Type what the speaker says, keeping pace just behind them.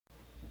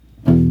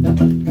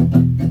Welcome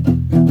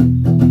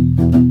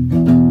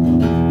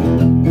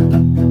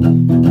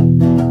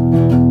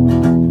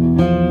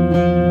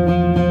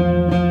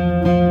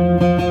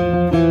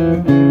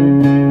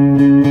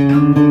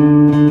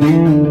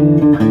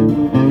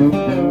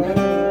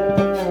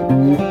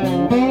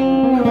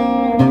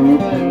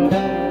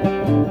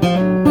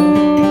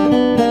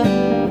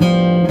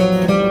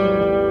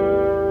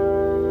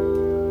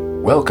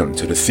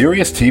to the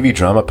Serious TV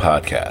Drama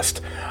Podcast.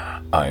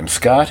 I'm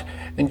Scott,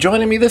 and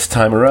joining me this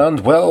time around,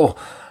 well,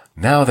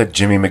 now that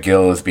Jimmy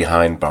McGill is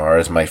behind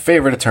bars, my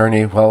favorite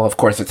attorney, well, of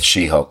course it's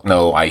She-Hulk.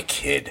 No, I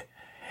kid.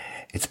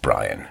 It's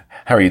Brian.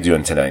 How are you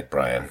doing tonight,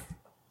 Brian?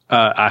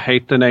 I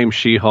hate the name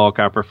She-Hulk.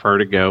 I prefer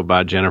to go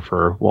by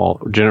Jennifer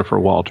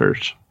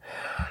Walters.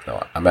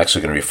 No, I'm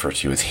actually going to refer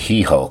to you as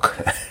He-Hulk.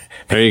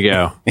 There you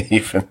go.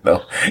 even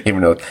though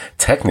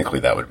technically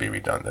that would be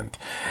redundant.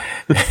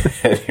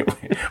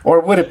 Anyway,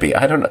 or would it be?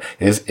 I don't know.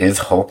 Is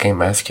Hulk a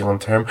masculine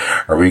term?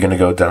 Are we going to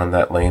go down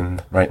that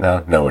lane right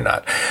now? No, we're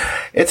not.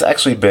 It's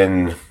actually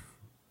been,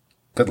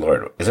 good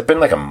Lord, has it been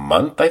like a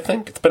month, I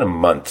think? It's been a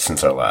month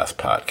since our last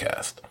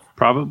podcast.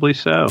 Probably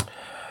so.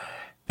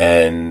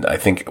 And I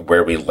think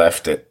where we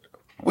left it,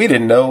 we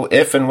didn't know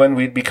if and when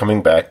we'd be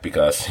coming back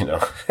because,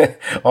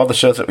 all the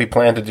shows that we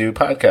plan to do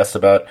podcasts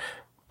about,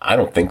 I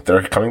don't think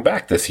they're coming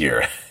back this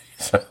year.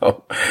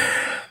 So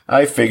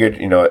I figured,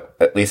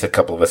 at least a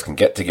couple of us can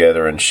get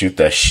together and shoot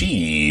the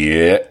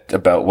shit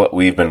about what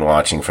we've been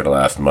watching for the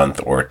last month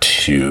or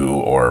two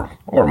or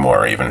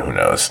more even, who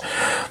knows.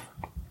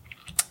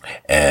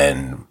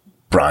 And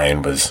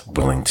Brian was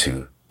willing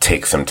to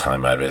take some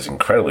time out of his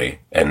incredibly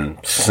and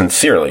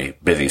sincerely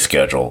busy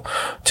schedule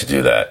to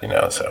do that,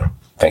 so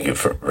thank you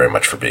very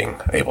much for being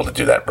able to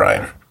do that,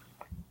 Brian.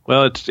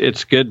 Well,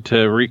 it's good to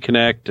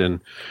reconnect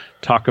and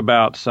talk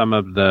about some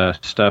of the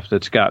stuff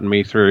that's gotten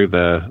me through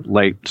the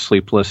late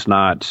sleepless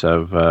nights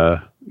of,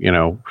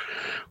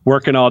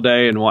 working all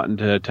day and wanting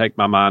to take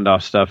my mind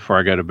off stuff before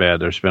I go to bed.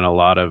 There's been a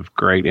lot of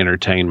great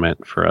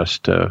entertainment for us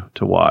to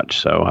watch.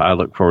 So I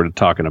look forward to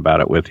talking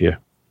about it with you.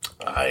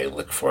 I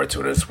look forward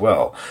to it as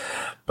well.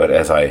 But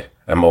as I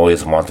am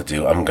always want to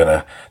do, I'm going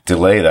to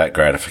delay that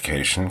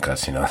gratification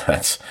because,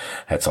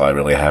 that's all I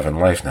really have in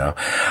life now.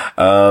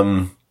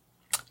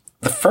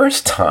 The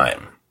first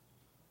time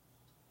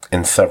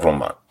in several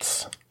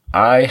months,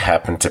 I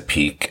happened to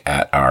peek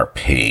at our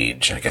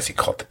page, I guess you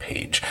call it the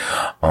page,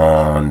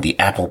 on the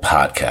Apple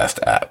Podcast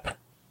app.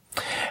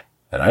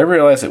 And I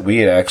realized that we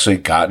had actually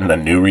gotten a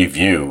new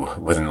review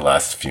within the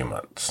last few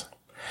months.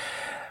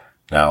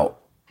 Now,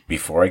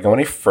 before I go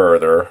any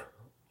further,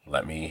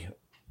 let me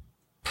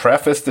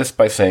preface this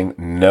by saying,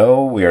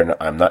 no,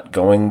 I'm not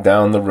going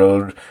down the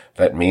road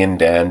that me and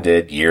Dan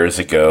did years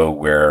ago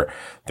where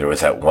there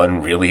was that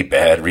one really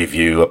bad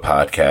review our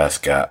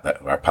podcast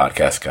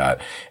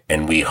got,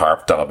 and we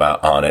harped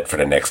on it for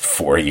the next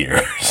 4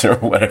 years or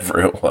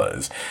whatever it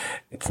was.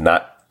 It's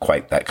not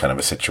quite that kind of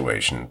a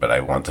situation, but I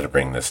wanted to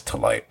bring this to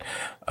light,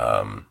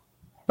 because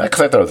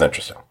I thought it was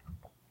interesting.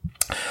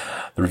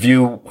 The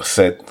review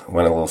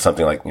went a little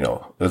something like,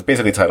 it was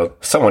basically titled,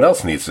 "Someone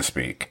Else Needs to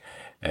Speak."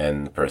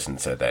 And the person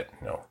said that,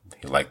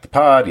 he liked the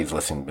pod, he's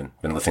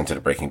been listening to the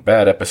Breaking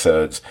Bad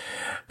episodes,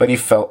 but he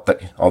felt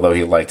that, although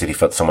he liked it, he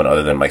felt someone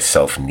other than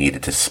myself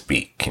needed to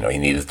speak. He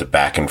needed the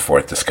back and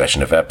forth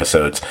discussion of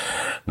episodes,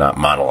 not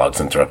monologues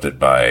interrupted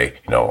by,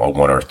 a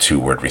 1 or 2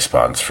 word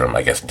response from,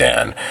 I guess,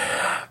 Dan.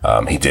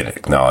 He did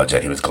acknowledge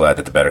that he was glad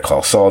that the Better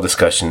Call Saul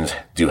discussions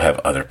do have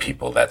other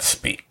people that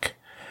speak.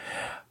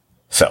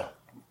 So,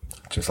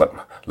 just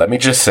let me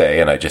just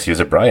say, and I just use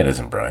a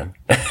Brianism, Brian.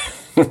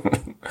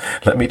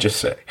 Let me just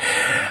say,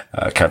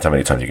 count how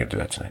many times you're going to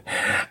do that tonight.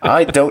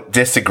 I don't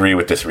disagree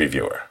with this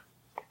reviewer.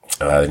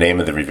 The name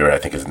of the reviewer, I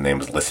think his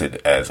name is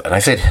listed as, and I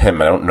said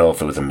him, I don't know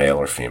if it was a male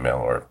or female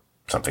or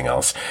something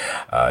else,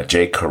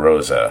 Jay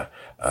Carroza,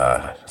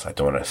 so I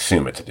don't want to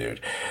assume it's a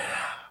dude.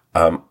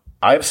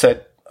 I've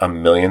said a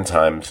million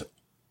times,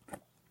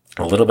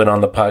 a little bit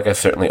on the podcast,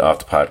 certainly off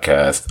the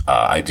podcast,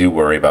 I do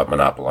worry about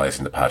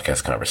monopolizing the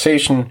podcast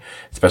conversation,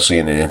 especially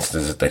in the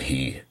instances that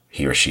he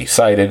or she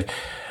cited.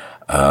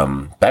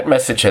 That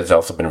message has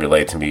also been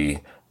relayed to me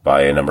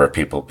by a number of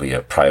people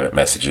via private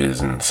messages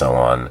and so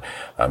on,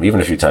 even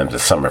a few times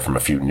this summer from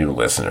a few new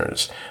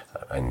listeners.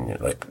 And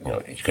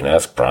you can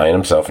ask Brian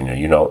himself, and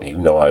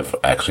I've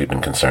actually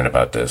been concerned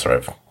about this, or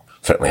I've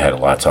certainly had a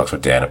lot of talks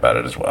with Dan about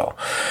it as well.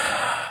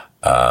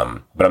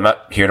 But I'm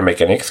not here to make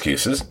any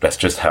excuses. That's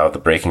just how the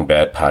Breaking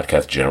Bad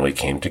podcast generally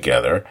came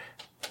together.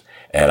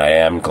 And I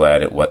am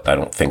glad I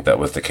don't think that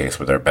was the case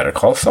with our Better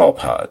Call Saul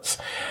pods.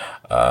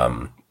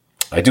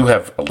 I do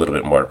have a little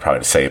bit more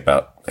probably to say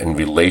about in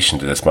relation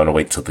to this, but I'm going to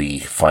wait till the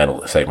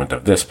final segment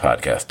of this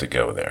podcast to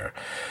go there.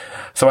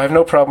 So I have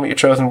no problem with your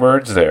chosen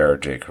words there,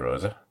 Jay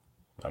Carroza.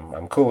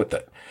 I'm cool with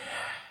that.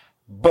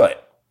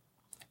 But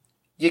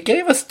you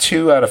gave us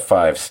 2 out of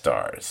 5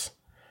 stars.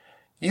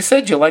 You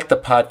said you liked the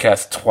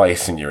podcast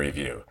twice in your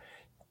review.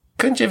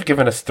 Couldn't you have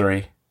given us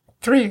 3?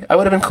 3, I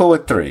would have been cool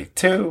with 3.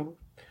 2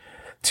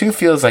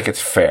 feels like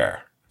it's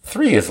fair.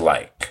 3 is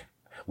like.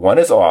 1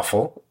 is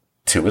awful.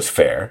 2 is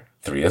fair.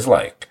 3 is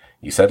like.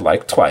 You said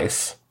like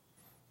twice.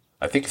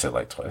 I think you said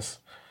like twice.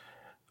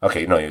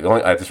 Okay, no,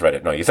 I just read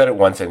it. No, you said it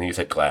once and you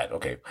said glad.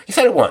 Okay, you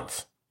said it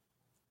once.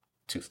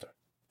 2 stars,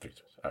 3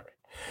 stars. All right.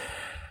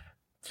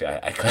 See,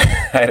 I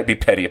had to be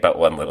petty about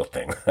one little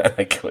thing.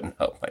 I couldn't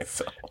help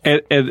myself.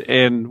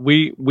 And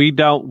we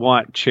don't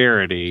want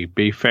charity.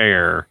 Be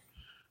fair.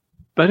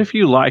 But if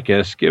you like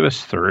us, give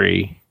us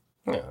 3.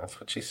 Yeah, that's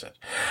what she said.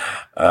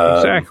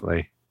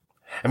 Exactly.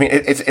 I mean,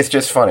 it's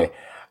just funny.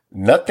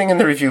 Nothing in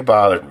the review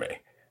bothered me.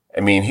 I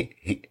mean,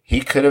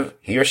 he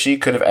or she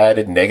could have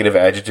added negative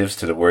adjectives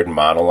to the word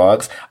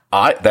monologues.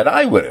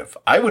 I would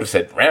have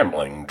said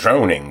rambling,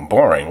 droning,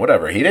 boring,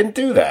 whatever. He didn't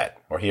do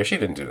that, or he or she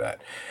didn't do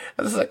that.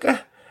 I was like,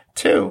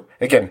 2.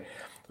 Again,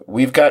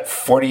 we've got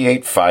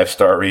 48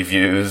 5-star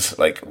reviews,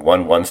 like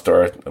 1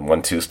 1-star and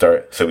 1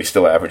 2-star. So we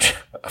still average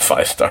a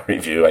 5-star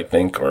review, I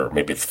think, or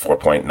maybe it's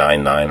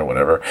 4.99 or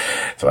whatever.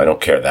 So I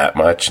don't care that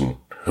much, and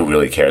who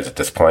really cares at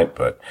this point?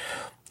 But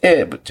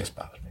it would just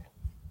bother me.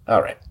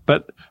 All right.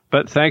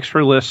 But thanks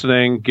for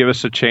listening. Give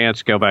us a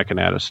chance. Go back and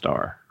add a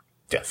star.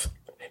 Yes.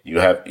 You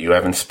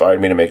have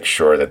inspired me to make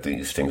sure that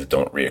these things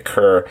don't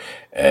reoccur.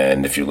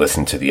 And if you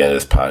listen to the end of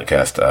this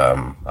podcast,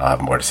 I'll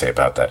have more to say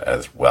about that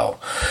as well.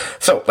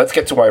 So let's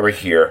get to why we're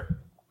here.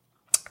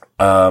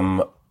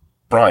 Brian,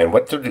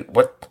 which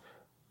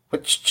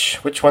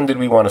one did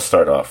we want to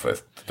start off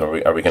with? Are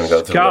we going to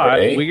go to Scott,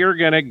 letter A? We are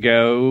going to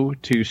go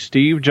to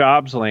Steve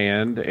Jobs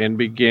land and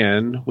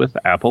begin with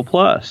Apple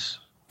Plus.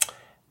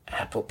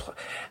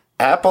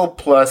 Apple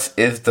Plus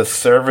is the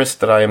service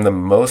that I am the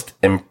most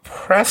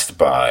impressed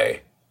by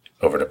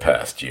over the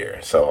past year.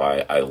 So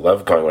I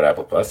love going with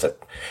Apple Plus.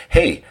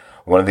 Hey,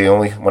 one of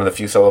the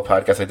few solo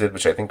podcasts I did,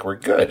 which I think were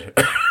good,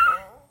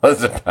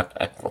 was about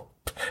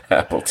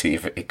Apple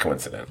TV,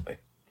 coincidentally.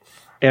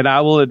 And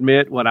I will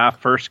admit, when I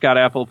first got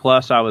Apple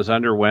Plus, I was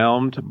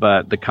underwhelmed,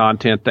 but the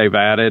content they've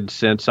added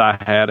since I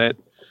had it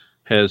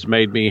has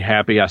made me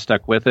happy I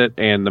stuck with it.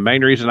 And the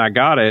main reason I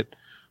got it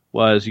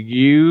was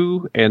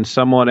you and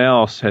someone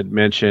else had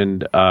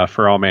mentioned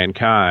For All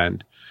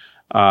Mankind.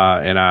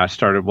 And I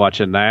started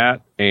watching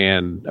that.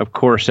 And of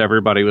course,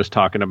 everybody was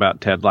talking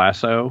about Ted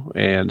Lasso.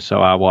 And so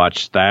I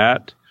watched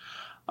that.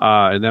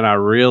 And then I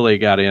really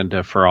got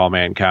into For All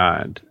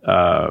Mankind.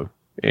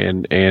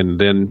 And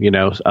then,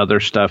 other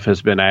stuff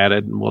has been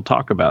added, and we'll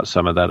talk about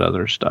some of that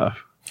other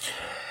stuff.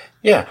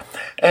 Yeah.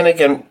 And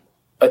again,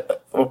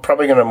 we're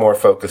probably going to more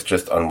focus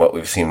just on what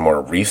we've seen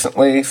more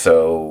recently.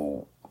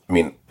 So, I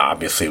mean,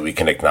 obviously we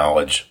can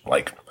acknowledge,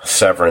 like,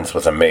 Severance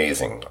was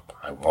amazing.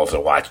 I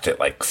also watched it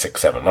like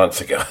 6-7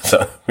 months ago,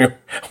 so we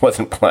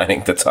wasn't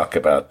planning to talk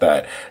about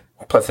that.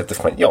 Plus, at this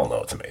point, y'all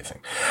know it's amazing.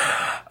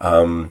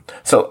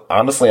 So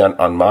honestly,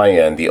 on my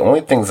end, the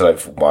only things that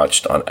I've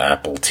watched on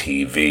Apple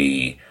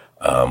TV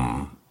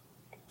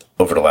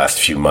over the last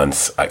few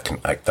months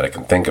that I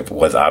can think of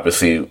was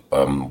obviously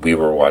we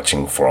were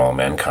watching For All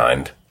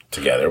Mankind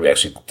together. We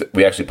actually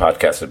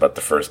podcasted about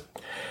the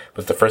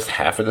first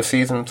half of the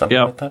season, something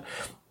like that.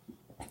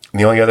 And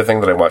the only other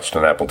thing that I watched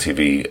on Apple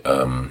TV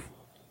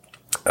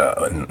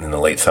in the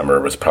late summer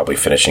was probably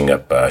finishing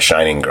up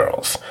Shining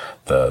Girls,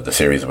 the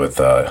series with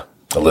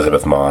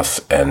Elizabeth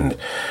Moss and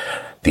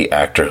the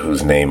actor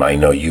whose name I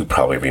know you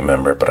probably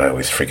remember, but I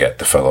always forget,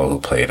 the fellow who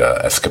played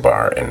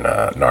Escobar in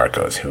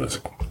Narcos, who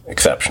was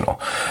exceptional.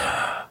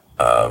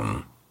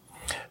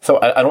 So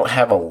I don't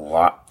have a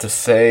lot to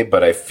say,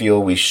 but I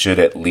feel we should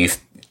at least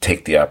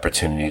take the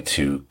opportunity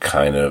to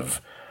kind of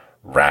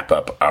wrap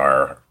up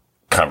our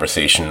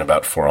conversation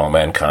about For All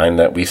Mankind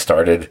that we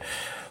started,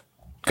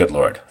 good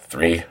Lord,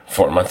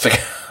 3-4 months ago.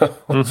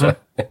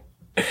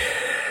 Mm-hmm.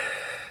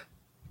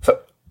 So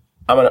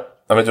I'm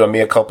gonna do a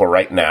mea culpa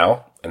right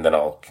now, and then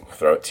I'll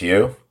throw it to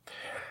you.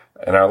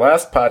 In our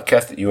last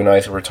podcast that you and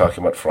I were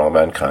talking about For All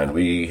Mankind,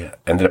 we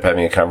ended up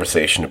having a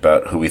conversation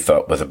about who we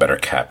thought was a better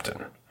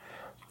captain.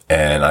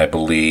 And I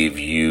believe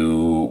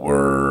you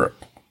were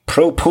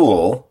pro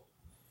Poole,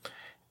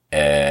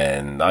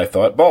 and I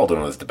thought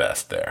Baldwin was the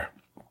best there.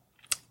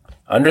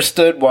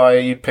 Understood why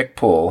you'd pick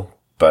Poole,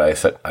 but I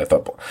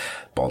thought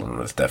Baldwin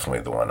was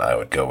definitely the one I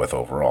would go with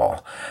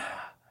overall.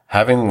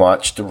 Having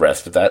watched the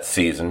rest of that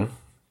season,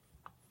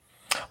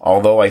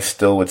 although I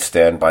still would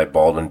stand by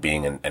Baldwin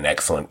being an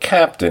excellent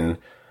captain,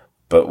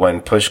 but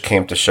when push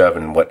came to shove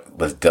and what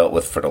was dealt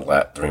with for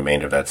the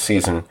remainder of that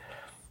season,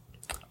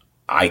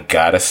 I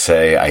gotta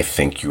say, I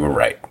think you were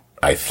right.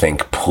 I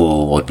think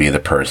Poole would be the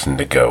person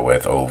to go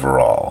with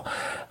overall.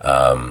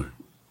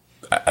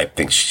 I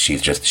think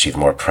she's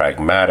more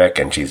pragmatic,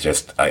 and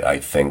I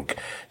think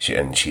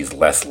she's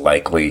less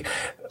likely.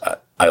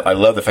 I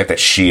love the fact that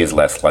she is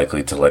less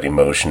likely to let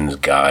emotions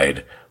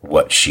guide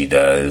what she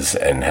does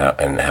and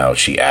how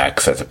she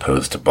acts, as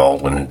opposed to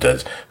Baldwin,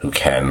 who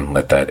can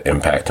let that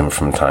impact him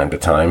from time to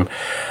time.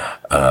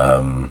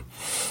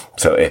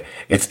 So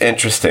it's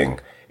interesting.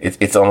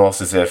 It's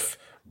almost as if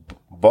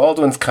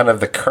Baldwin's kind of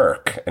the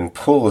Kirk, and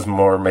Poole is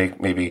more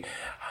maybe.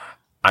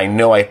 I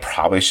know I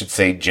probably should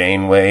say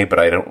Janeway, but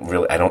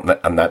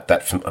I'm not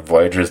that.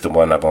 Voyager is the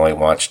one I've only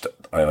watched.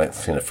 I've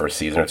seen the first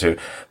season or two.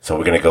 So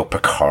we're going to go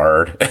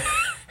Picard.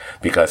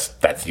 because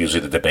that's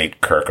usually the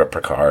debate, Kirk or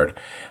Picard.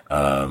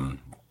 I'll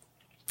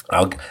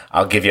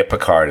give you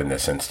Picard in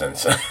this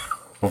instance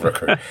over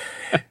Kirk.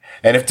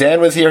 And if Dan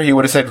was here, he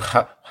would have said,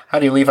 how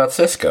do you leave out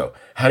Sisko?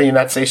 How do you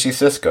not say she's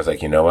Sisko? It's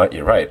like, you know what?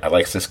 You're right. I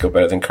like Sisko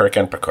better than Kirk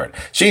and Picard.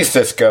 She's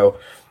Sisko.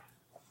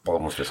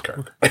 Almost just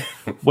Kirk.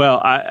 Well,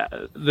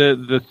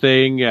 the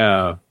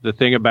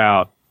thing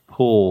about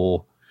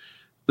Poole,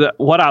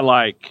 what I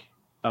like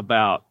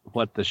about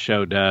what the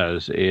show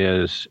does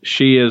is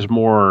she's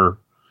more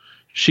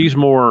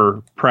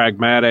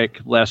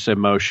pragmatic, less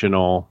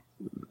emotional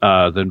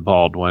than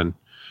Baldwin,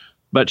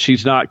 but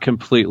she's not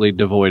completely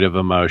devoid of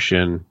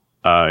emotion.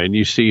 And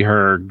you see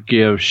her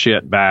give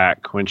shit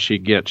back when she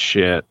gets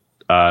shit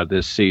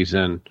this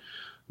season,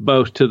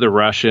 both to the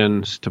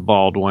Russians, to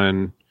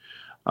Baldwin.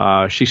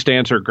 She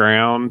stands her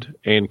ground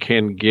and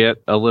can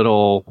get a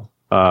little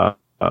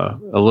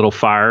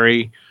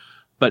fiery,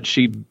 but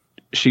she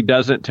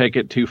doesn't take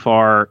it too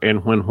far.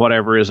 And when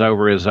whatever is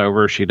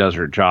over, she does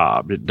her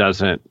job. It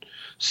doesn't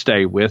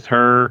stay with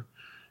her.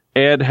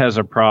 Ed has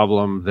a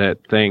problem that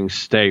things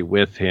stay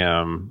with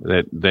him,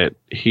 that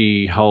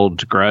he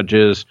holds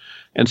grudges.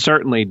 And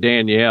certainly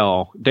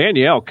Danielle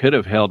could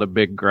have held a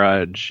big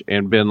grudge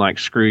and been like,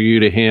 screw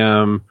you to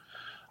him.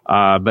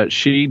 But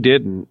she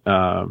didn't.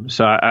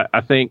 So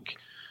I think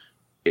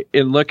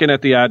in looking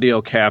at the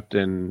ideal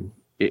captain,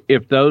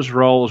 if those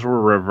roles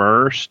were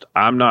reversed,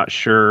 I'm not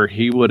sure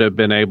he would have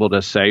been able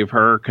to save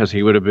her, because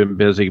he would have been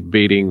busy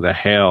beating the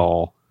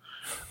hell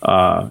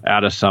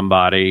out of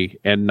somebody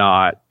and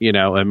not,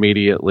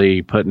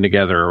 immediately putting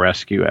together a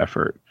rescue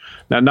effort.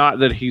 Now, not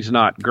that he's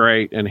not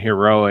great and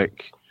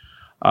heroic,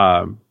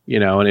 and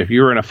if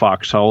you were in a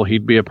foxhole,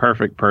 he'd be a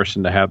perfect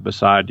person to have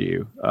beside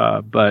you.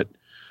 But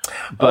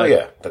oh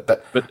yeah,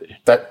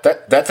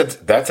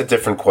 that's a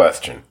different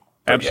question.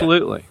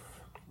 Absolutely,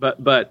 yeah.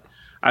 But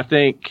I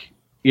think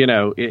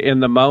in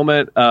the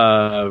moment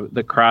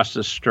the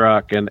crisis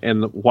struck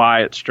and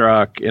why it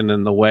struck and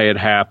then the way it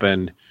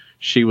happened,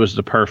 she was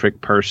the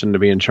perfect person to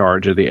be in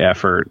charge of the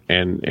effort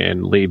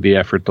and lead the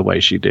effort the way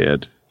she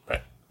did.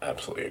 Right,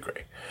 absolutely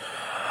agree.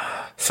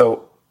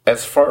 So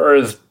as far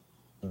as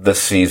the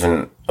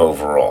season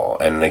overall,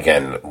 and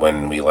again,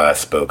 when we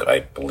last spoke,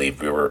 I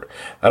believe I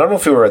don't know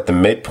if we were at the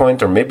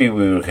midpoint or maybe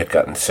we had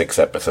gotten 6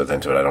 episodes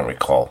into it. I don't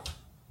recall.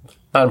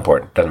 Not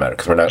important. Doesn't matter,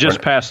 because we're not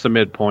past the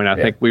midpoint. I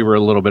think we were a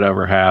little bit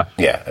over half.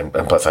 Yeah, and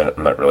plus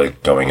I'm not really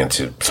going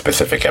into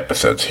specific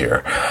episodes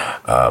here.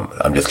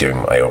 I'm just giving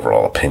my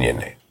overall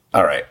opinion.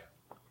 All right.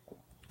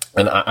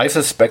 And I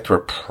suspect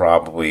while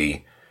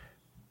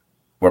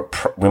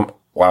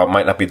it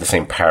might not be the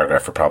same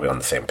paragraph, we're probably on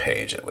the same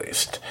page at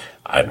least.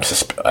 I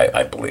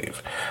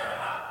believe.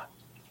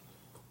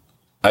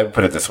 I would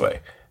put it this way.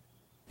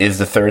 Is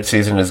the 3rd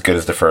season as good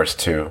as the first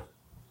 2?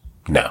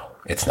 No,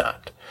 it's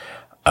not.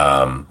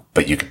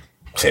 But you could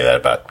say that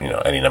about,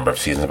 any number of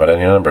seasons, about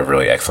any number of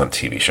really excellent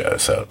TV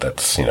shows. So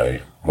that's,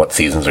 what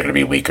seasons are going to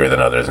be weaker than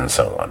others and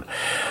so on.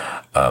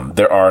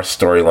 There are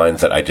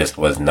storylines that I just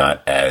was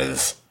not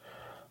as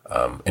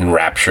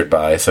enraptured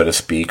by, so to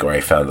speak, or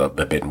I found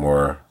a bit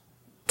more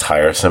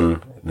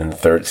tiresome in the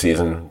 3rd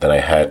season than I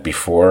had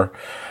before.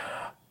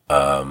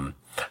 I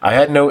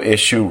had no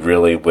issue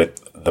really with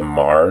the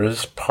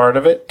Mars part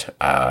of it.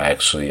 I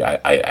actually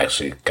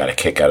got a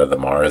kick out of the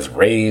Mars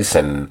race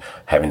and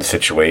having the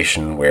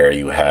situation where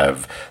you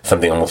have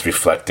something almost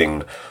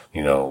reflecting,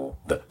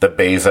 the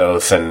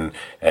Bezos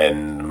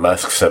and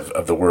Musks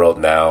of the world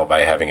now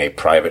by having a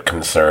private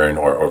concern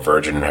or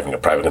Virgin having a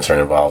private concern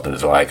involved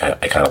as well. I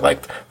kind of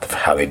liked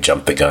how they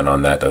jumped the gun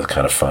on that. That was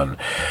kind of fun.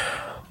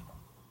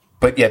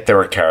 But yet there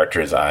were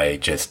characters I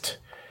just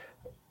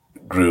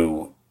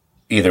grew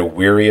either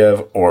weary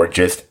of or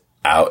just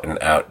out and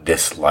out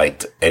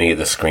disliked any of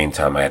the screen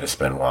time I had to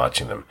spend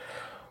watching them.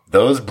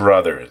 Those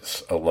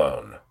brothers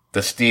alone,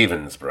 the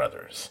Stevens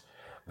brothers,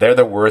 they're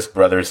the worst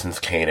brothers since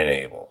Cain and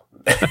Abel.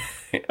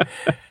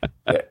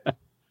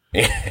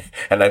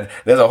 And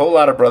there's a whole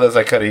lot of brothers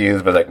I could have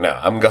used, but no,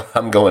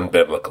 I'm going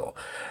biblical.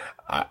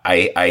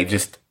 I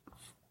just,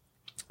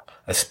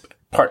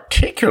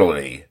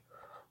 particularly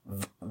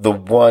the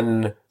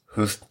one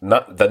who's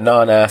not the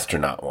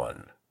non-astronaut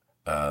one,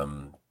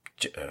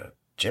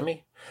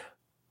 Jimmy.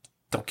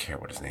 Don't care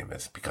what his name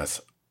is,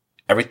 because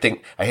I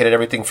hated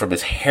everything from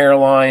his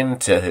hairline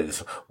to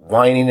his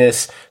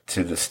whininess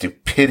to the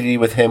stupidity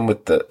with him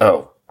with the,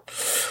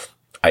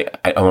 I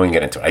won't even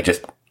get into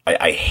it.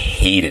 I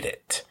hated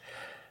it.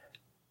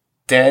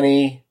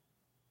 Danny,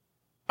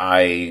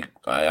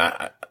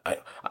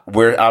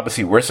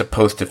 we're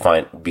supposed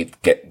to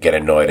get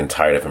annoyed and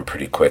tired of him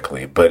pretty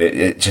quickly, but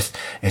it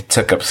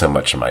took up so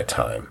much of my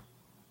time.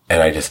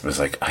 And I just was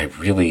like, I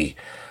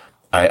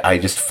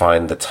just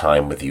find the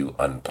time with you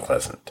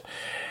unpleasant.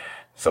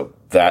 So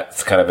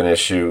that's kind of an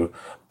issue,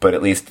 but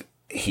at least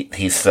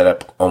he's set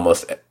up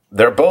almost,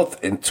 they're both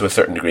to a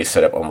certain degree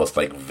set up almost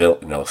like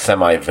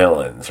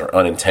semi-villains or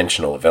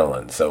unintentional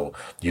villains. So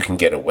you can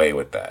get away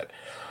with that.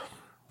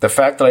 The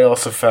fact that I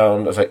also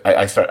found,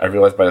 I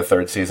realized by the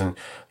 3rd season,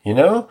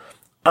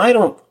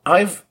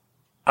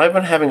 I've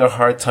been having a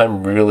hard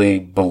time really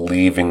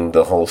believing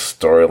the whole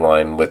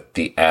storyline with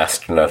the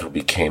astronaut who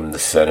became the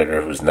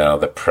senator, who's now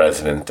the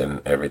president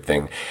and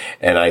everything.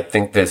 And I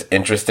think there's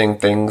interesting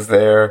things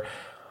there,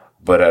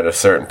 but at a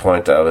certain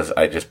point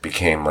I just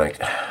became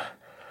like,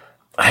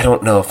 I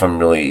don't know if I'm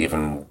really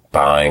even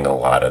buying a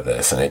lot of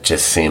this, and it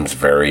just seems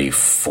very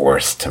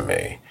forced to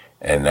me.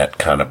 And that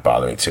kind of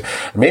bothered me too.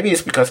 Maybe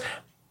it's because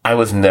I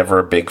was never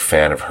a big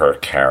fan of her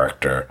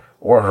character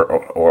or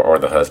or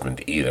the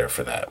husband either,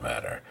 for that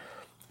matter.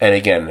 And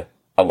again,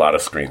 a lot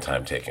of screen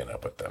time taken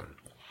up with them.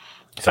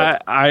 So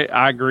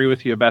I agree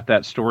with you about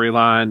that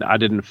storyline. I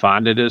didn't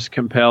find it as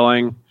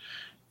compelling.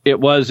 It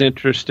was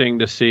interesting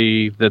to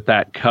see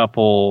that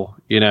couple,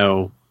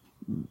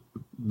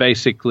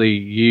 basically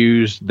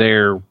used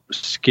their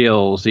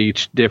skills,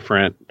 each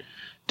different,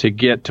 to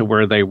get to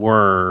where they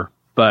were.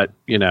 But,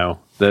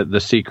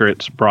 the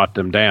secrets brought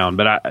them down.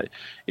 But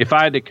if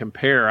I had to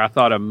compare, I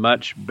thought a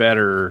much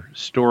better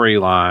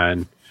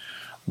storyline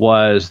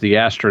was the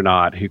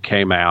astronaut who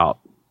came out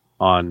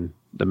on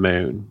the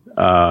moon.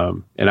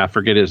 And I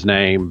forget his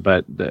name,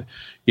 but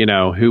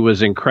who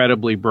was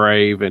incredibly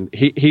brave. And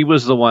he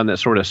was the one that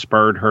sort of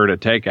spurred her to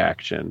take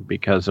action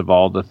because of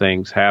all the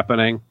things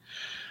happening.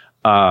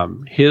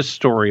 His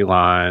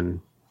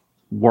storyline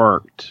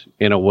worked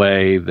in a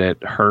way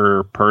that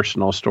her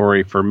personal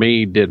story for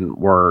me didn't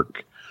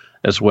work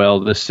as well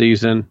this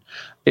season.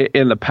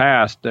 In the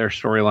past, their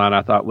storyline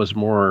I thought was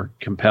more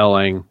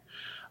compelling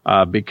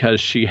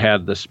because she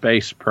had the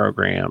space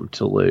program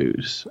to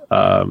lose.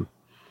 And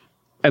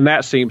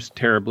that seems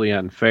terribly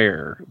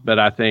unfair, but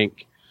I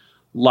think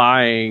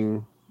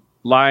lying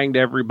to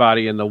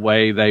everybody in the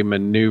way they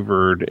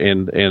maneuvered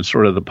and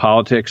sort of the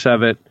politics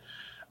of it,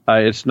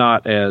 it's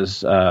not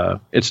as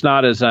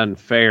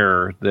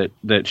unfair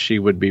that she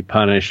would be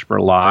punished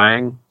for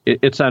lying.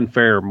 It's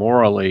unfair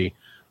morally,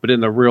 but in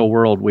the real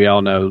world, we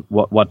all know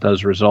what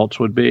those results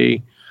would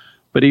be.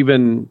 But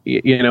even,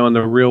 in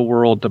the real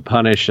world, to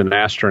punish an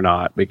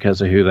astronaut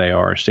because of who they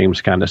are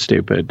seems kind of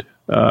stupid.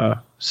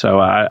 So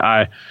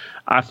I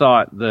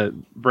thought that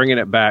bringing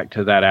it back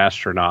to that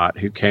astronaut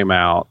who came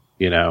out,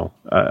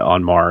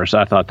 on Mars,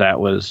 I thought that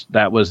was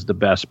the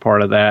best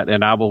part of that.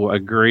 And I will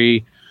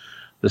agree,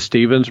 the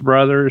Stevens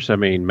brothers. I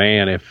mean,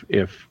 man, if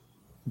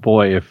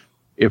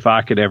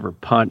I could ever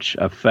punch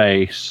a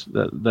face,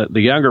 the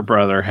younger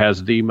brother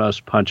has the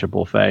most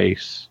punchable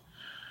face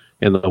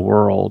in the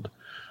world.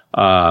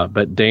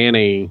 But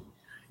Danny,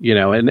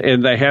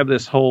 and they have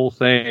this whole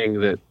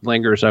thing that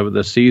lingers over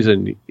the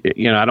season.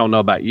 I don't know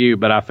about you,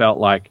 but I felt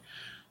like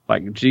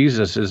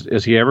Jesus,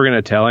 is he ever going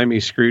to tell him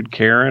he screwed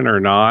Karen or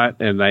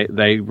not? And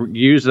they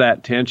use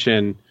that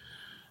tension,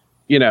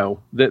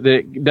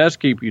 that does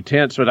keep you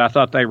tense, but I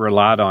thought they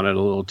relied on it a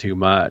little too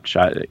much.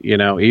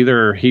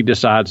 Either he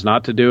decides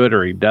not to do it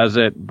or he does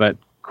it, but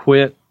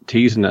quit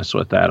teasing us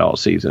with that all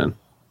season.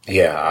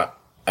 Yeah,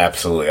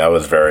 absolutely. I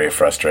was very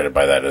frustrated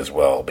by that as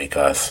well,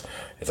 because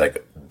it's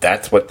like,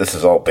 that's what this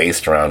is all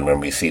based around when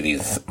we see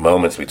these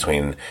moments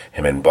between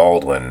him and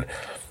Baldwin.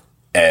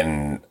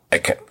 And I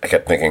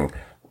kept thinking,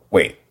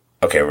 wait,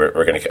 okay,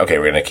 we're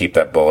gonna keep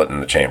that bullet in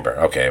the chamber.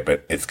 Okay,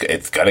 but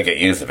it's gonna get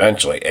used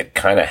eventually. It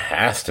kind of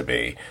has to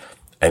be.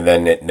 And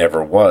then it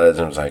never was.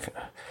 And it was like,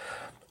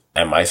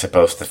 am I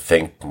supposed to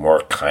think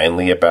more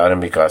kindly about him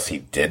because he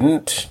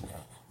didn't?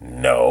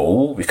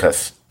 No,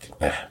 because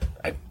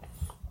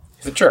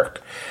he's a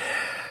jerk.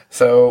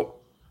 So,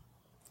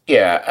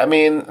 yeah, I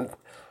mean,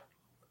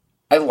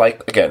 I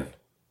like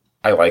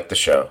the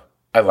show.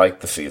 I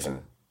like the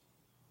season.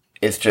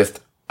 It's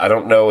just, I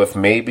don't know if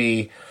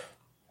maybe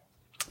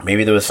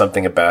there was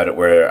something about it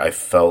where I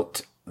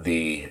felt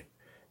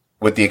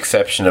with the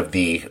exception of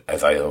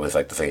as I always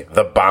like to say,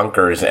 the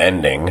bonkers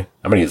ending.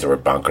 I'm going to use the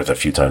word bonkers a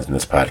few times in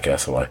this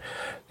podcast,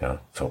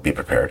 so be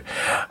prepared.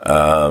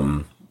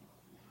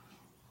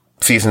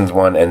 Seasons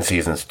 1 and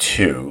seasons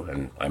 2,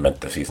 and I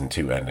meant the season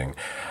 2 ending,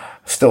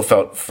 still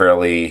felt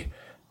fairly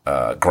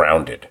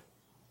grounded.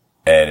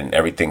 And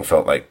everything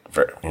felt like,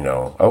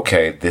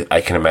 okay,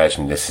 I can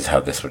imagine this is how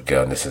this would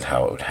go and this is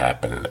how it would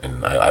happen.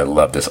 And I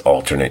love this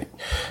alternate,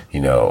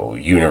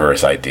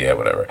 universe idea,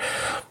 whatever.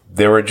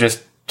 There were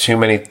just too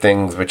many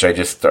things which I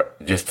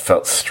just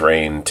felt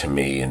strained to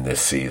me in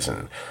this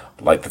season.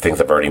 Like the things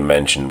I've already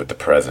mentioned with the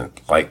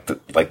present. Like the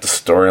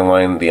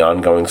storyline, the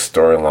ongoing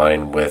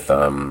storyline with,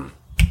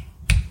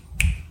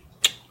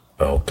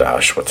 oh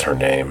gosh, what's her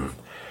name?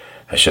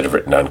 I should have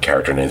written down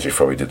character names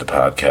before we did the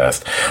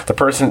podcast.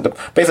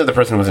 Basically the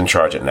person who was in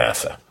charge at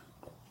NASA.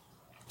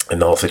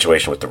 And the whole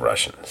situation with the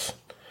Russians.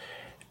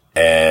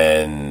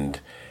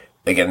 And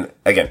again,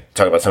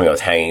 talk about something that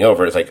was hanging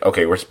over. It's like,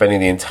 okay, we're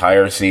spending the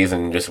entire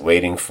season just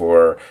waiting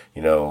for,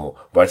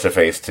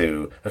 what's-her-face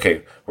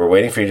we're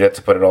waiting for you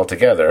to put it all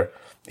together.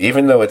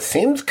 Even though it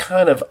seems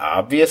kind of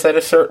obvious at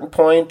a certain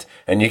point,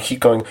 and you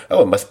keep going,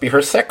 oh, it must be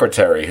her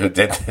secretary who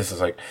did this.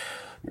 It's like,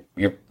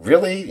 you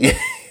really?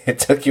 It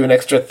took you an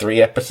extra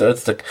 3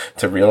 episodes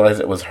to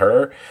realize it was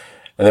her.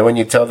 And then when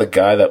you tell the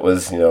guy that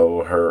was,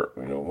 her,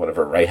 one of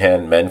her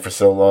right-hand men for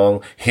so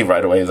long, he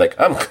right away is like,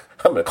 I'm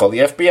going to call the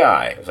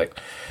FBI. It's like,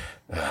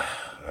 All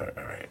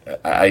right.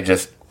 I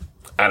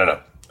don't know.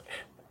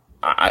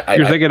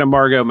 You're thinking of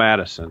Margot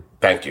Madison.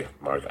 Thank you,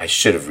 Margot. I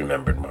should have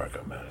remembered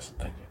Margot Madison.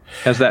 Thank you.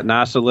 Has that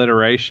nice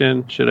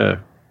alliteration. Should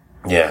have.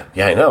 Yeah,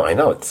 I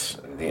know. It's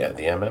the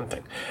MM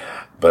thing,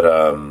 but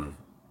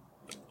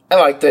I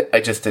liked it. I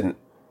just didn't.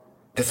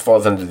 This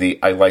falls under the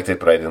I liked it,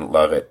 but I didn't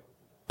love it,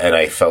 and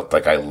I felt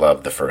like I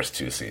loved the first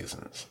 2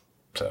 seasons.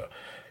 So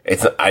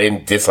I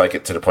didn't dislike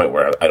it to the point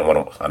where I don't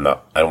want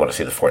to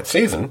see the 4th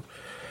season.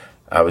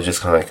 I was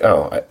just kind of like,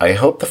 oh, I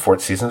hope the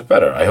 4th season's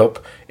better. I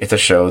hope it's a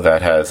show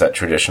that has that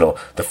traditional,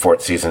 the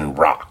 4th season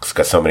rocks,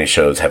 because so many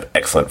shows have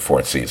excellent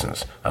 4th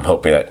seasons. I'm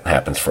hoping that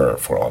happens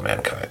for All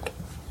Mankind.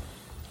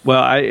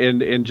 Well,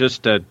 and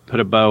just to put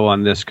a bow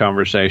on this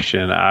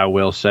conversation, I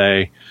will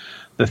say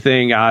the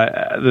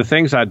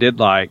things I did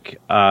like.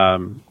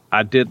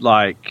 I did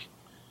like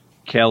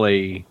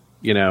Kelly,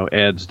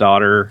 Ed's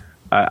daughter.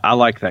 I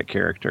like that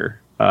character.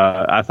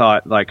 I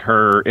thought like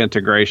her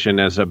integration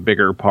as a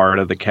bigger part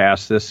of the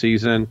cast this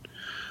season.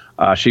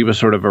 She was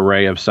sort of a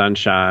ray of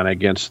sunshine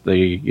against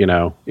the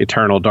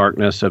eternal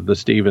darkness of the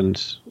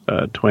Stevens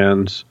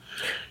twins.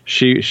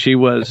 She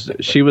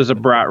was a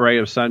bright ray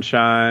of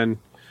sunshine.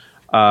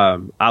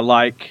 I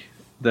like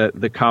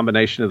the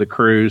combination of the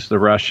crews, the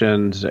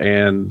Russians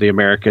and the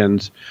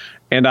Americans,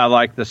 and I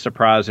like the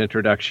surprise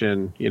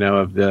introduction,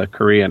 of the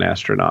Korean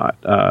astronaut.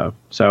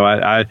 So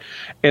I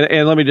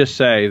let me just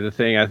say the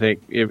thing. I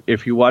think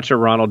if you watch a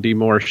Ronald D.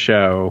 Moore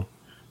show,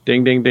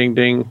 ding ding ding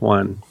ding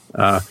one.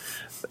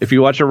 If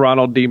you watch a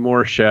Ronald D.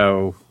 Moore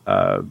show,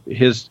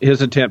 his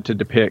attempt to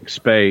depict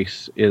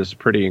space is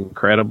pretty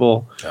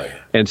incredible. Oh, yeah.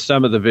 And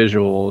some of the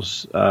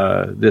visuals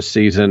this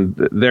season,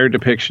 their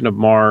depiction of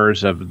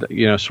Mars, of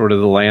sort of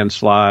the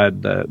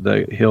landslide,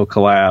 the hill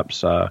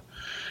collapse.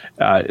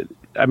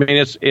 I mean,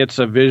 it's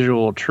a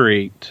visual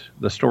treat.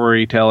 The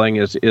storytelling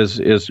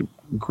is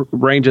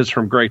ranges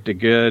from great to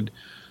good,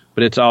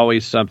 but it's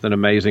always something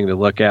amazing to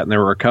look at. And there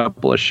were a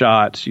couple of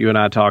shots you and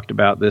I talked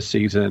about this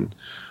season.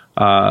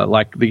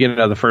 Like the beginning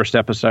of the first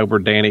episode where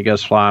Danny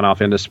goes flying off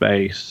into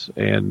space,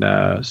 and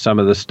some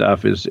of the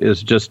stuff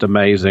is just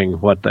amazing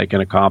what they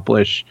can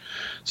accomplish.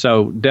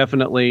 So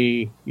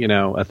definitely,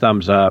 a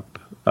thumbs up,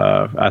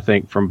 I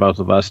think, from both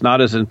of us.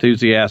 Not as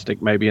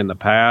enthusiastic maybe in the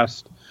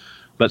past,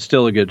 but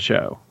still a good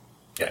show.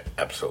 Yeah,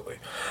 absolutely.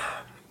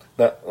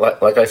 Now,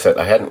 like I said,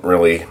 I hadn't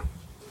really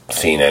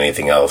seen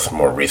anything else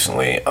more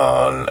recently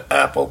on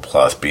Apple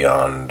Plus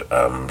beyond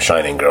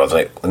Shining Girls,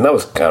 and that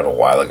was kind of a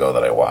while ago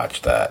that I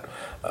watched that.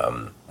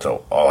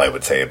 So all I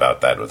would say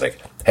about that was like,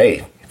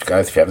 hey,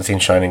 guys, if you haven't seen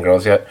Shining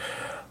Girls yet,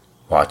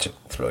 watch it.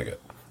 It's really good.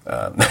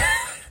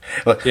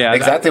 Yeah,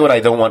 exactly what I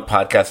don't want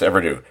podcasts to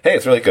ever do. Hey,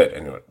 it's really good.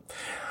 Anyway.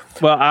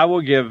 Well, I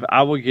will give,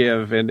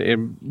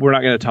 and we're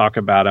not going to talk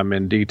about them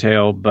in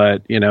detail,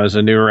 but, as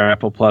a newer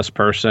Apple Plus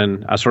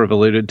person, I sort of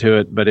alluded to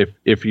it, but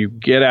if you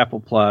get Apple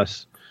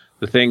Plus,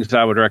 the things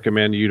I would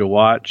recommend you to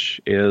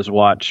watch is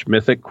watch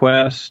Mythic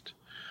Quest,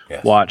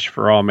 yes. Watch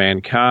For All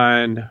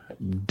Mankind,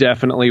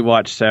 definitely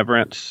watch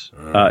Severance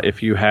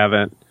if you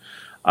haven't.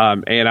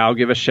 And I'll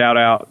give a shout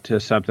out to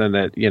something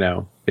that,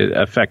 it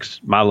affects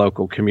my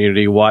local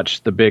community.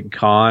 Watch the Big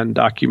Con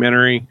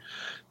documentary.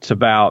 It's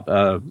about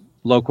a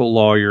local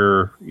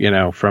lawyer,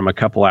 from a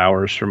couple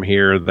hours from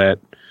here that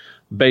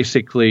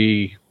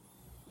basically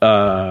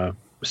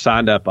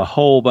signed up a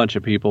whole bunch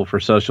of people for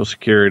Social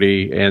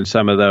Security, and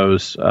some of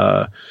those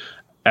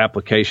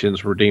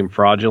applications were deemed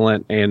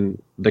fraudulent.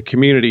 And the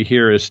community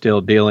here is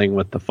still dealing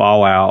with the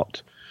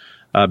fallout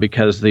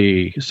because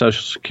the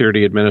Social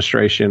Security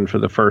Administration, for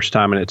the first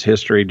time in its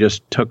history,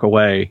 just took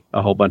away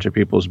a whole bunch of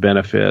people's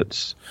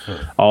benefits,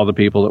 all the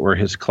people that were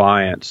his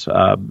clients.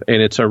 And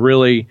it's a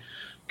really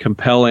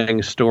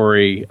compelling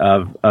story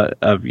of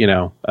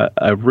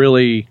a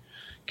really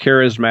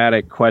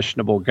charismatic,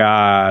 questionable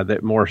guy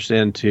that morphs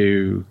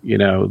into,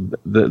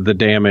 the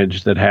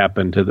damage that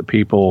happened to the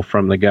people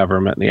from the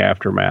government in the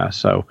aftermath.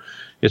 So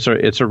it's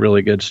a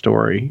really good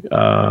story.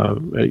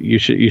 You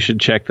should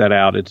check that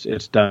out.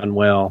 It's done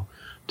well,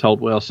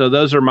 told well. So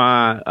those are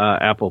my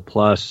Apple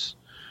Plus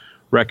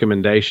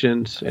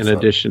recommendations in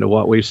addition to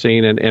what we've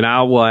seen. And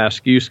I will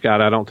ask you,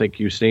 Scott, I don't think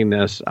you've seen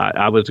this.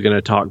 I was going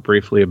to talk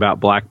briefly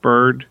about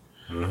Blackbird.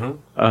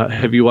 Mm-hmm.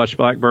 Have you watched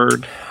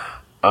Blackbird?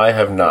 I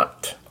have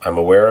not. I'm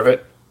aware of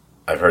it.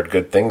 I've heard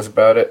good things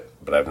about it,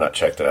 but I've not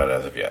checked it out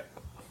as of yet.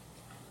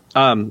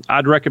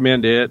 I'd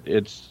recommend it.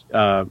 It's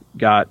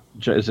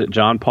is it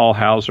John Paul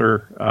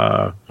Hauser,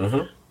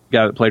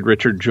 guy that played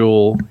Richard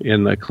Jewell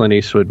in the Clint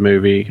Eastwood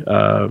movie,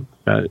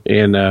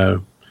 and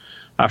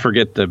I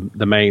forget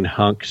the main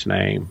hunk's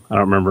name. I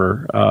don't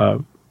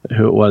remember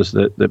who it was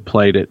that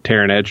played it.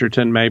 Taron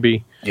Egerton,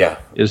 maybe. Yeah,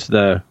 is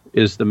the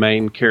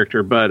main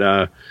character.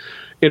 But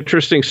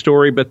interesting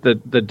story. But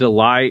the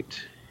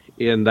delight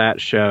in that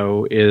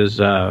show is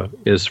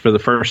for the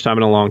first time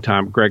in a long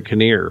time, Greg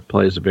Kinnear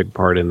plays a big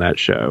part in that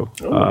show.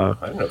 Ooh, I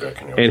didn't know Greg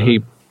Kinnear.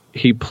 And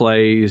he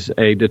plays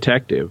a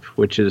detective,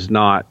 which is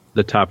not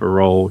the type of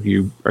role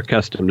you are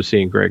accustomed to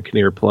seeing Greg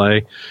Kinnear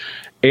play.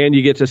 And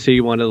you get to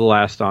see one of the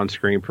last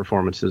on-screen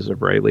performances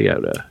of Ray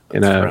Liotta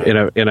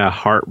in a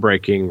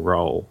heartbreaking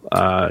role.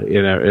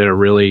 In a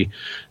really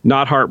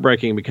not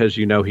heartbreaking because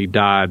he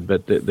died,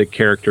 but the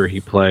character he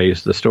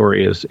plays, the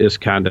story is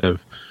kind of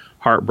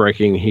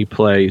heartbreaking. He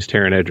plays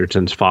Taron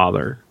Egerton's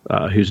father,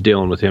 who's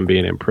dealing with him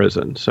being in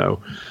prison.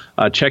 So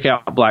check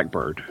out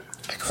Blackbird.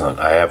 Excellent.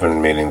 I have been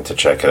meaning to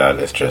check it out.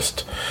 It's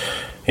just,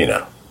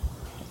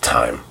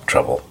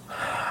 trouble.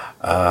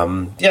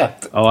 Yeah.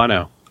 Oh, I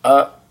know.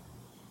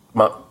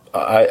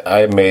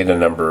 I made a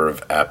number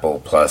of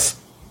Apple Plus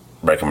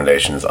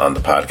recommendations on the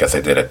podcast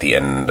I did at the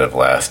end of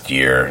last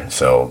year,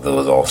 so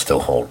those all still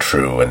hold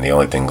true. And the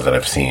only things that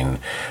I've seen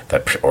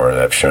that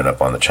have shown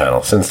up on the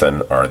channel since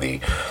then are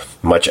the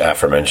much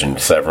aforementioned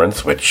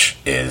Severance, which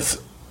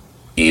is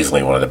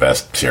easily one of the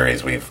best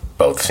series we've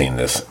both seen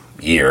this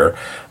year.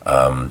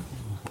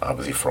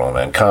 Obviously, For All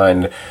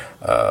Mankind,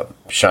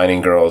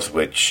 Shining Girls,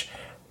 which,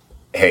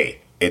 hey,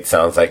 it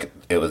sounds like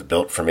it was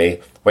built for me.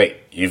 Wait,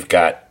 you've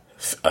got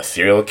a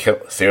serial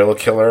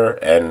killer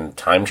and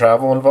time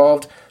travel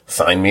involved?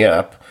 Sign me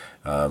up.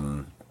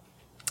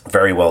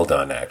 Very well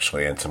done,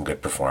 actually, and some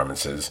good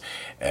performances.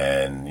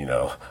 And,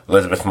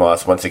 Elizabeth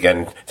Moss, once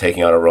again,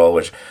 taking on a role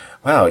which,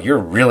 wow, you're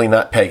really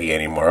not Peggy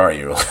anymore, are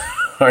you?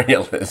 Are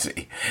you,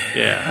 Lizzie?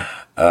 Yeah.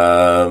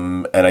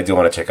 And I do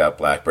want to check out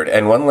Blackbird.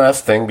 And one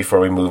last thing before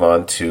we move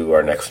on to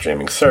our next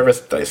streaming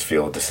service, I just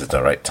feel this is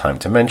the right time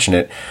to mention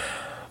it.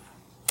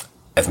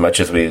 As much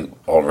as we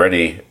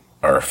already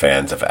are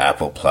fans of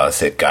Apple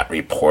Plus, it got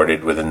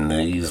reported within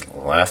these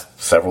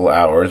last several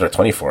hours or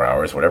 24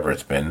 hours, whatever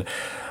it's been,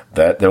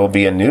 that there will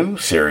be a new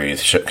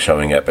series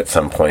showing up at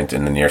some point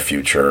in the near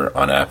future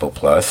on Apple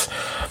Plus.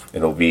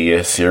 It'll be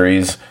a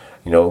series,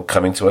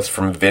 coming to us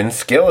from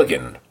Vince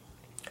Gilligan,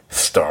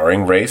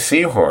 starring Ray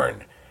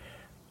Seahorn.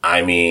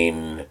 I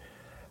mean,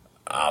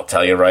 I'll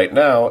tell you right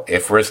now,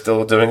 if we're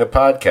still doing a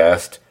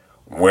podcast,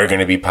 we're going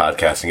to be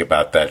podcasting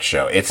about that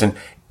show. It's an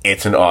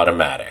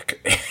automatic.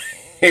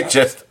 It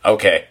just,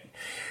 okay.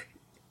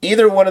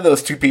 Either one of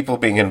those two people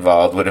being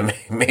involved would have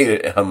made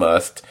it a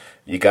must.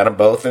 You got them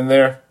both in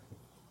there?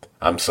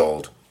 I'm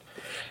sold.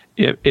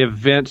 If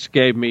Vince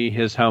gave me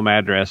his home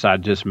address,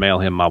 I'd just mail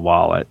him my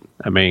wallet.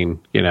 I mean,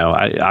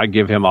 I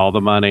give him all the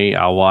money.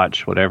 I'll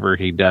watch whatever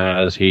he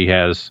does.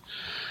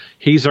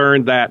 He's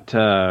earned that.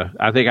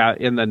 I think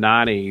in the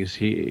 90s,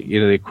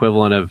 the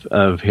equivalent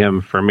of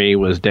him for me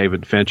was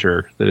David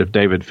Fincher. That if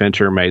David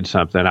Fincher made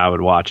something, I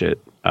would watch it.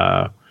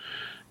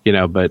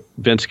 But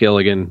Vince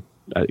Gilligan,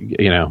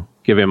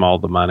 give him all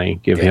the money,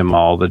 give him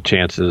all the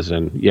chances,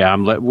 and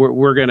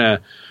we're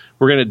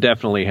gonna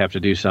definitely have to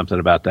do something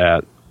about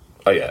that.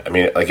 Oh yeah, I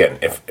mean, again,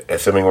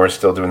 assuming we're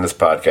still doing this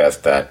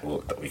podcast, that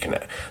we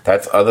can.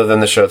 That's other than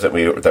the shows that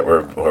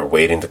we're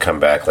waiting to come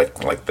back,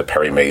 like the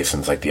Perry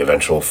Masons, like the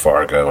eventual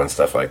Fargo and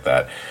stuff like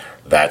that.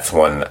 That's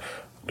one.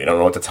 We don't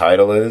know what the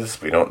title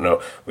is. We don't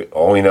know.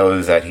 All we know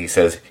is that he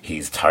says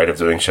he's tired of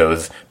doing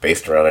shows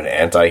based around an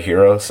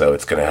anti-hero, so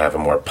it's going to have a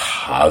more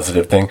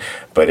positive thing.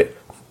 But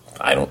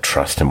I don't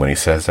trust him when he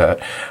says that.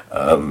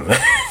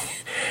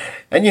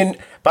 And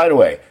by the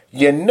way,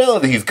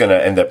 that he's going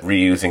to end up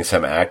reusing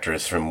some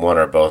actors from one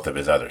or both of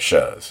his other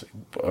shows.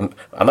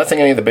 I'm not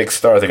saying any of the big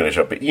stars are going to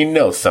show up, but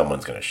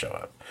someone's going to show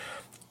up.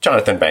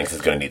 Jonathan Banks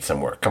is going to need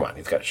some work. Come on,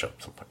 he's got to show up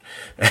at some point.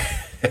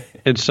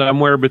 And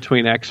somewhere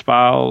between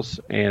X-Files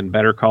and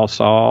Better Call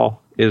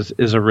Saul is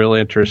a real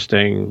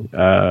interesting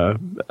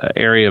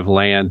area of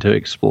land to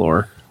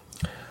explore.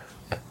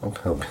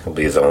 He'll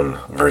be his own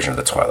version of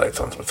the Twilight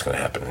Zone. What's going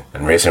to happen?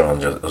 And Racing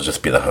will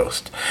just be the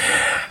host.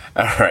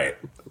 All right.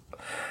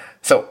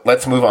 So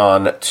let's move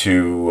on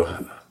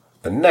to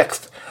the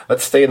next.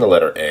 Let's stay in the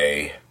letter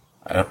A.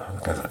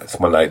 It's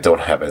one I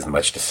don't have as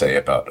much to say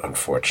about,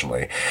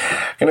 unfortunately.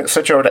 I'm going to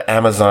switch over to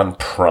Amazon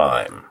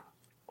Prime.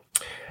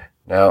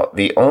 Now,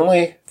 the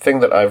only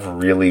thing that I've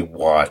really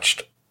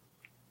watched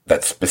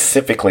that's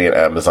specifically an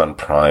Amazon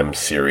Prime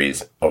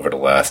series over the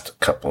last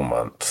couple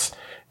months,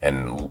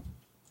 and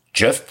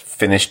just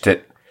finished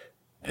it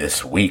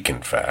this week,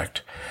 in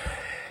fact,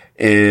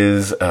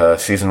 is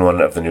season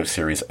 1 of the new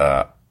series,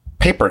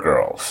 Paper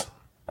Girls.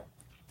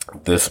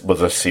 This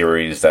was a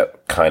series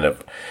that kind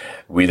of,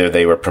 whether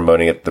they were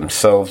promoting it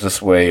themselves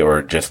this way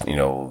or just,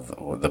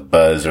 the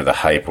buzz or the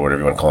hype or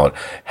whatever you want to call it,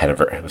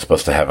 it was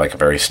supposed to have like a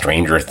very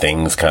Stranger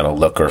Things kind of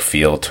look or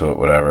feel to it,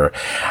 whatever.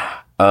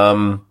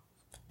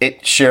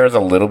 It shares a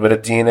little bit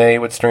of DNA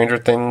with Stranger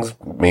Things,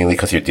 mainly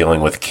because you're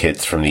dealing with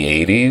kids from the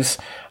 80s,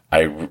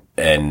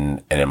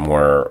 and a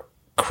more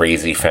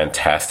crazy,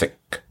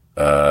 fantastic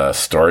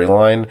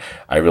storyline.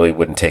 I really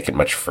wouldn't take it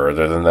much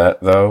further than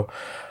that, though.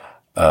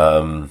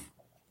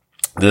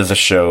 This is a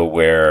show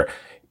where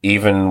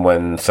even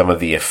when some of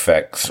the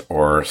effects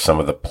or some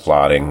of the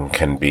plotting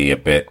can be a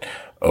bit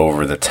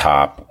over the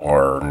top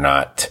or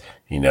not,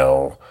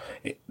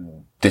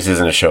 this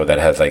isn't a show that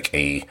has like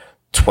a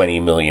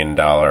 $20 million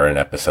an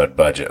episode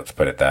budget. Let's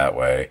put it that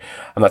way.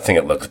 I'm not saying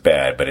it looks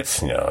bad, but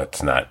it's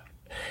not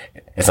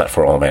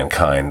For All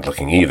Mankind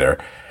looking either.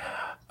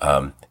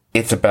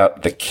 it's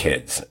about the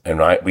kids.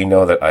 And we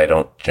know that I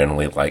don't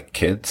generally like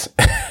kids.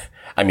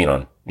 I mean,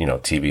 on,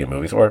 TV and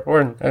movies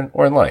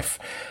or in life.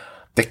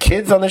 The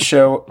kids on the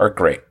show are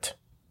great.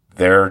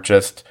 They're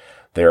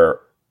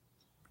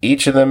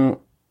each of them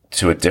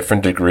to a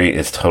different degree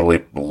is totally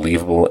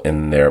believable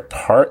in their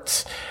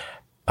parts.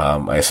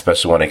 I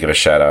especially want to give a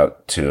shout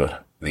out to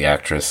the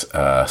actress,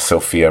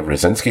 Sophia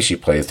Rosinski. She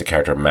plays the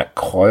character Matt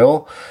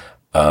Coyle.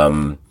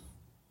 Made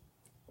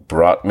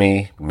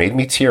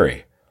me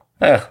teary.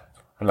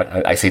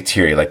 I say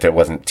teary like there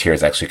wasn't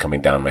tears actually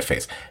coming down my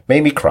face.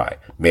 Made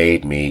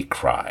me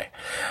cry.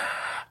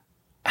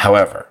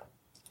 However,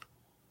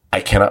 I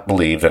cannot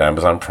believe that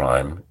Amazon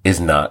Prime is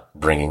not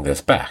bringing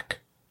this back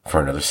for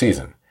another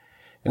season.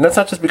 And that's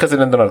not just because it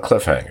ended on a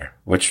cliffhanger,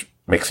 which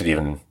makes me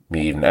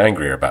even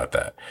angrier about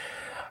that.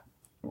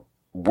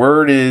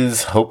 Word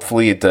is,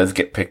 hopefully it does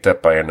get picked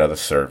up by another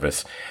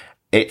service.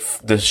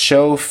 The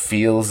show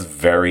feels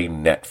very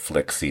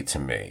Netflixy to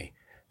me.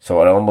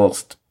 So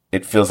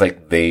it feels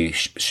like they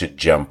should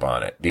jump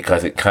on it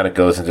because it kind of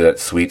goes into that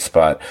sweet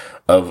spot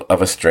of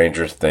a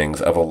Stranger Things,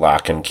 of a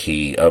Lock and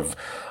Key, of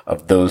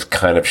those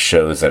kind of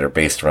shows that are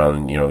based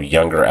around,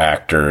 younger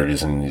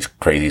actors and these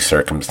crazy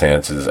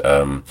circumstances.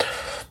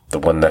 The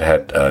one that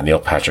had Neil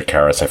Patrick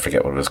Harris, I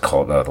forget what it was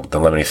called, the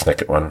Lemony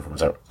Snicket one.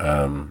 Was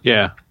that?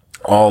 Yeah.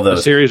 All those.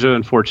 A series of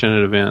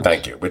unfortunate events.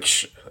 Thank you.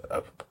 Which,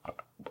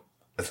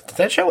 did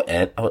that show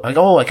end? I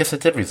guess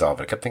it did resolve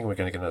it. I kept thinking we were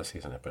going to get another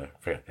season, but I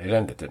forget. It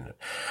ended, didn't it?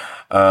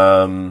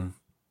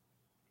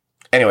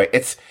 Anyway,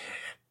 it's,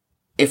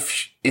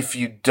 if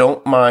you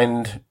don't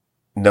mind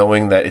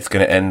knowing that it's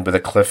going to end with a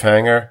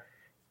cliffhanger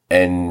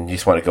and you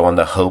just want to go on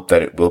the hope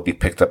that it will be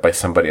picked up by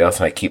somebody else,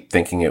 and I keep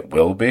thinking it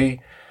will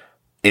be,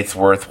 it's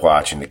worth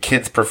watching. The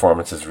kids'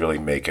 performances really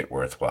make it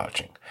worth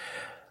watching.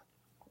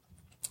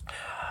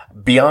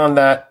 Beyond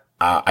that,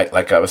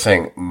 like I was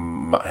saying,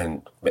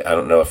 and I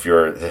don't know if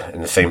you're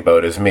in the same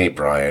boat as me,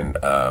 Brian.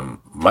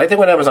 My thing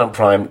with Amazon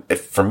Prime,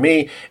 for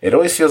me, it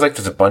always feels like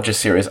there's a bunch of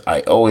series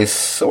I always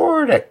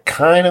sort of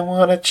kind of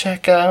want to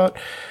check out.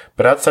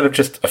 But outside of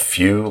just a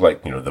few,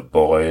 like, The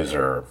Boys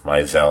or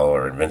Maisel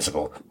or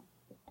Invincible,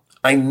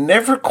 I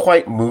never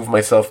quite move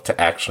myself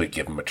to actually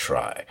give them a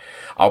try.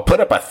 I'll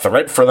put up a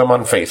thread for them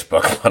on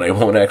Facebook, but I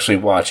won't actually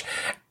watch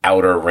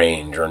Outer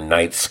Range or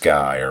Night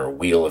Sky or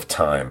Wheel of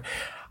Time.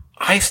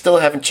 I still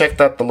haven't checked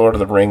out the Lord of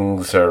the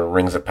Rings or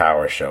Rings of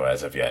Power show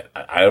as of yet.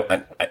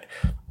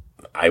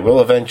 I will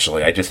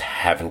eventually. I just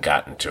haven't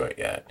gotten to it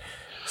yet.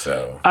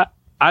 So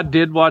I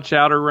did watch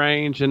Outer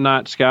Range and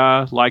Night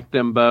Sky. Liked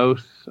them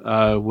both.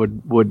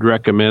 Would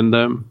recommend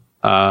them.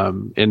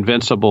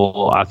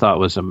 Invincible, I thought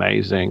was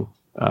amazing.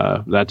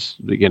 That's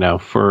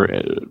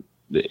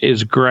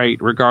is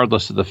great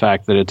regardless of the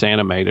fact that it's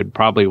animated.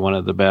 Probably one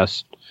of the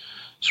best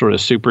sort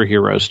of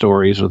superhero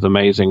stories with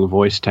amazing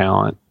voice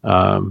talent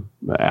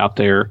out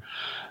there.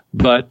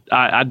 But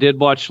I did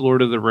watch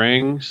Lord of the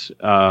Rings,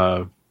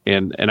 and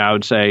I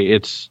would say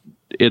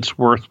it's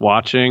worth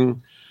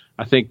watching.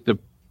 I think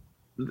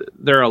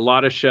there are a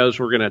lot of shows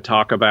we're going to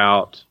talk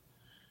about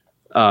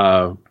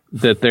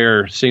that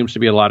there seems to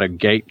be a lot of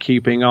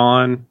gatekeeping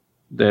on,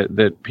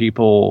 that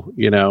people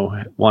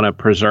want to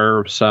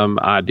preserve some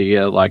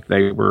idea like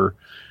they were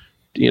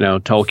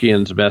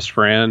Tolkien's best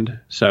friend.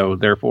 So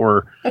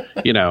therefore,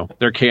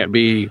 there can't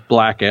be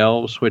black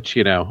elves, which,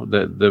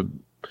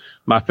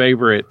 my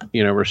favorite,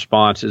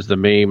 response is the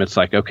meme. It's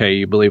like, okay,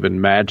 you believe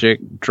in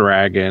magic,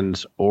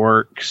 dragons,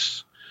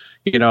 orcs,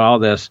 all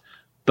this,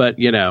 but,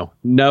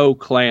 no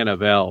clan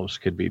of elves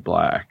could be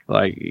black.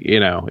 Like,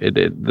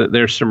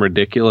 there's some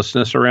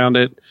ridiculousness around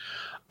it.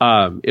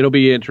 It'll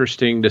be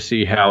interesting to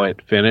see how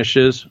it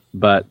finishes,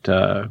 but,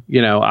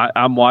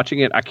 I'm watching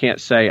it. I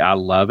can't say I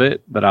love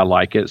it, but I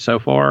like it so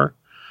far.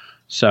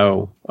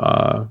 So,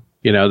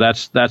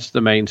 that's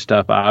the main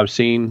stuff I've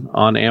seen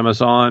on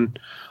Amazon.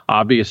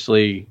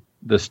 Obviously,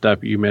 the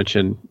stuff you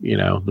mentioned,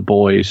 The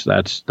Boys,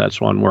 that's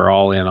one we're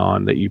all in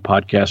on that you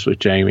podcast with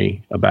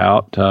Jamie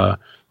about.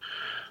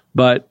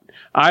 But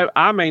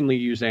I mainly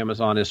use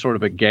Amazon as sort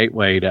of a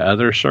gateway to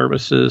other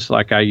services.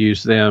 Like I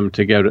use them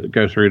to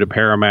go through to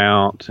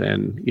Paramount,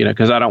 and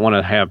because I don't want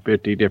to have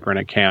 50 different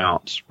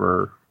accounts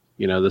for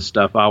the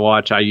stuff I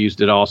watch. I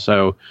used it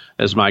also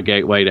as my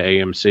gateway to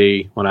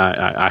AMC when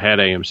I had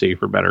AMC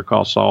for Better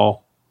Call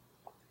Saul.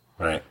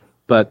 Right.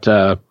 But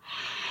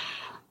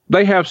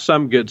they have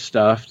some good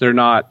stuff. They're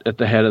not at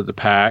the head of the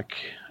pack,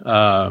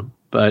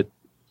 but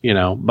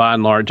by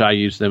and large, I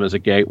use them as a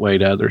gateway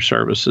to other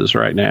services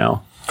right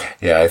now.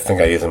 Yeah, I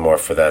think I use them more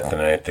for that than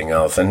anything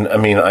else. And I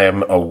mean, I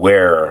am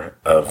aware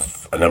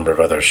of a number of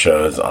other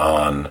shows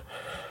on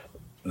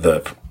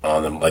them,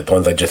 like the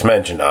ones I just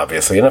mentioned,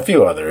 obviously, and a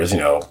few others.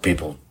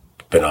 People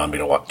been on me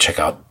to check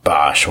out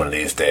Bosch one of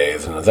these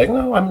days, and I was like,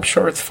 no, I'm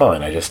sure it's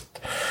fine.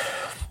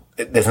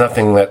 There's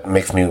nothing that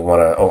makes me want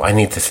to. Oh, I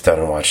need to sit down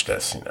and watch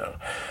this.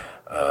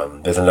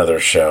 There's another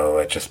show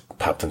that just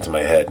popped into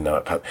my head.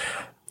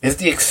 Is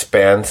The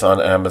Expanse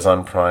on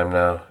Amazon Prime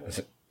now? Is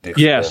it?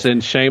 Yes,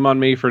 and shame on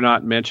me for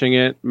not mentioning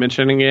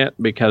it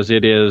because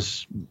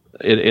it's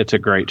a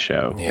great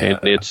show. Yeah.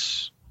 And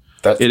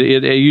That's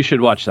You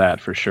should watch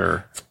that for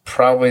sure.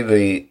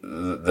 probably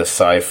the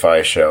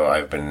sci-fi show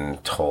I've been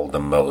told the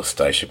most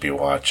I should be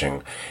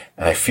watching.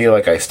 And I feel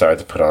like I started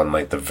to put on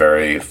like the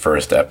very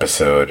first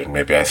episode, and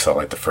maybe I saw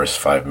like the first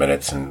 5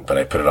 minutes, but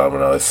I put it on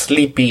when I was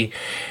sleepy,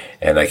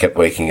 and I kept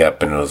waking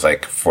up, and it was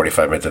like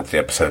 45 minutes into the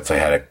episode, so I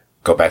had to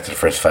go back to the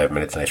first 5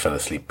 minutes, and I fell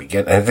asleep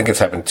again. And I think it's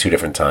happened 2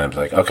 different times.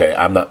 Like, okay,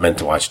 I'm not meant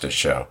to watch this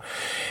show.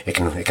 It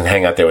can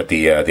hang out there with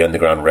the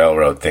Underground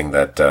Railroad thing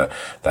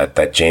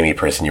that Jamie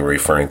person you were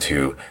referring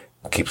to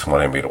keeps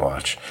wanting me to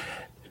watch.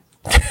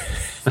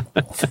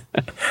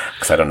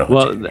 Because I don't know.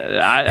 Well,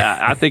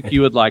 I think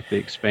you would like The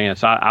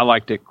Expanse. I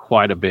liked it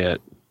quite a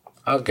bit.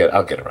 I'll get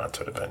around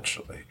to it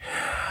eventually.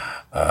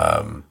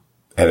 And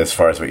as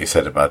far as what you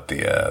said about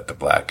the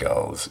Black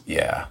Elves,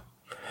 yeah,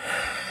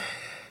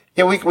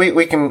 we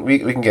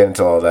can get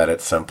into all that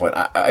at some point.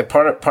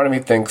 Part of me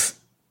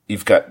thinks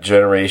you've got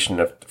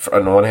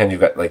on the one hand,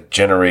 you've got like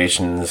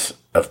generations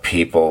of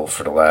people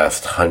for the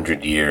last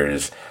 100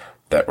 years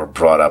that were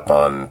brought up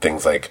on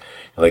things like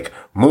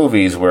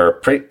movies where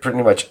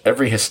pretty much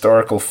every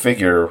historical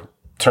figure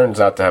turns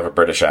out to have a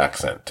British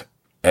accent.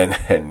 And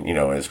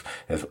as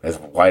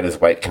white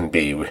as white can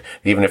be,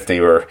 even if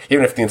the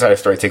entire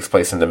story takes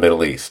place in the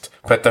Middle East,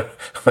 but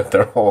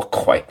they're all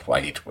quite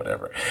white,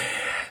 whatever.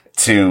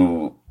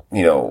 To,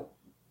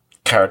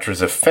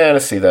 characters of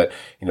fantasy that,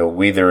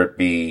 whether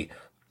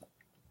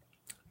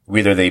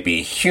they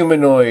be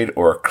humanoid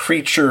or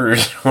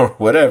creatures or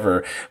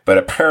whatever, but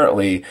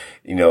apparently,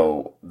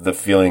 the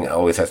feeling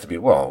always has to be,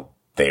 well,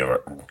 they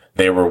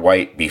were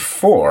white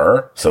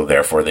before, so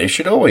therefore they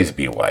should always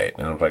be white.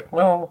 And I'm like,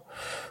 well,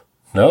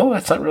 no,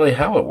 that's not really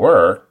how it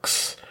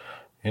works.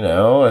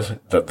 The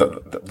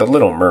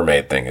Little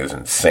Mermaid thing is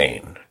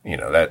insane.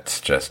 That's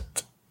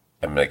just,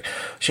 I'm like,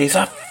 she's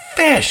a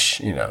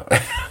fish,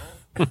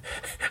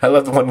 I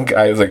love the one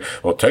guy who's like,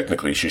 well,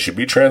 technically she should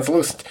be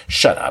translucent.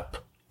 Shut up.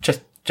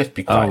 Just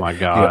be quiet. Oh my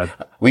God.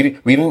 We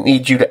didn't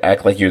need you to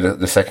act like you're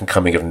the second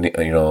coming of, Neil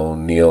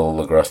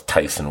deGrasse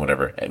Tyson,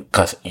 whatever,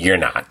 because you're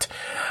not.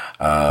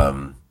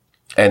 And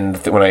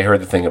when I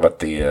heard the thing about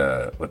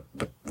the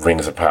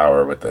Rings of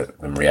Power with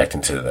them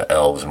reacting to the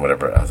elves and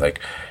whatever, I was like,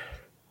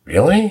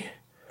 really?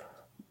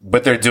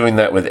 But they're doing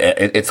that with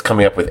it's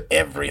coming up with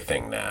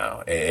everything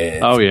now.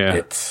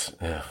 It's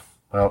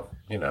well,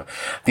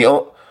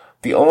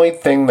 the only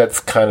thing that's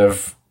kind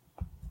of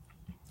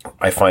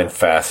I find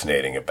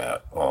fascinating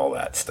about all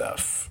that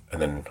stuff,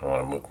 and then I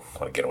want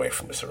to get away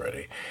from this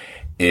already,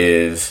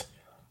 is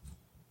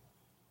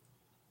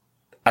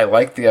I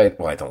like I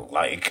don't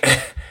like.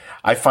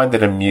 I find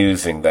it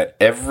amusing that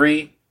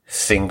every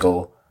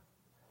single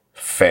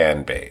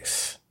fan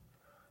base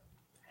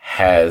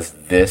has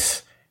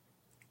this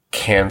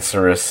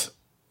cancerous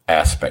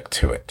aspect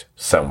to it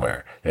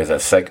somewhere. And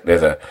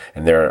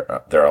there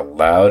are a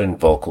loud and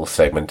vocal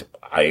segment.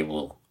 I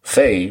will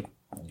say,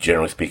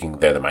 generally speaking,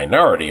 they're the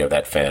minority of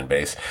that fan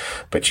base,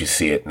 but you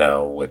see it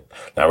now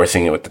we're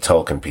seeing it with the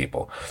Tolkien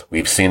people.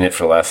 We've seen it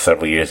for the last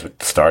several years with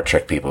the Star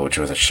Trek people, which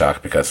was a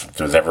shock because if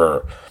there was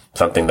ever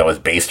something that was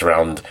based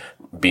around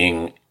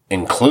being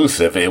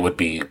inclusive, it would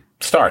be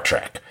Star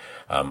Trek.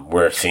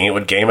 We're seeing it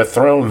with Game of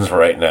Thrones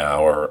right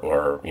now,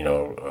 or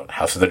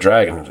House of the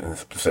Dragon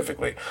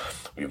specifically.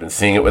 We've been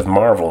seeing it with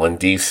Marvel and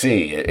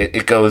DC.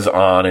 It goes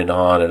on and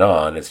on and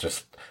on. It's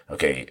just,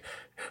 okay,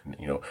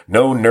 no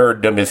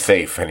nerddom is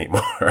safe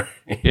anymore.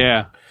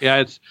 Yeah.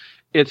 It's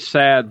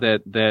sad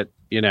that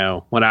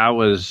when I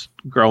was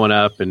growing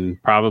up,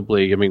 and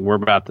probably, we're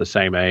about the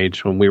same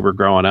age when we were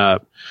growing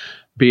up,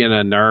 being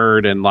a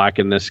nerd and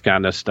liking this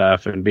kind of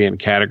stuff and being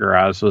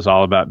categorized was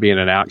all about being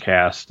an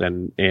outcast.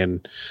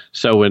 And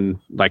so when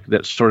like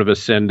that sort of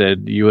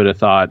ascended, you would have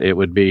thought it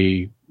would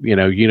be,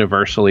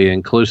 universally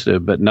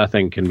inclusive, but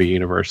nothing can be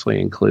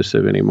universally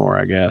inclusive anymore,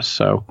 I guess.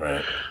 So,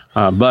 right.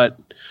 But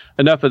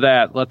enough of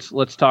that.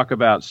 Let's talk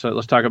about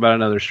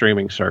another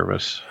streaming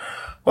service.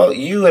 Well,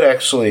 you would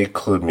actually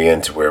clued me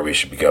into where we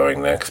should be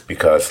going next,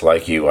 because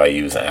like you, I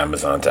use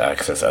Amazon to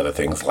access other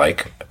things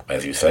like,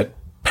 as you said,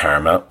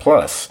 Paramount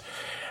Plus.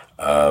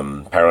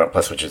 Paramount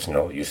Plus, which is,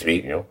 used to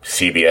be,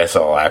 CBS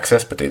All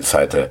Access, but they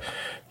decided to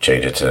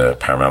change it to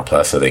Paramount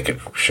Plus so they could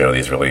show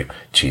these really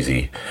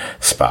cheesy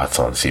spots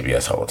on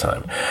CBS all the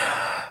time.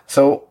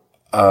 So,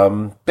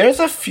 there's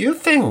a few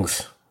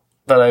things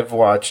that I've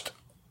watched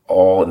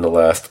all in the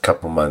last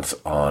couple months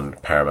on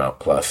Paramount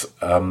Plus.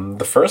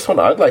 The first one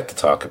I'd like to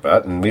talk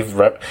about, and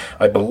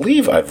I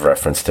believe I've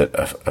referenced it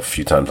a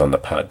few times on the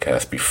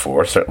podcast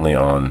before, certainly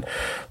on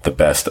the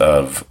best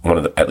of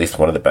at least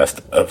one of the best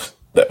of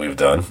that we've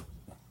done.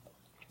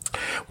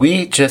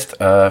 We just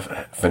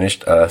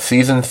finished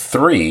season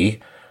 3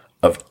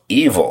 of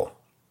Evil.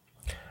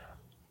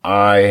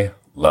 I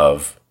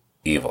love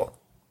Evil.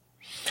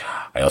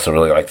 I also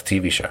really like the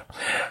TV show.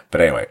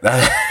 But anyway,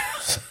 wait,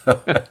 here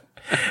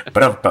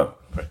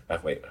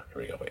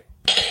we go.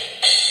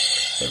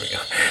 There we go.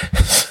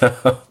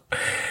 So,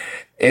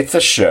 it's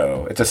a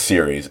show. It's a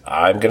series.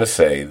 I'm going to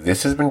say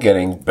this has been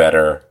getting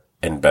better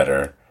and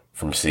better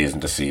from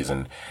season to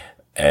season.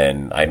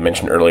 And I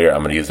mentioned earlier,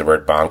 I'm going to use the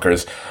word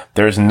bonkers.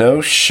 There's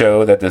no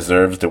show that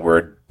deserves the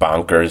word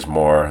bonkers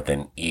more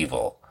than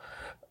Evil.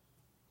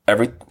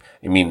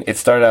 It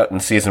started out in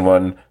season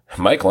 1,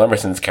 Michael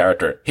Emerson's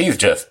character, he's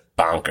just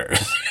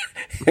bonkers.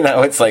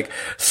 It's like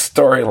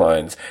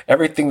storylines.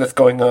 Everything that's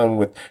going on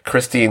with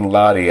Christine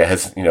Lottie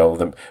as,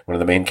 one of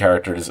the main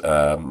characters'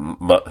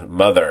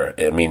 mother.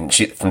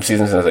 She, from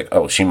season 1, I was like,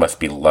 oh, she must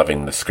be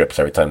loving the scripts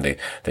every time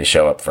they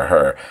show up for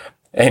her.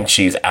 And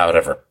she's out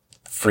of her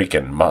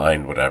freaking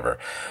mind, whatever.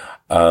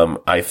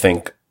 I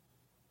think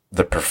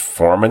the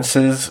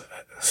performances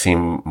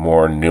seem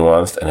more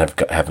nuanced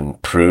and have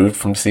improved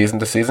from season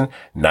to season.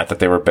 Not that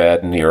they were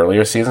bad in the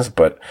earlier seasons,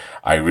 but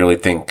I really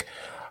think,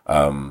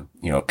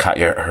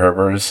 Katja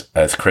Herbers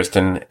as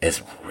Kristen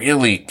is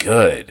really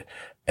good.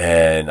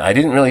 And I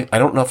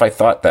don't know if I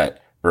thought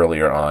that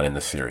earlier on in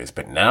the series,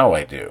 but now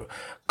I do.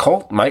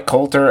 Mike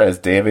Coulter as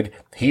David,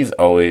 he's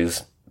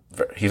always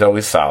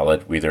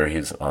solid, whether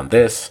he's on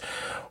this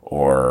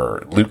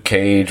or Luke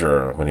Cage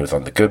or when he was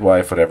on The Good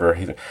Wife, whatever.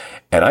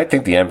 And I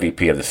think the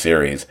MVP of the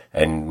series,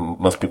 and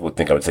most people would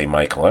think I would say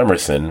Michael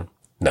Emerson.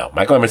 No,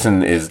 Michael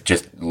Emerson is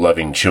just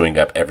loving chewing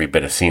up every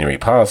bit of scenery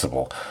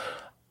possible.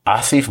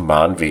 Asif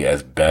Manvi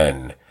as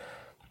Ben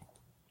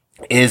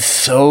is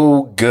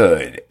so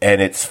good.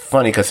 And it's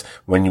funny because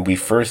when we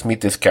first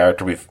meet this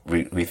character, we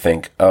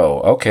think, oh,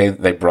 okay,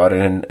 they brought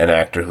in an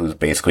actor who's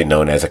basically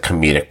known as a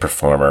comedic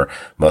performer.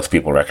 Most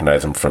people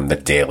recognize him from The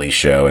Daily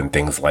Show and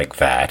things like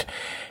that.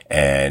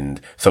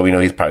 And so we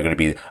know he's probably going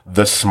to be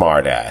the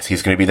smart ass.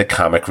 He's going to be the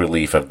comic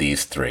relief of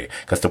these three.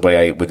 Because the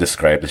way I would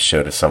describe the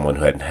show to someone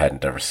who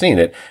hadn't ever seen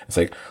it, it's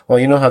like, well,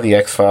 you know how the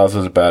X-Files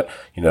was about,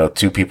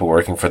 two people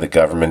working for the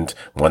government,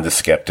 one's a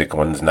skeptic,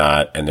 one's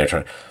not, and they're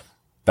trying.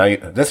 Now,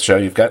 this show,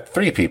 you've got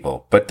 3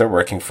 people, but they're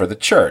working for the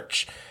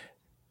church.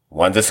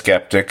 One's a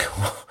skeptic,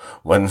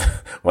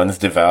 one's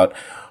devout,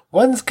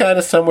 one's kind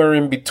of somewhere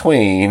in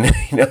between.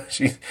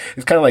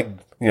 It's kind of like,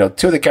 2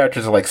 of the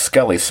characters are like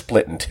Scully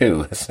split in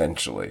 2,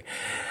 essentially.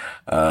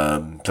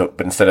 But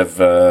instead of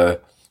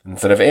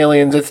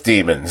aliens, it's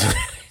demons.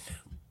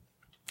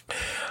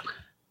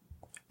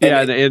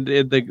 Yeah,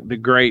 the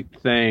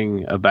great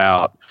thing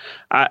about,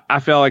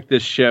 I felt like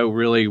this show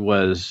really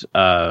was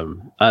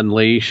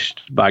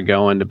unleashed by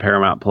going to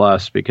Paramount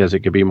Plus because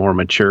it could be more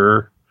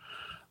mature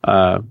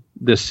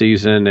this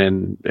season,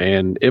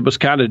 and it was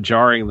kind of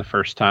jarring the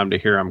first time to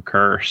hear him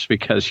curse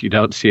because you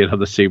don't see it on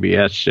the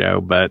CBS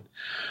show, but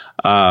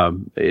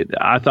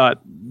I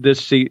thought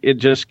it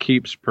just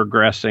keeps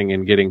progressing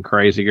and getting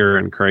crazier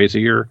and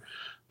crazier,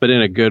 but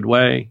in a good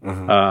way.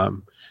 Mm-hmm.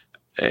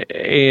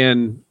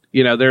 And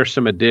there's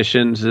some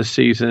additions this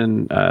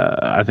season.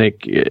 I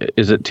think,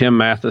 is it Tim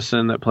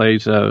Matheson that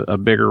plays a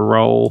bigger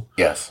role?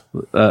 Yes.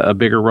 A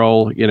bigger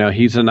role.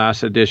 He's a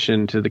nice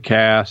addition to the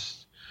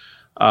cast.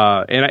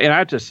 And I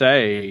have to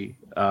say,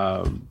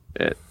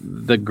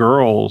 the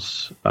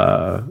girls,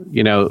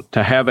 to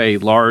have a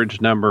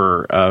large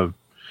number of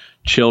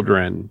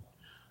children,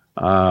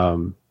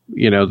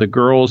 the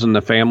girls and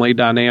the family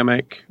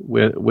dynamic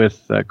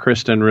with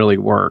Kristen really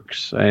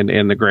works,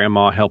 and the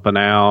grandma helping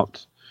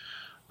out.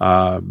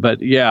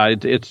 But yeah,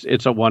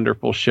 it's a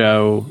wonderful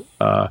show.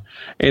 And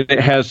it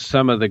has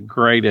some of the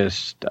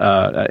greatest,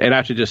 and I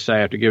have to just say, I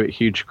have to give it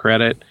huge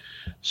credit,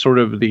 sort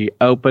of the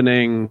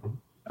opening,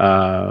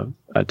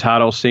 a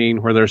title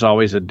scene where there's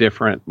always a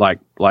different, like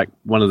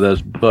one of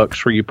those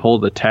books where you pull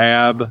the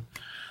tab.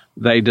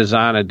 They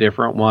design a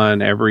different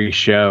one every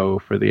show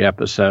for the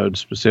episode,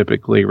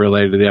 specifically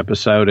related to the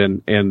episode,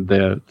 and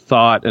the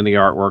thought and the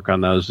artwork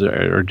on those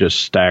are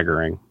just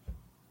staggering.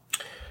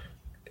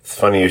 It's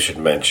funny you should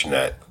mention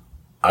that.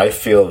 I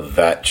feel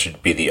that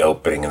should be the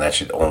opening, and that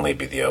should only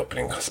be the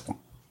opening, because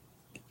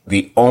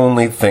the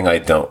only thing I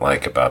don't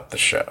like about the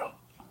show,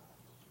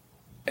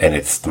 and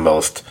it's the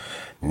most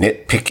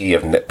nitpicky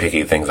of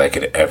nitpicky things I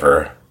could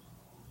ever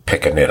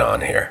pick a nit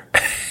on here.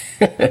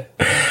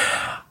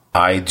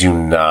 I do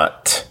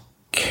not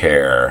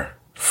care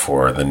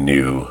for the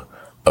new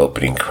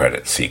opening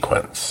credit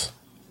sequence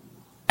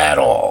at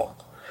all.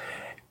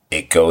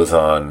 It goes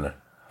on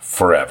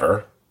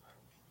forever,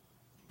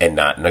 and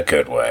not in a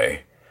good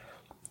way.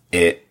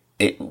 It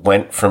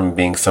went from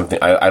being something,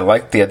 I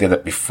liked the idea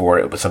that before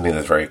it was something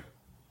that's very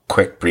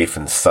quick, brief,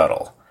 and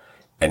subtle,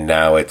 and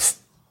now it's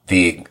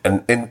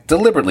and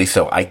deliberately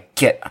so. I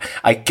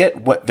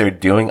get what they're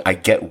doing. I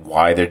get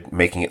why they're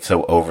making it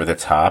so over the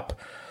top.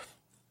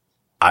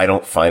 I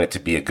don't find it to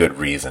be a good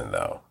reason,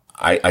 though.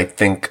 I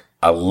think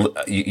you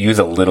use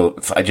a little.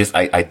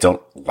 I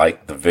don't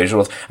like the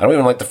visuals. I don't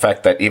even like the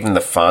fact that even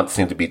the fonts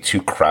seem to be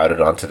too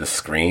crowded onto the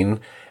screen.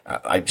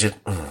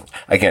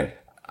 Again,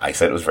 I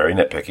said it was very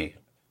nitpicky.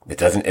 It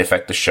doesn't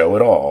affect the show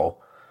at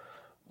all,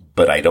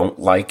 but I don't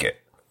like it.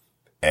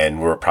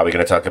 And we're probably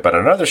going to talk about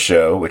another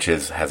show, which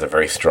has a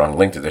very strong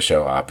link to the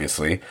show,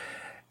 obviously.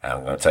 And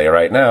I'm going to tell you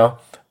right now,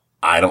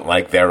 I don't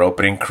like their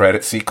opening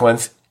credit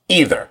sequence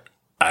either.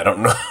 I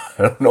don't know.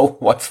 I don't know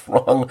what's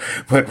wrong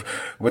with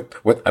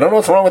I don't know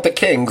what's wrong with the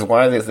Kings.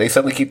 Why they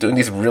suddenly keep doing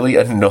these really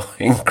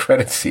annoying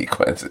credit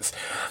sequences.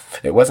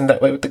 It wasn't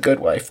that way with The Good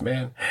Wife,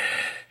 man.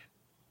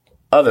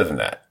 Other than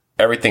that,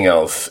 everything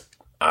else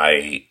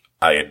I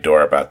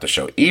adore about the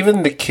show.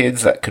 Even the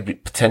kids that could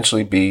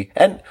potentially be,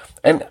 and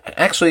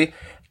actually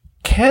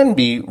can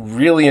be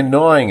really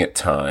annoying at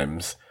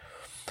times,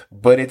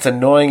 but it's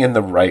annoying in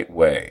the right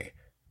way.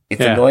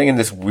 It's annoying in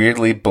this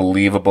weirdly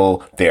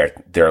believable, they're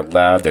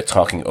loud, they're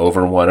talking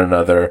over one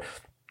another.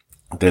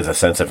 There's a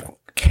sense of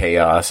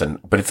chaos,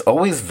 but it's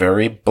always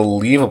very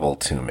believable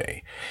to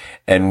me.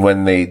 And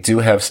when they do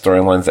have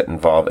storylines that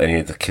involve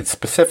any of the kids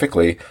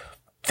specifically,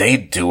 they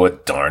do a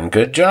darn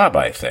good job,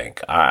 I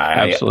think.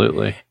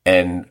 Absolutely.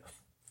 And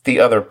the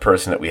other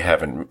person that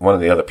one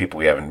of the other people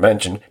we haven't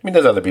mentioned, I mean,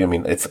 there's other people, I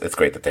mean, it's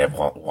great that they have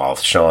while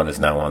Sean is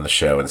now on the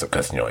show, and so,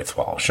 because, it's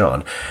while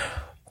Sean.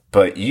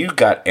 But you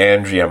got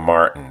Andrea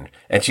Martin,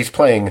 and she's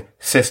playing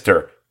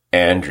Sister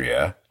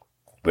Andrea,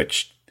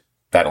 which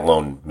that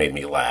alone made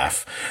me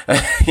laugh.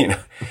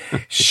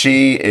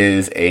 She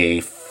is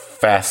a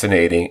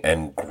fascinating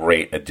and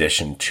great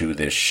addition to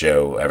this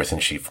show ever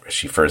since she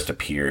first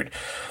appeared.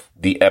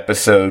 The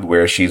episode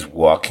where she's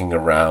walking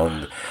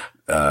around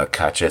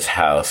Katja's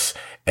house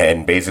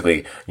and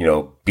basically,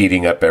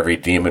 beating up every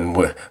demon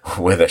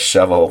with a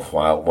shovel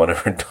while one of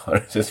her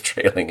daughters is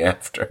trailing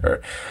after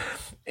her.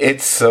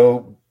 It's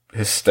so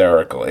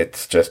hysterical.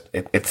 It's just,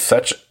 it's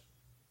such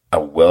a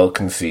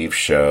well-conceived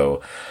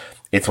show.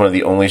 It's one of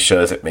the only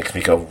shows that makes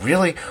me go,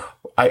 really?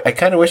 I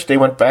kind of wish they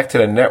went back to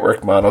the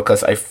network model,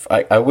 because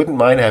I wouldn't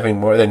mind having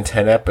more than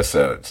 10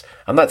 episodes.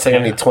 I'm not saying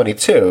I need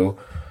 22,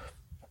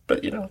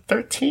 but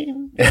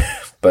 13.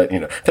 But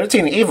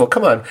 13 Evil.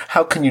 Come on,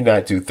 how can you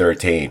not do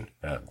 13?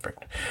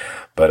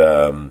 But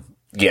I'm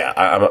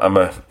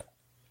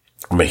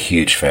a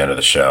huge fan of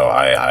the show.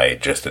 I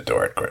just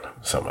adore it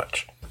so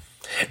much.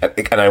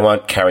 And I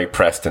want Carrie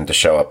Preston to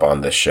show up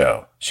on this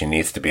show. She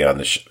needs to be on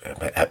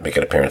the make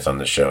an appearance on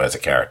the show as a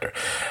character.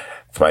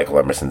 It's Michael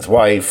Emerson's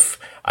wife.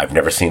 I've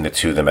never seen the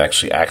two of them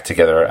actually act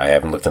together. I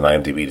haven't looked on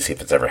IMDb to see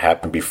if it's ever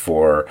happened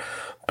before,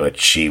 but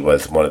she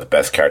was one of the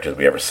best characters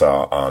we ever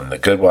saw on The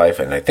Good Wife.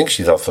 And I think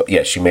she's also,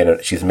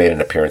 she's made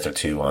an appearance or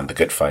two on The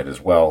Good Fight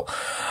as well.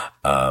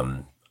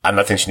 I'm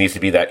not saying she needs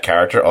to be that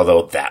character,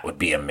 although that would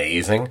be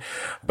amazing.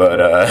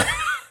 But,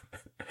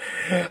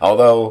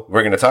 although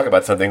we're going to talk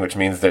about something which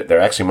means that there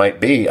actually might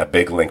be a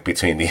big link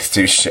between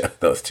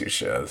those two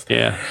shows.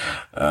 Yeah.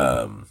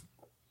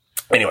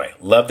 Anyway,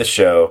 love the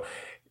show.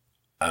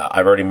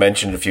 I've already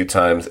mentioned a few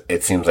times,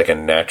 it seems like a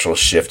natural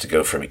shift to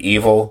go from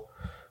Evil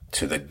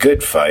to The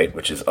Good Fight,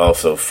 which is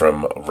also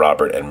from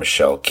Robert and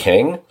Michelle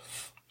King,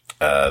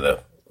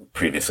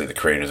 previously the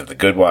creators of The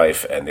Good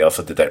Wife, and they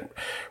also did that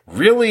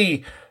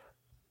really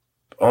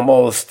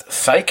almost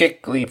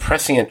psychically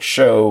prescient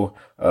show,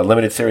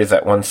 limited series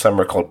that one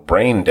summer called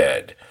Brain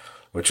Dead,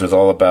 which was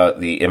all about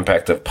the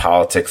impact of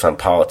politics on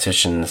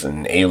politicians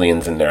and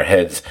aliens in their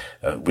heads,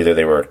 whether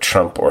they were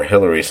Trump or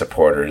Hillary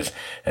supporters.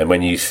 And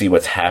when you see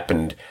what's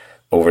happened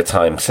over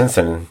time since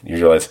then, you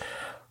realize,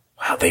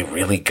 wow, they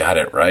really got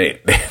it right.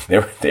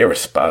 They were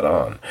spot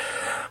on.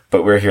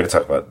 But we're here to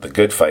talk about The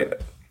Good Fight.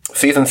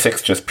 Season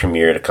 6 just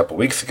premiered a couple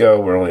weeks ago.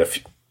 We're only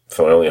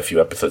a few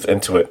episodes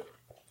into it.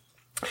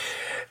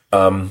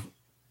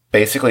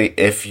 Basically,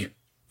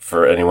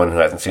 for anyone who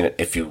hasn't seen it,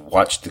 if you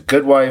watched The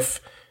Good Wife,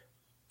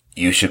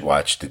 you should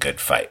watch The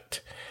Good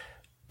Fight.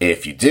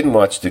 If you didn't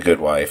watch The Good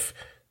Wife,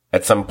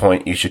 at some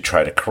point you should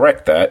try to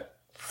correct that.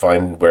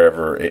 Find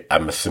wherever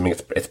I'm assuming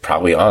it's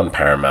probably on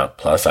Paramount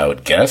Plus, I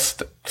would guess.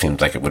 It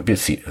seems like it would be a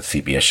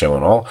CBS show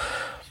and all.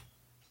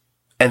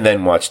 And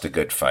then watch The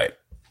Good Fight.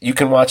 You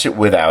can watch it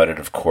without it,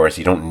 of course.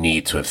 You don't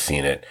need to have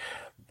seen it.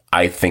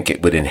 I think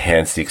it would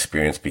enhance the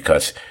experience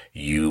because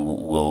you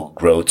will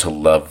grow to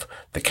love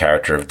the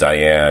character of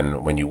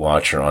Diane when you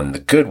watch her on The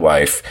Good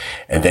Wife,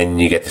 and then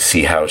you get to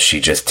see how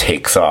she just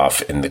takes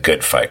off in The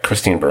Good Fight.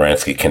 Christine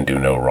Baranski can do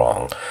no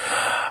wrong.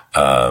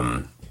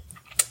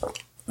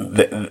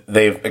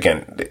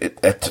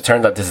 It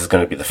turned out this is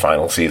going to be the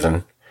final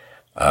season,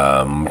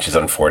 which is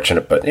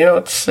unfortunate, but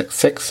it's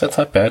six. That's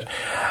not bad.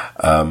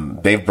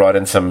 They've brought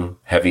in some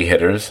heavy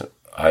hitters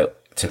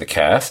to the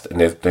cast, and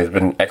there's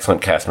been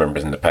excellent cast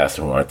members in the past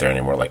who aren't there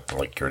anymore,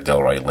 like your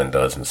Delroy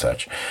Lindos and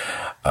such.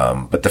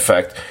 But the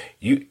fact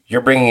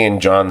you're bringing in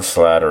John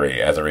Slattery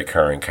as a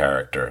recurring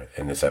character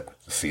in this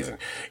season,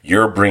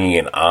 you're bringing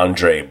in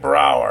Andre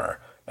Braugher,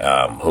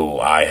 who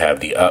I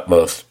have the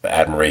utmost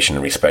admiration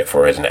and respect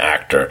for as an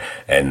actor,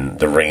 and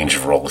the range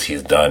of roles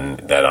he's done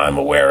that I'm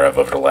aware of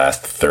over the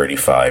last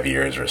 35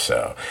 years or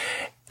so.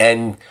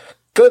 And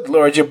good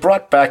Lord, you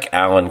brought back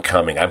Alan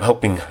Cumming. I'm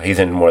hoping he's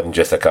in more than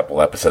just a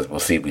couple episodes. We'll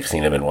see. We've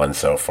seen him in one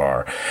so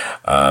far.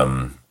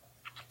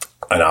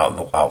 And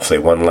I'll say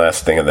one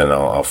last thing, and then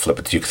I'll flip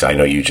it to you, because I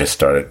know you just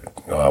started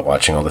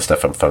watching all this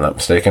stuff, if I'm not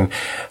mistaken,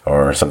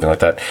 or something like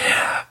that.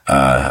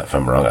 If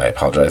I'm wrong, I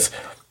apologize.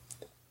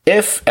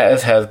 If,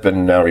 as has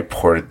been now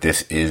reported,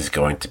 this is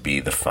going to be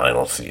the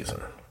final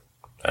season,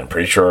 I'm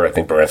pretty sure, I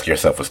think Baranski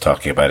herself was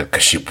talking about it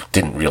because she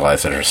didn't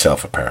realize it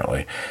herself,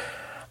 apparently.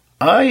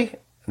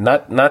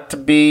 Not to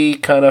be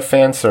kind of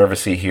fan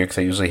servicey here, because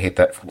I usually hate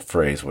that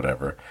phrase,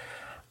 whatever.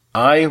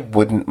 I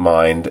wouldn't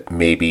mind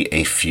maybe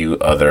a few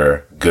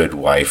other Good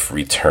Wife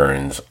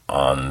returns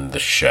on the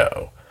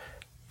show,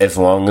 as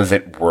long as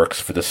it works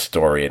for the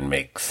story and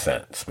makes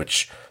sense,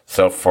 which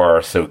so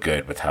far so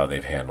good with how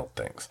they've handled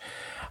things.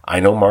 I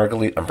know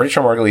I'm pretty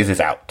sure Margulies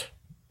is out.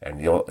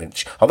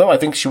 Although I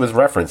think she was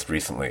referenced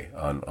recently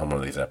on one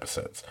of these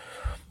episodes.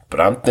 But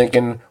I'm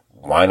thinking,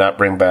 why not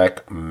bring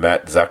back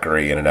Matt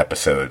Zuckery in an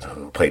episode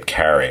who played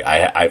Carrie?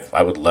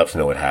 I would love to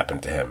know what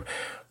happened to him.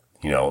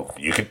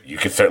 You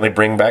could certainly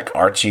bring back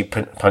Archie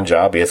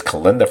Punjabi as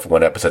Kalinda for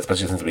one episode,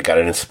 especially since we got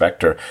an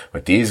inspector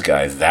with these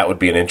guys. That would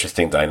be an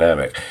interesting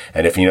dynamic.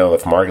 And if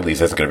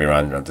Margulies isn't going to be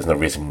around, there's no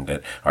reason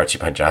that Archie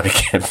Punjabi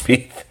can't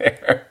be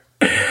there.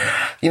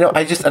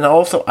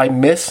 I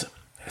miss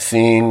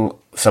seeing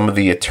some of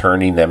the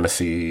attorney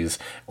nemesis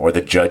or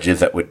the judges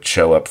that would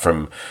show up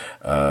from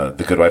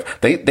The Good Wife.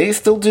 They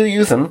still do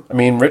use them. I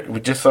mean, we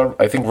just saw,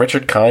 I think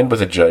Richard Kind was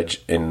a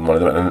judge in one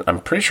of them, and I'm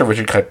pretty sure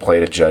Richard Kind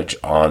played a judge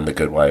on The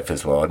Good Wife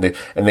as well.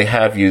 And they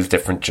have used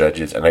different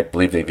judges, and I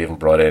believe they've even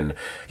brought in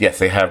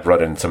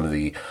some of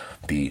the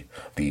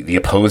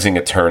opposing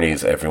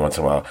attorneys every once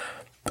in a while.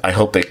 I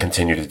hope they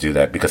continue to do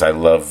that because I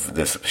love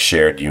this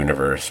shared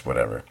universe,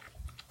 whatever.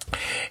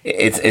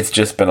 It's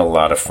just been a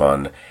lot of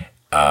fun.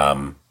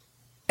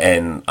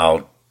 And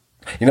I'll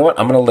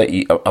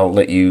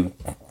let you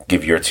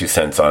give your 2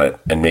 cents on it,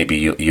 and maybe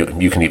you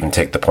can even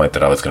take the point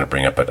that I was going to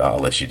bring up, but I'll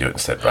let you do it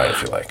instead, Brian,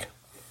 if you like.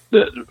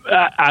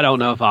 I don't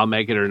know if I'll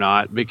make it or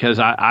not, because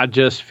I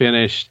just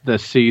finished the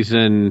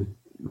season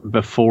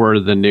before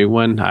the new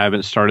one. I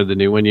haven't started the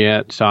new one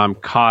yet, so I'm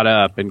caught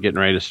up and getting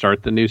ready to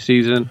start the new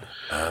season.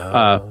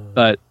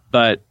 But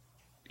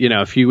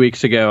a few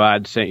weeks ago,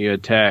 I'd sent you a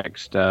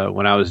text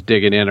when I was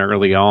digging in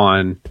early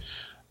on.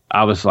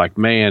 I was like,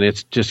 man,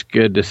 it's just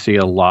good to see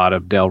a lot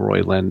of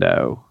Delroy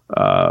Lindo.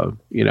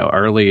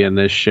 Early in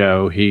this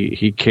show,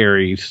 he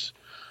carries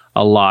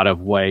a lot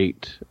of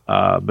weight,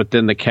 but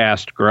then the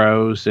cast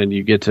grows and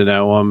you get to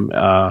know him.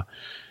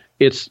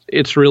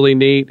 It's really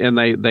neat, and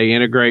they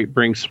integrate,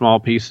 bring small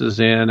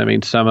pieces in. I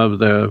mean, some of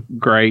the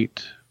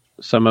great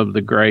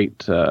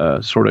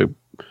sort of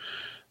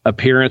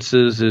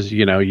appearances is,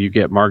 you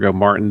get Margot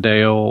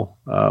Martindale,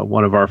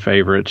 one of our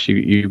favorites.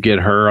 You get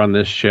her on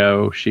this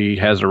show. She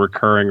has a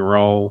recurring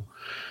role.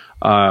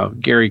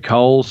 Gary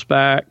Cole's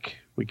back.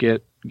 We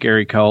get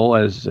Gary Cole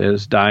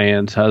as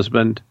Diane's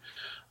husband,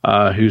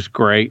 who's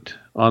great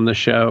on the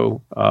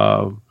show.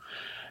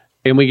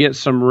 And we get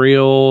some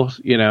real,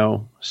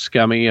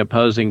 scummy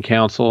opposing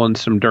counsel and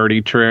some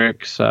dirty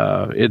tricks.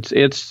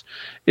 It's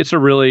a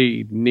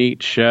really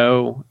neat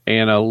show,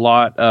 and a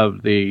lot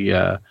of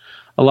the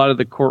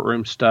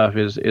courtroom stuff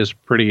is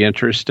pretty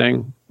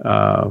interesting.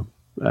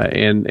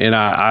 And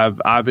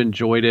I've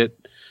enjoyed it.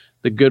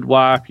 The Good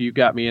Wife, you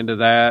got me into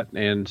that,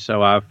 and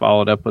so I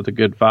followed up with A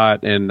Good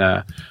Fight, and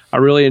I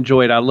really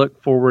enjoyed it. I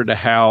look forward to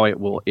how it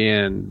will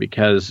end,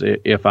 because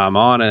if I'm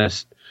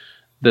honest,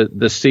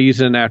 the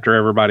season after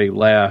everybody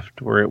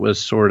left, where it was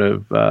sort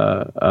of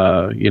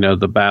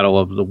the Battle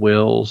of the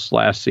Wills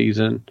last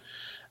season,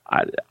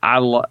 I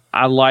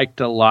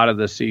liked a lot of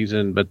the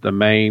season, but the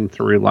main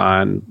through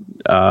line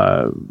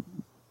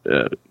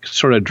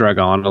sort of drug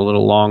on a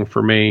little long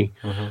for me.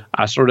 Mm-hmm.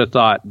 I sort of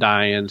thought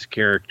Diane's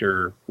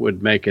character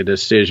would make a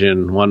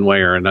decision one way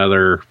or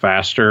another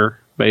faster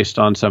based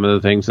on some of the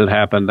things that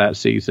happened that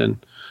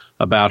season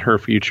about her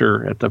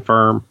future at the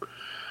firm.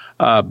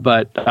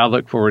 But I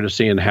look forward to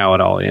seeing how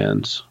it all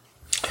ends.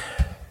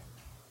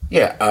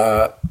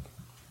 Yeah.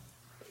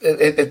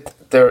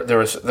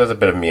 There's a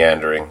bit of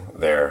meandering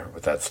there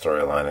with that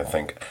storyline, I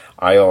think.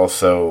 I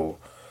also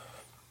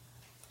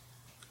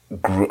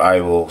grew,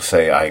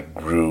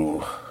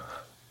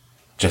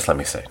 just let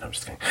me say, no, I'm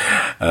just kidding.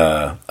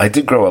 I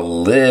did grow a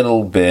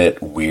little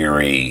bit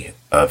weary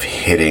of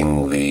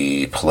hitting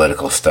the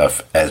political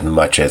stuff as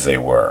much as they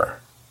were.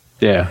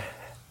 Yeah.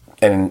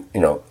 And,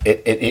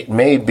 it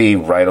may be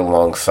right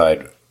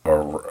alongside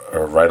or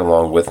right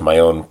along with my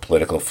own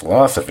political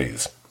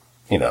philosophies,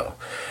 and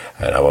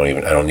I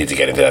don't need to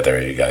get into that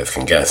there. You guys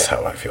can guess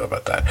how I feel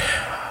about that.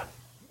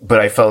 But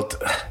I felt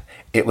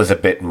it was a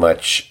bit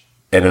much,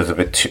 and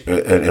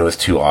it was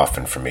too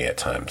often for me at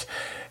times.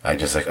 I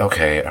just like,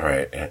 okay, all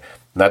right.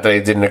 Not that I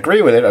didn't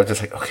agree with it. I was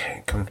just like,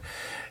 okay, come.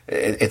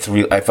 It's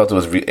real. I felt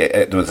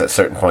it was at a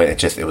certain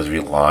point. It was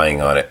relying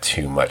on it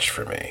too much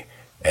for me.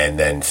 And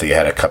then, so you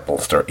had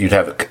you'd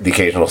have the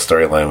occasional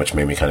storyline, which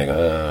made me kind of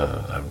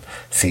go,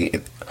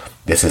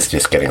 this is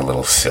just getting a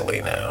little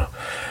silly now.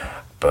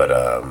 But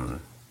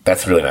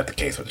that's really not the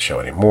case with the show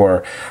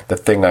anymore. The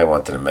thing I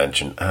wanted to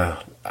mention,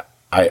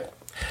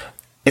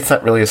 it's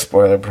not really a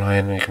spoiler,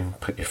 Brian. You can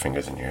put your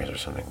fingers in your ears or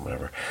something,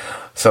 whatever.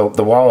 So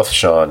the Wallace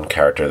Shawn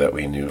character that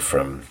we knew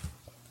from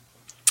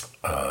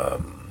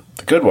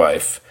The Good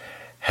Wife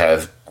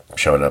has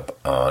shown up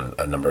on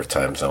a number of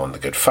times on The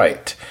Good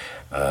Fight.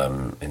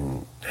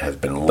 and has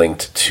been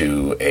linked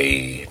to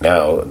a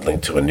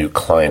new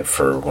client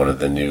for one of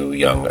the new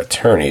young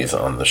attorneys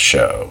on the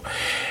show.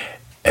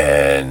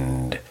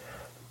 And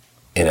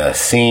in a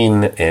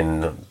scene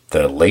in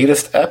the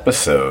latest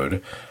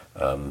episode,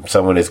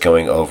 someone is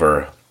going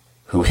over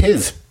who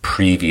his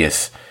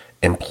previous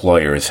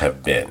employers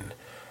have been.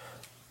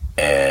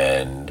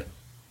 And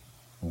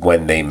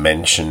when they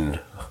mention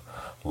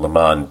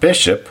Lamont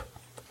Bishop,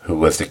 who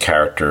was the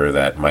character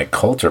that Mike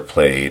Coulter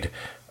played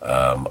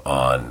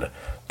on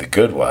The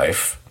Good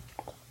Wife,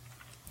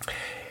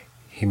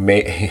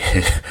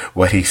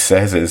 what he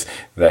says is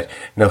that,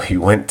 no, he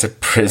went to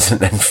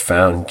prison and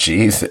found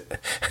Jesus.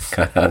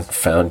 Got out and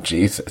found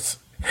Jesus.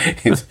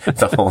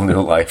 It's a whole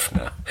new life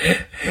now.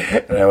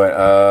 And I went,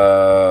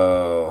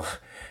 oh,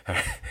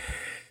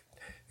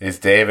 is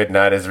David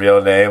not his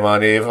real name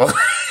on Evil?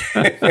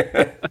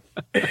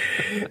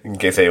 In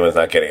case anyone's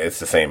not getting it, it's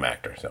the same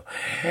actor. So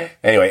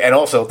anyway, and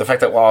also the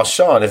fact that Wallace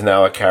Shawn is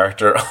now a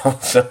character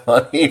also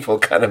on Evil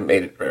kind of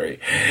made it very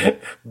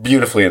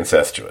beautifully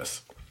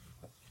incestuous.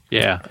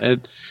 Yeah,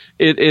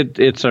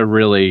 it's a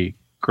really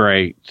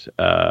great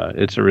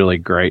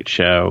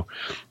show,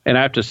 and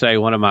I have to say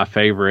one of my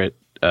favorite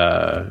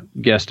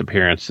guest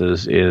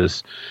appearances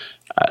is,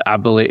 I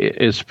believe,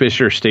 is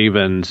Fisher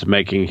Stevens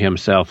making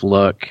himself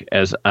look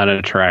as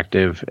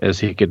unattractive as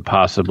he could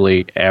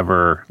possibly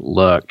ever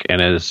look, and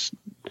as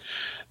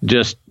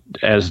just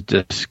as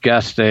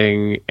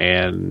disgusting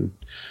and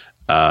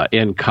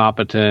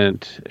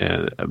incompetent,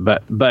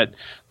 but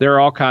there are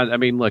all kinds. I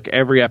mean, look,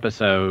 every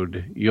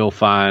episode you'll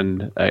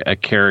find a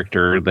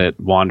character that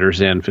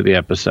wanders in for the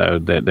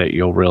episode that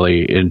you'll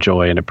really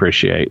enjoy and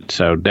appreciate.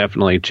 So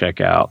definitely check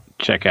out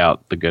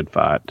The Good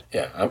Fight.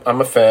 Yeah, I'm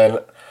a fan.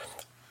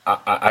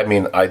 I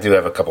mean, I do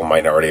have a couple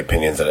minority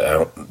opinions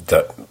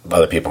that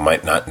other people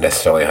might not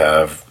necessarily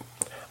have.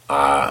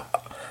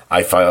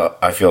 I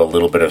feel a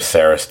little bit of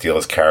Sarah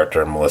Steele's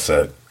character,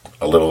 Melissa.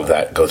 A little of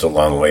that goes a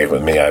long way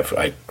with me.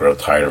 I grow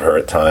tired of her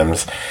at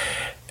times.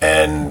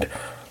 And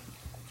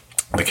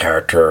the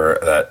character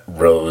that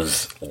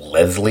Rose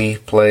Leslie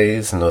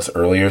plays in those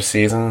earlier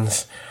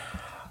seasons,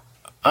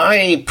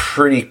 I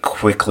pretty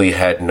quickly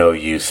had no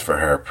use for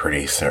her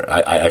pretty soon.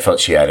 I felt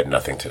she added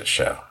nothing to the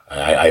show.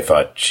 I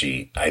thought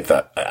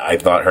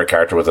her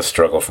character was a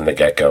struggle from the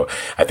get-go.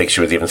 I think she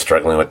was even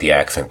struggling with the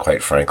accent,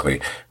 quite frankly,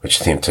 which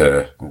seemed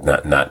to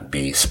not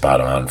be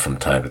spot on from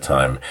time to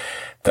time.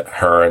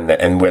 Her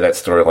and where that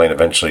storyline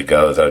eventually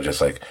goes, I was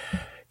just like,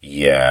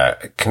 yeah,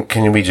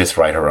 can we just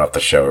write her off the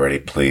show already,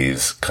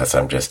 please? Because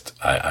I've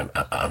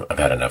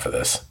had enough of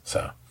this.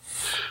 So,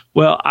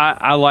 well,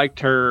 I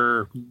liked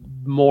her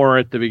more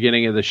at the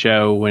beginning of the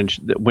show when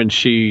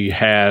she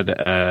had,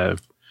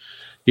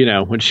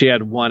 when she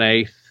had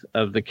 1/8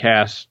 of the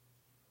cast.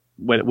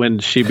 When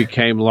she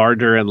became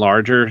larger and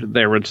larger,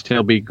 there would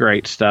still be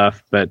great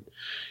stuff, but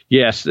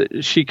yes,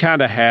 she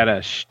kind of had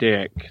a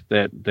shtick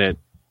that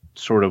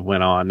sort of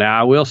went on.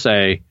 Now, I will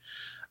say,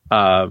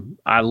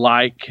 I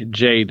like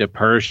Jay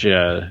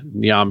DePersia,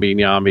 Nyambi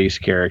Nyambi's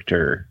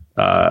character,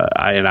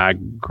 I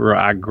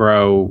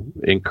grow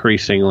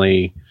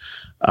increasingly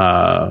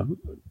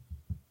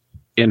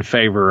in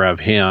favor of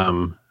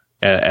him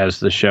as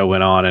the show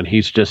went on, and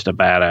he's just a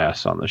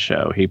badass on the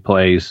show. He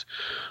plays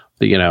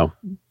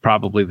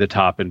probably the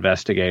top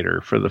investigator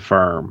for the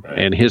firm,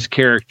 and his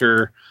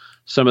character,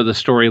 some of the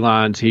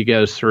storylines he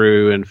goes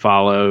through and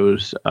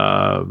follows,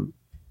 are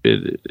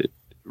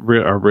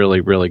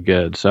really, really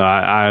good. So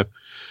I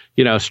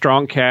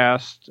strong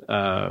cast.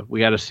 We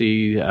got to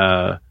see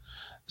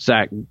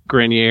Zach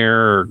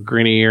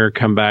Grenier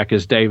come back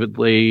as David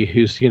Lee,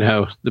 who's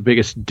the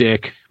biggest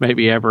dick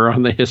maybe ever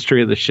on the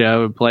history of the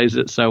show, and plays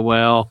it so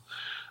well.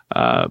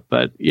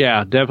 But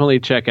yeah,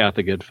 definitely check out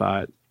The Good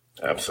Fight.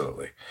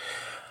 Absolutely.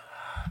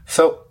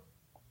 So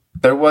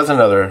there was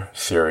another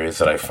series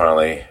that I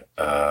finally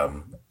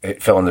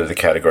it fell into the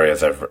category,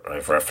 as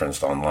I've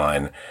referenced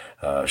online,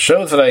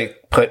 shows that I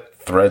put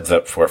threads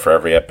up for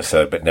every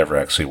episode, but never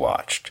actually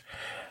watched.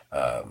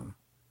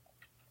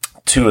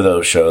 Two of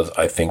those shows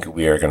I think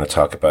we are going to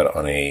talk about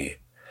on a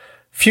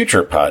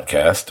future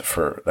podcast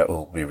that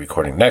we'll be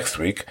recording next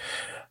week.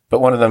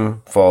 But one of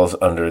them falls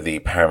under the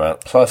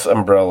Paramount Plus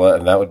umbrella,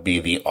 and that would be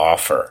The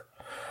Offer,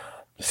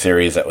 a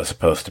series that was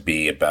supposed to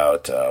be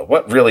about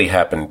what really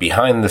happened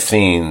behind the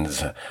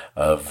scenes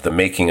of the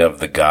making of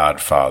The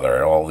Godfather,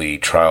 and all the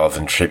trials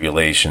and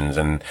tribulations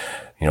and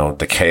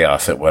the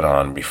chaos that went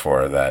on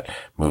before that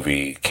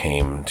movie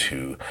came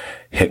to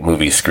hit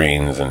movie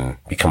screens and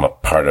become a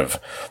part of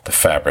the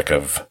fabric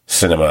of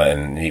cinema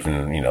and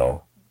even,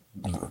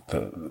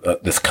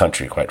 this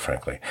country, quite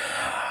frankly.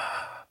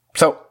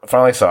 So I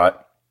finally saw it.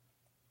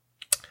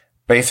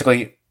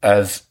 Basically,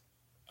 as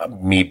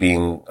me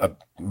being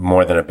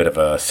more than a bit of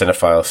a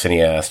cinephile,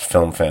 cineast,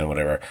 film fan,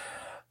 whatever,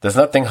 there's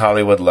nothing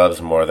Hollywood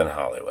loves more than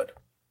Hollywood.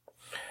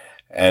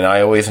 And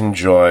I always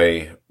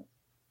enjoy...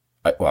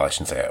 I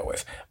shouldn't say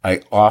always.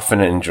 I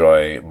often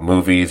enjoy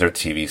movies or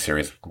TV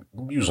series,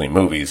 usually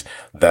movies,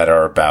 that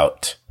are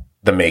about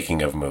the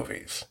making of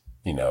movies.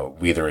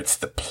 whether it's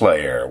the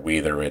player,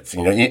 whether it's,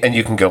 and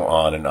you can go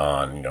on and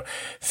on,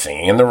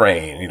 Singing in the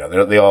Rain,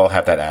 they all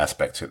have that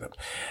aspect to them.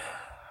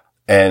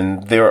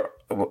 And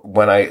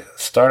when I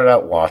started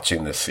out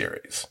watching this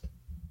series,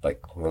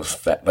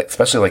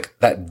 especially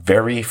that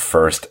very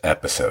first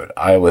episode,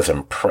 I was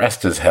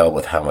impressed as hell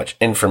with how much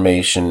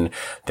information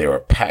they were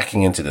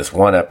packing into this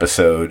one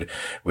episode,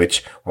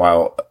 which,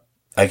 while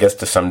I guess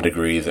to some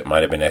degrees it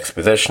might have been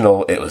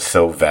expositional, it was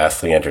so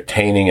vastly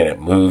entertaining and it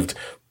moved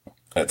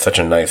at such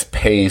a nice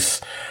pace.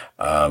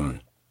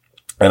 And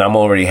I'm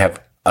already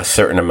have a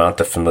certain amount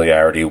of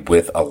familiarity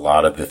with a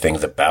lot of the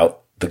things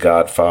about The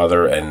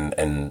Godfather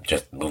and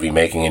just movie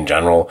making in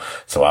general.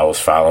 So I was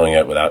following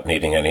it without I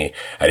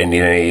didn't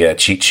need any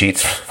cheat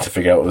sheets to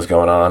figure out what was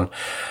going on.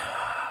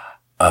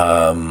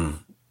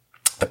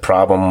 The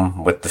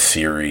problem with the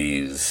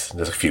series,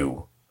 there's a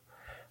few,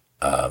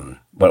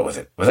 what was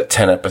it? Was it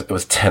 10 episodes? It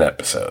was 10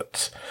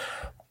 episodes.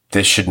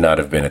 This should not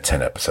have been a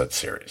 10 episode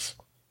series.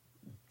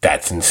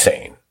 That's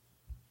insane.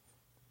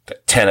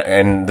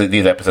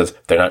 These episodes,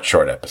 they're not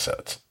short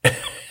episodes.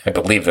 I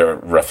believe they're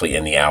roughly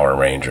in the hour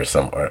range or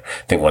somewhere.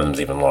 I think one of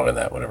them's even longer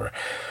than that, whatever.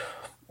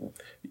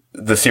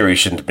 The series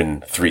shouldn't have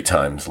been 3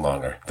 times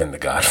longer than The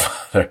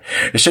Godfather.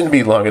 It shouldn't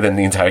be longer than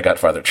the entire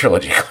Godfather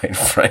trilogy, quite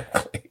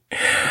frankly.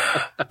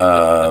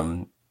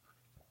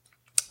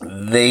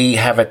 They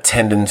have a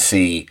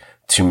tendency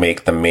to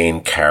make the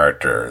main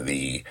character,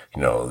 the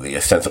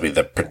ostensibly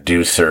the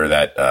producer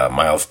that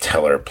Miles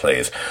Teller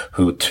plays,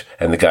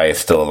 and the guy is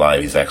still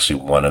alive. He's actually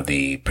one of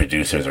the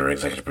producers or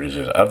executive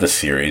producers of the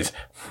series.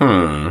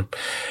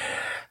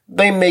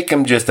 They make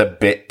him just a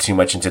bit too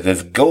much into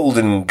this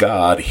golden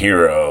god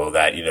hero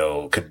that,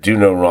 could do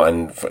no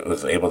wrong,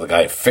 was able the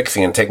guy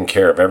fixing and taking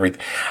care of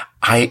everything.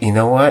 You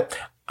know what?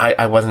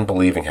 I wasn't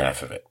believing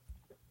half of it.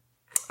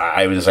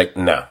 I was like,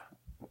 no.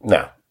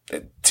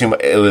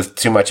 It was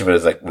too much of it. It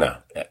was like, no.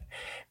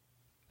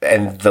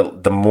 And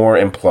the more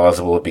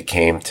implausible it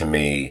became to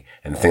me,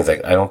 and things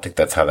like, I don't think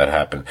that's how that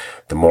happened,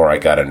 the more I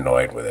got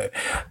annoyed with it.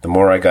 The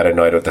more I got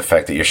annoyed with the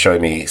fact that you're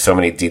showing me so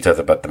many details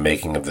about the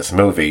making of this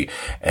movie,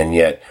 and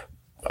yet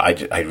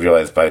I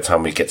realized by the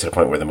time we get to the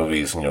point where the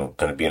movie's, going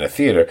to be in a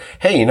theater,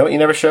 hey, you know what you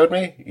never showed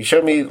me? You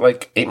showed me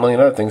like 8 million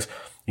other things.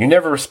 You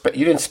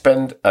you didn't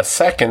spend a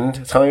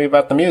second telling me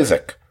about the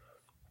music.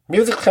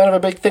 Music's kind of a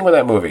big thing with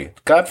that movie.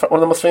 One of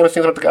the most famous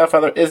things about The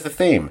Godfather is the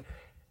theme.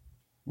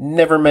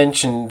 Never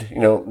mentioned,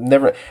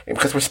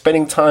 because we're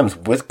spending times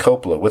with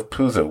Coppola, with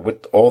Puzo,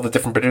 with all the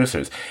different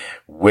producers,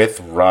 with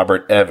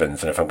Robert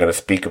Evans. And if I'm going to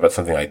speak about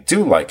something I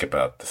do like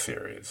about the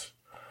series,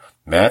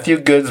 Matthew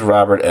Good's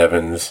Robert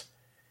Evans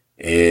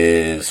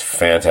is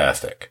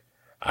fantastic.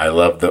 I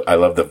love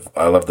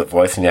the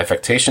voice and the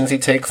affectations he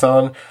takes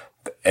on.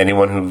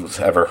 Anyone who's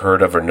ever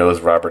heard of or knows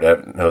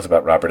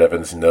about Robert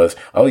Evans knows,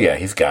 oh yeah,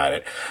 he's got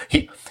it.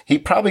 He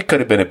probably could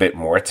have been a bit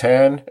more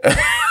tan,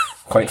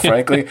 quite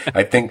frankly.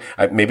 I think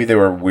maybe they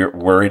were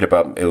worried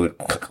about it would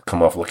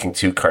come off looking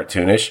too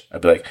cartoonish.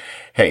 I'd be like,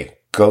 hey,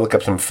 go look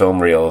up some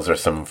film reels or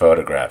some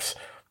photographs.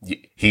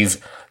 He's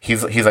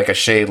like a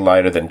shade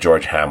lighter than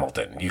George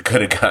Hamilton. You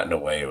could have gotten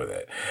away with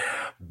it.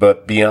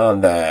 But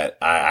beyond that,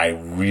 I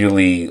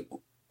really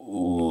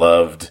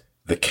loved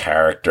the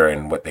character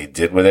and what they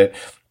did with it.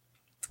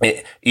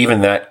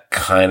 Even that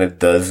kind of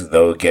does,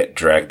 though, get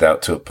dragged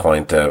out to a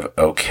point of,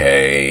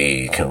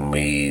 okay, can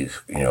we,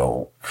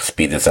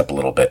 speed this up a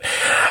little bit?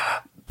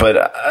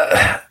 But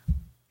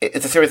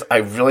it's a series, I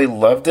really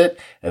loved it.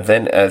 And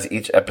then as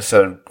each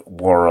episode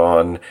wore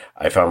on,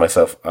 I found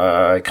myself,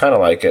 I kind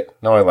of like it.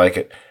 Now I like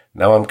it.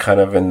 Now I'm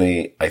kind of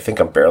I think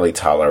I'm barely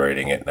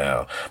tolerating it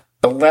now.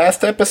 The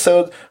last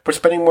episode, we're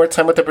spending more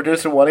time with the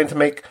producer wanting to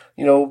make,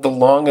 The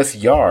Longest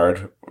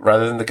Yard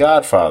rather than The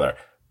Godfather.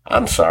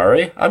 I'm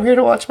sorry. I'm here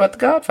to watch about The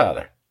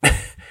Godfather.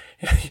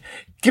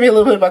 Give me a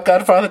little bit about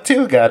Godfather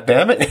 2,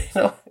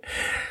 goddammit.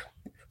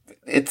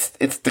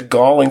 It's the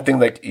galling thing.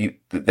 Like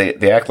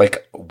they act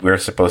like we're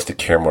supposed to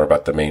care more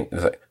about the main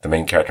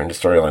character in the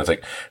storyline. It's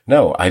like,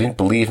 no, I didn't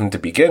believe him to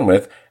begin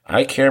with.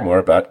 I care more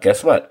about,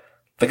 guess what?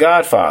 The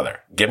Godfather.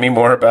 Give me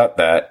more about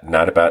that,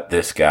 not about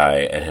this guy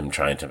and him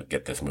trying to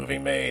get this movie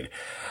made.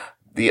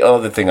 The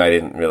other thing I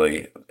didn't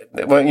really,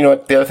 the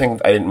other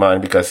thing I didn't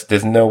mind, because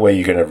there's no way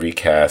you're going to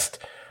recast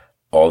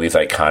all these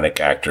iconic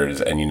actors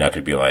and you're not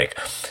going to be like,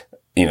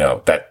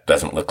 that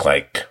doesn't look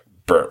like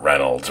Burt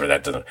Reynolds, or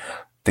that doesn't.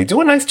 They do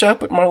a nice job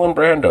with Marlon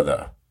Brando,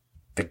 though.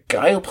 The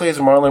guy who plays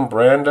Marlon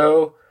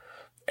Brando,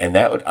 and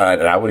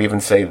I would even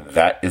say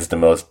that is the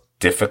most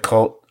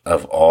difficult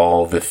of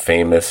all the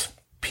famous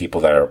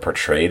people that are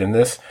portrayed in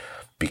this,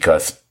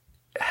 because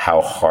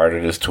how hard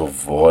it is to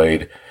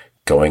avoid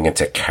going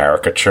into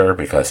caricature,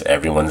 because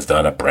everyone's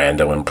done a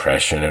Brando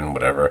impression and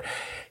whatever.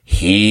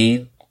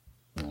 He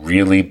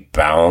really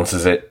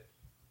balances it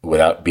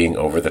without being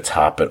over the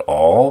top at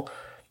all.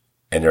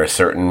 And there are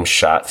certain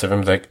shots of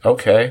him like,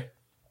 okay,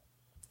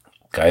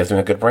 guy's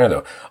doing a good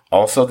Brando.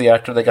 Also, the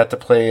actor that got to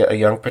play a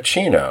young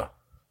Pacino,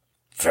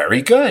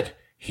 very good.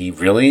 He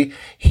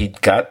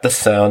got the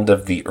sound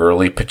of the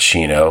early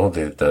Pacino,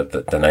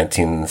 the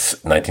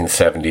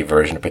 1970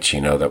 version of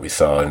Pacino that we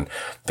saw in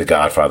The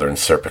Godfather and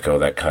Serpico,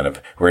 that kind of,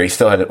 where he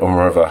still had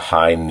more of a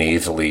high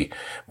nasally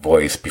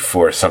voice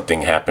before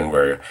something happened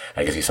where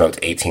I guess he smoked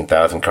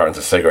 18,000 cartons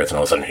of cigarettes and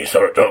all of a sudden he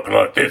started talking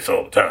like this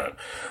all the time.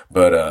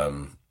 But,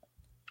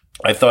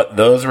 I thought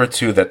those were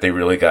two that they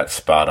really got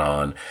spot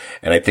on.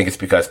 And I think it's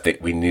because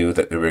we knew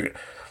that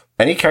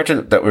any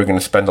character that we were going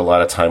to spend a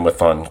lot of time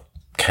with on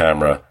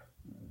camera,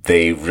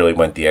 they really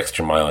went the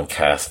extra mile and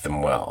cast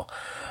them well.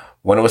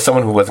 When it was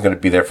someone who wasn't going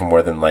to be there for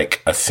more than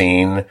like a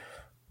scene,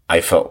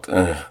 I felt,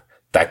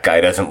 that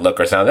guy doesn't look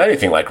or sound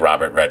anything like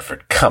Robert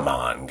Redford. Come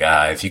on,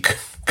 guys. You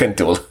couldn't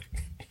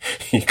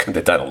you could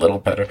have done a little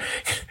better.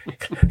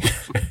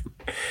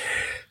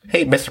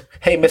 Hey,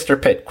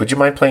 Mr. Pitt, would you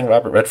mind playing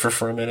Robert Redford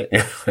for a minute?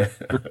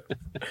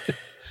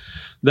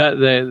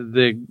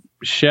 The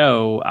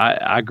show,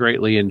 I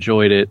greatly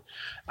enjoyed it.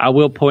 I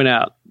will point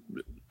out,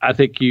 I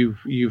think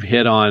you've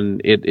hit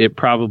on it. It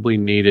probably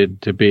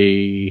needed to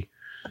be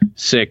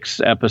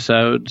 6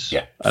 episodes.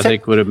 Yeah, I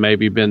think would have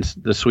maybe been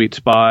the sweet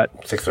spot.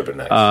 6 would have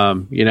been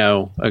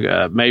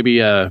nice. Maybe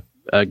a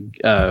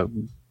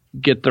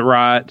get the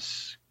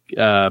rights,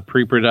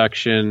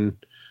 pre-production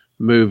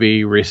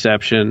movie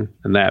reception,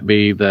 and that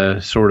be the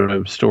sort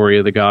of story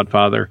of The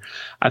Godfather.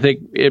 I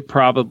think it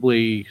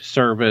probably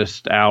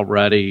serviced Al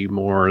Ruddy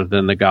more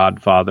than The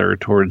Godfather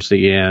towards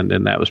the end,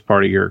 and that was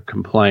part of your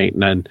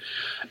complaint. And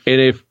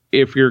if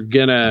you're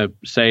gonna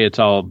say it's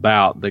all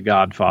about The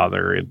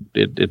Godfather,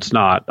 it's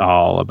not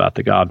all about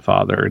The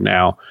Godfather.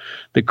 Now,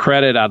 the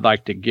credit I'd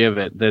like to give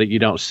it that you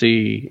don't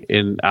see,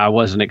 and I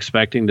wasn't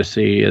expecting to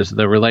see, is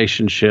the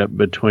relationship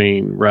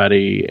between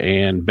Ruddy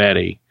and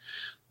Betty,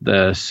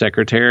 the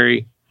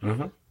secretary.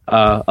 Mm-hmm.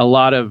 A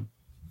lot of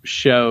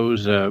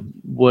shows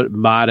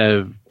might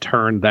have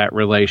turned that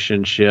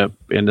relationship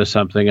into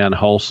something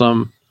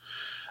unwholesome.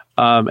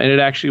 And it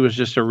actually was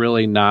just a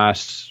really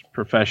nice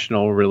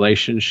professional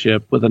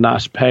relationship with a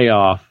nice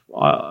payoff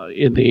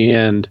in the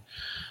end.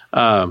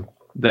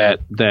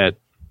 That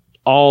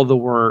all the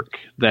work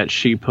that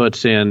she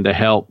puts in to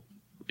help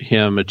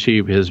him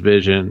achieve his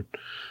vision,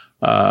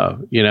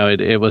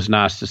 it was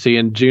nice to see.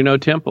 And Juno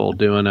Temple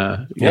doing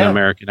an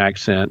American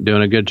accent,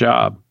 doing a good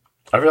job.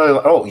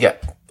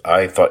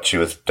 I thought she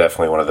was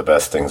definitely one of the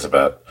best things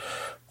about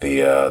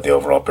the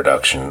overall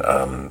production,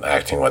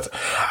 acting was.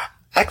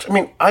 Actually, I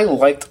mean, I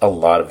liked a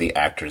lot of the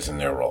actors in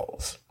their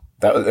roles.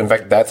 In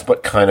fact, that's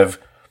what kind of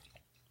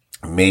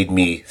made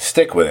me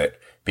stick with it,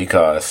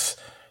 because,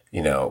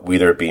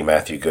 whether it be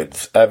Matthew Good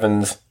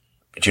Evans,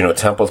 Juno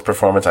Temple's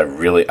performance, I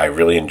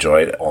really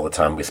enjoyed all the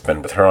time we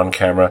spent with her on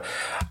camera.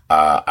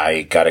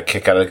 I got a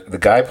kick out of the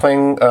guy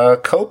playing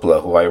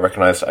Coppola, who I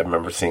recognized. I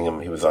remember seeing him.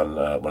 He was on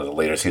one of the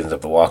later seasons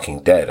of The Walking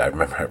Dead. I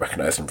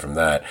recognized him from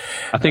that.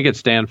 I think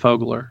it's Dan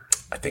Fogler.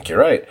 I think you're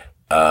right.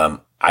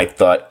 I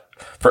thought,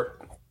 for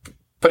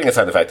putting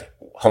aside the fact,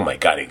 oh my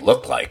God, he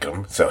looked like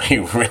him, so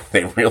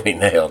they really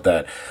nailed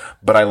that.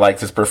 But I liked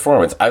his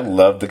performance. I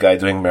loved the guy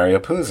doing Mario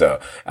Puzo.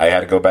 I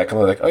had to go back and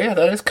look like, oh yeah,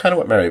 that is kind of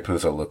what Mario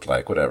Puzo looked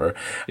like, whatever.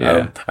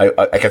 Yeah.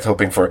 I kept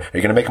hoping for, are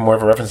you going to make more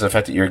of a reference to the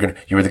fact that you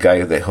were the guy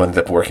who ended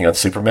up working on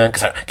Superman?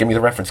 Give me the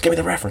reference.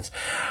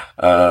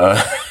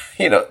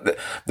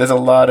 There's a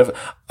lot of,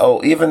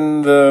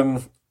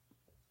 even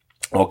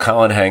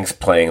Colin Hanks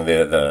playing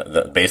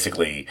the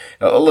basically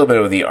a little bit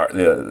of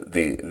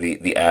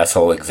the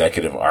asshole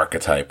executive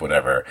archetype,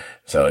 whatever.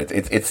 So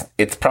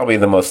it's probably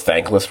the most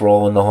thankless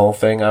role in the whole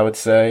thing, I would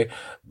say.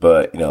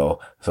 But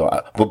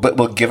but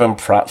we'll give him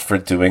props for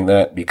doing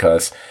that,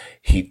 because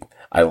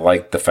I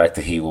like the fact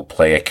that he will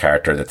play a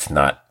character that's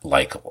not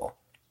likable,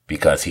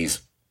 because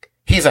he's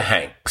a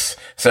Hanks.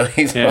 So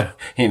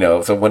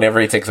so whenever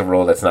he takes a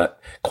role that's not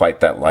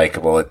quite that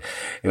likable,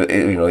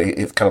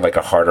 it's kind of like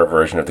a harder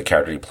version of the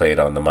character he played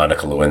on the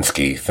Monica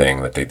Lewinsky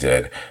thing that they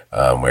did,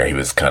 where he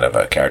was kind of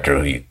a character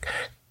who you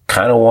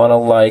kind of want to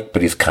like,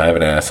 but he's kind of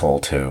an asshole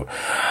too.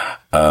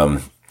 I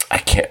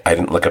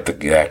didn't look up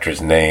the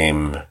actor's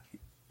name,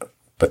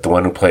 but the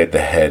one who played the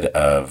head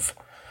of,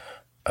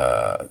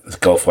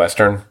 Gulf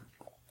Western,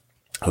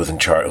 who's in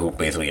charge, who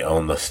basically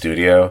owned the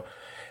studio.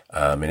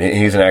 And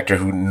he's an actor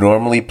who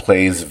normally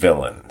plays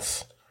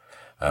villains.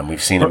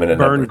 We've seen him in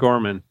Vern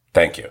Gorman.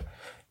 Thank you.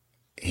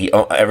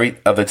 Every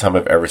other time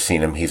I've ever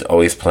seen him, he's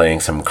always playing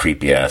some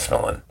creepy ass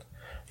villain.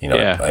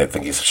 I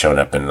think he's shown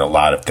up in a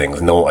lot of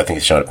things. I think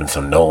he's shown up in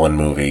some Nolan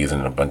movies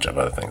and a bunch of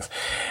other things.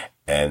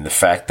 And the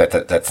fact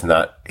that that's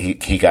not,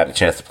 he got a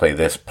chance to play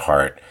this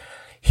part,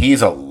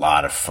 he's a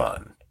lot of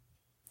fun.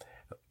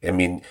 I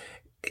mean,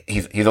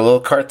 he's a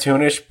little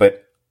cartoonish,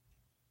 but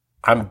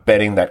I'm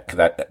betting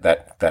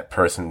that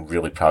person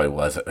really probably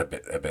was a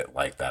bit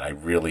like that. I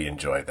really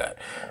enjoyed that.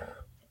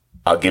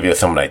 I'll give you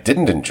someone I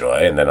didn't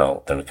enjoy, and then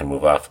we can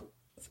move off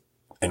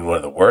in one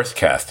of the worst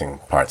casting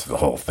parts of the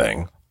whole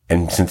thing.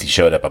 And since he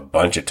showed up a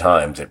bunch of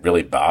times, it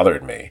really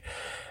bothered me.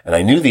 And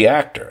I knew the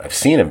actor. I've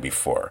seen him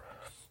before.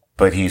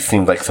 but he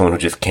seemed like someone who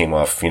just came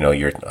off,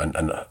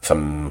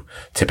 some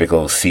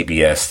typical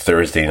CBS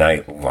Thursday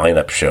night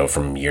lineup show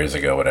from years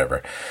ago,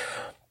 whatever.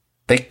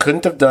 They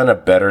couldn't have done a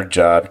better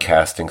job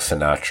casting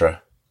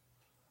Sinatra.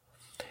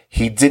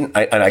 He didn't.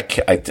 I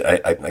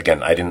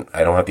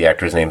don't have the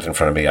actors' names in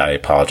front of me. I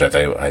apologize.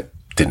 I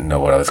didn't know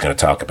what I was going to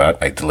talk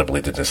about. I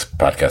deliberately did this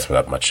podcast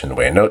without much in the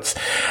way of notes.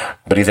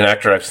 But he's an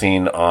actor I've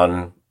seen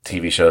on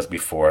TV shows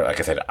before. Like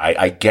I said,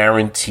 I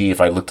guarantee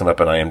if I looked him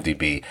up on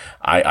IMDb,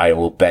 I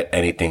will bet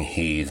anything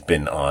he's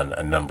been on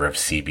a number of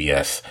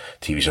CBS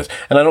TV shows.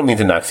 And I don't mean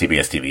to knock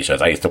CBS TV shows.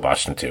 I used to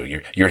watch them too.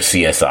 Your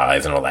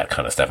CSIs and all that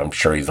kind of stuff. I'm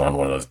sure he's on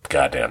one of those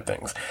goddamn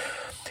things.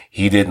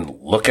 He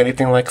didn't look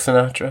anything like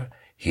Sinatra.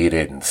 He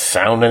didn't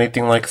sound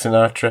anything like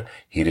Sinatra.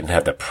 He didn't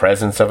have the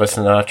presence of a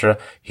Sinatra.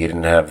 He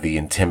didn't have the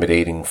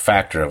intimidating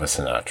factor of a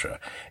Sinatra.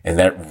 And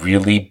that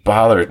really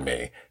bothered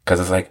me because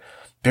it's like,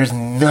 there's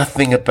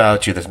nothing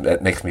about you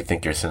that makes me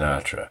think you're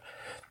Sinatra.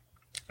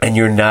 And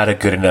you're not a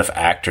good enough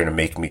actor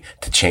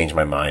to change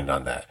my mind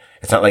on that.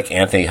 It's not like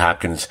Anthony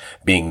Hopkins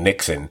being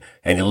Nixon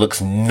and he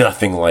looks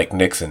nothing like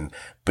Nixon,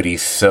 but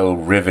he's so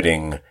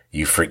riveting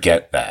you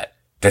forget that.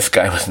 This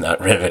guy was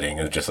not riveting.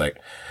 It was just like,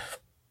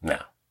 no.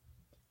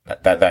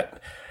 That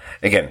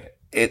again,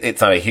 it's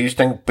not a huge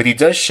thing, but he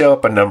does show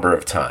up a number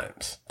of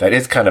times. That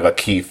is kind of a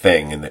key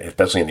thing,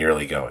 especially in the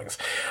early goings.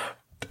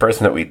 The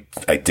person that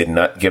I did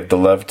not give the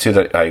love to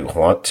that I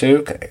want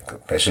to,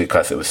 especially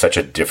because it was such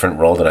a different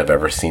role than I've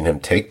ever seen him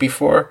take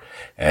before.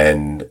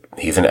 And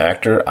he's an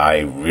actor I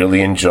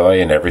really enjoy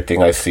in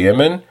everything I see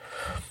him in.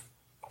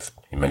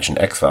 You mentioned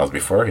X-Files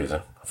before. He's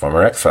a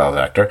former X-Files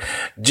actor.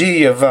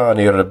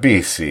 Giovanni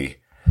Ribisi.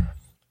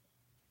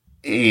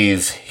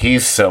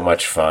 He's so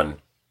much fun.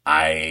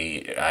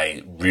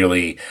 I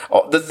really,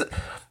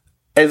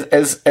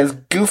 as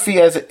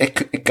goofy as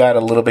it got a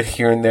little bit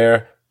here and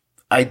there,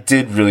 I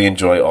did really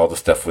enjoy all the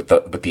stuff with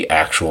the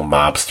actual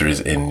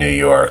mobsters in New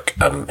York.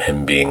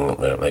 Him being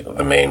like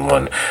the main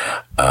one.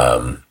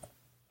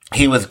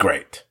 He was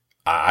great.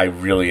 I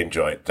really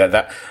enjoyed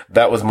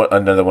that was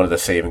another one of the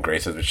saving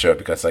graces of the show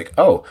because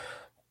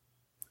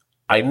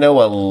I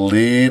know a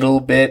little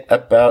bit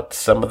about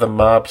some of the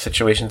mob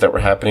situations that were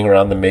happening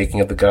around the making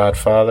of The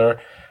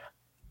Godfather.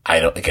 I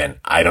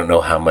don't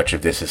know how much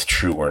of this is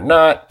true or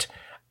not.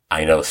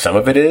 I know some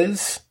of it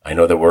is. I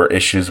know there were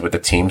issues with the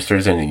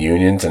Teamsters and the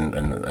unions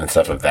and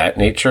stuff of that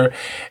nature.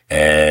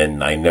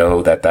 And I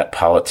know that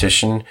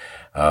politician,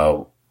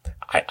 I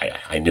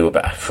knew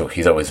about,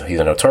 he's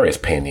a notorious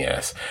pain in the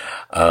ass.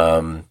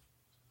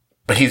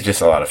 But he's just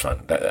a lot of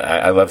fun.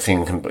 I love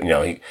seeing him.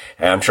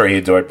 I'm sure he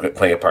adored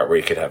playing a part where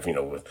he could have,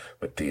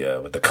 with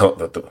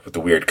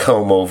the weird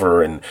comb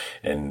over and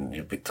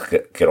you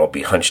get all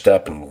be hunched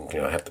up and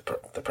have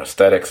the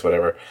prosthetics,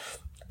 whatever.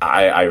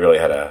 I really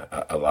had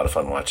a lot of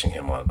fun watching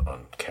him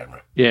on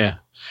camera. Yeah,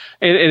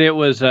 and it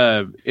was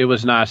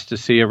nice to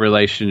see a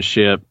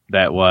relationship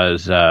that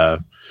was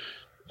a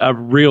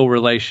real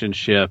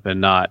relationship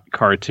and not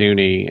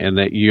cartoony, and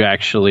that you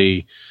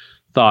actually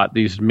thought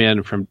these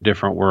men from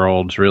different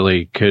worlds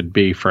really could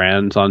be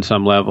friends on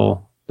some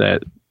level,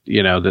 that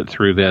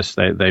through this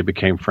they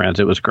became friends.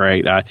 It was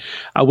great. I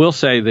will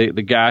say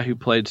the guy who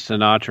played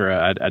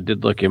Sinatra, I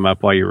did look him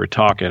up while you were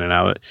talking,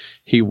 and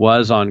he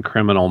was on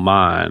Criminal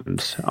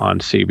Minds on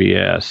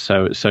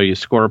CBS. So you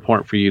score a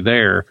point for you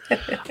there.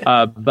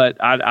 But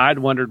I'd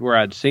wondered where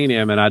I'd seen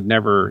him, and I'd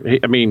never,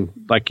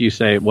 like you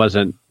say, it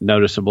wasn't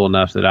noticeable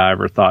enough that I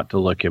ever thought to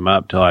look him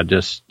up till I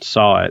just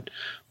saw it.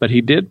 But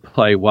he did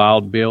play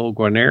Wild Bill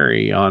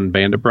Guarneri on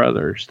Band of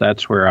Brothers.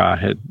 That's where I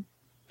had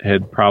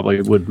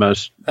probably would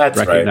most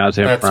recognize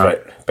him from. That's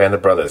right. Band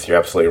of Brothers. You're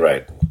absolutely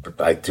right.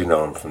 I do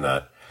know him from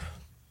that.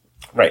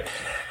 Right.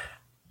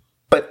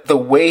 But the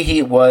way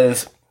he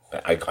was,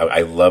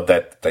 I love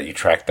that you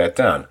tracked that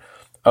down.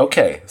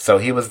 Okay. So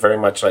he was very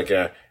much like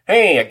a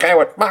guy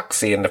with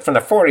moxie from the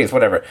 40s,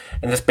 whatever.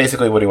 And that's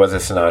basically what he was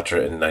as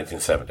Sinatra in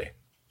 1970.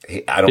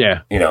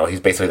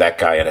 He's basically that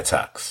guy in a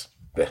tux.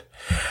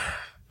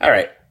 All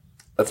right.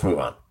 Let's move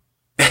on.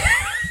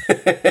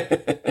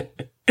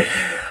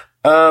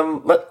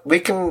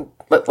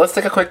 Let's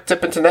take a quick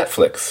dip into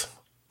Netflix.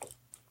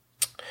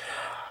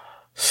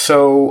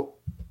 So,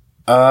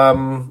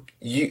 are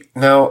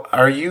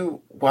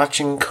you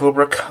watching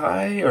Cobra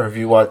Kai, or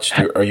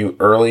are you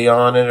early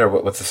on it, or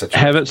what's the situation?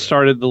 I haven't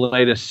started the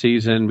latest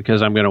season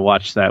because I'm going to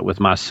watch that with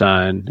my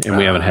son, and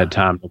we haven't had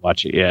time to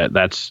watch it yet.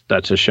 That's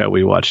a show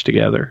we watch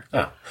together.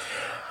 Oh.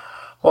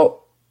 Well,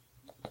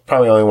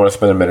 probably only want to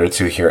spend a minute or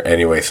two here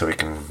anyway, so we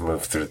can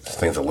move through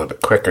things a little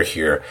bit quicker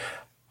here.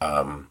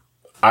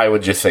 I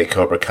would just say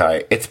Cobra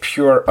Kai, it's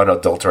pure,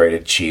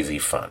 unadulterated, cheesy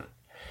fun.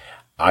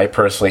 I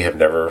personally have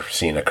never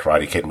seen a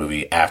Karate Kid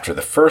movie after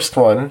the first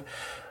one.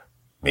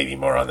 Maybe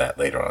more on that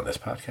later on this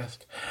podcast.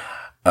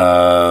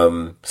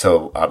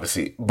 So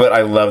obviously, but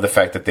I love the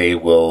fact that they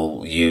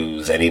will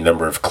use any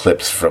number of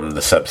clips from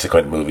the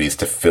subsequent movies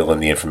to fill in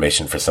the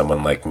information for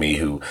someone like me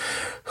who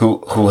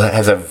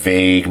has a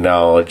vague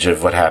knowledge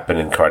of what happened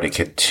in Karate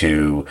Kid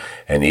 2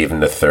 and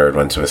even the third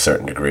one to a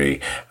certain degree.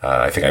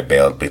 I think I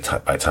bailed by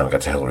the time I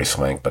got to Hilary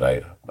Swank,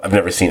 but I've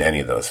never seen any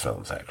of those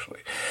films, actually.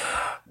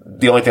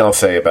 The only thing I'll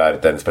say about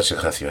it then, especially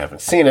because you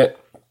haven't seen it,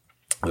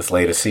 this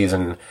latest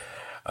season,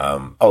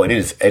 it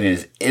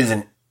is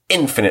an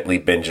infinitely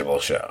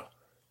bingeable show.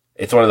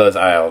 It's one of those,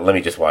 let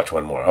me just watch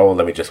one more. Oh,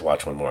 let me just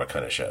watch one more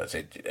kind of shows.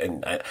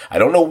 And I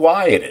don't know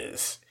why it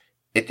is.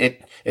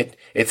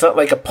 It's not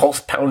like a pulse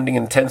pounding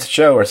intense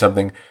show or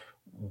something,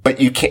 but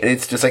you can't,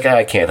 it's just like,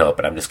 I can't help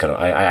it. I'm just gonna,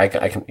 I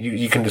can,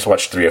 you can just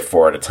watch 3 or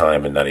 4 at a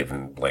time and not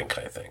even blink,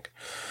 I think.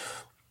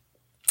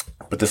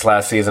 But this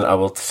last season, I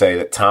will say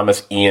that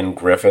Thomas Ian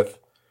Griffith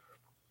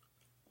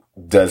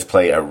does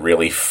play a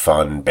really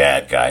fun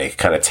bad guy. He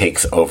kind of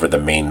takes over the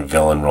main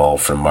villain role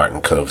from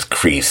Martin Cove's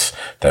Kreese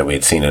that we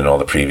had seen in all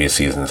the previous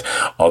seasons.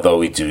 Although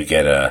we do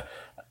get a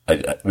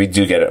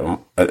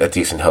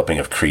decent helping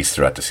of Kreese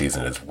throughout the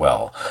season as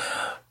well.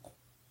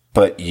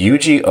 But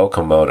Yuji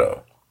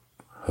Okamoto,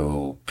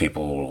 who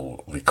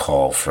people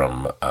recall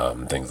from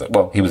things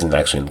like, he was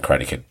actually in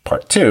Karate Kid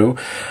Part 2,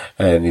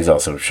 and he's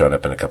also shown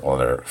up in a couple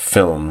other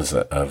films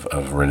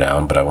of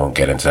renown, but I won't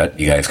get into that.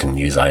 You guys can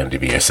use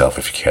IMDb yourself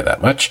if you care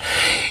that much.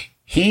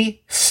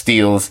 He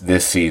steals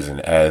this season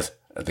as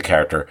the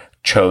character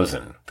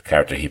Chozen, the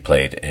character he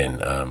played in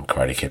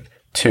Karate Kid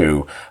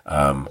 2.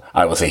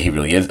 I will say he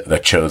really is the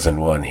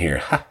chosen one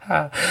here.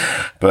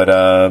 But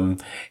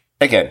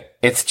again,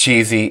 it's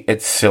cheesy,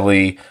 it's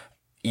silly.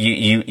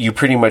 You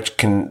pretty much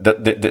can,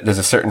 there's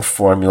a certain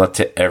formula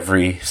to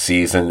every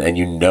season, and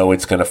you know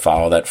it's going to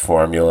follow that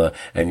formula,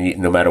 and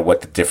no matter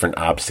what the different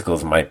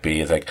obstacles might be,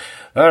 it's like,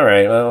 all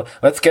right, well,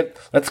 let's get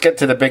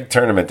to the big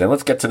tournament, and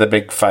let's get to the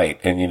big fight,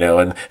 and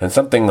and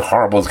something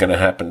horrible is going to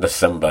happen to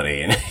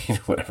somebody, and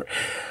whatever.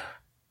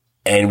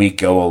 And we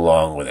go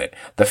along with it.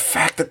 The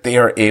fact that they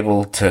are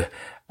able to,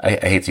 I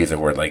hate to use a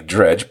word like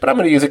dredge, but I'm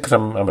going to use it because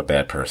I'm a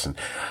bad person.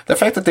 The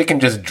fact that they can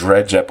just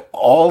dredge up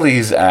all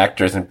these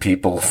actors and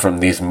people from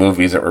these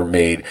movies that were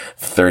made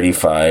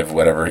 35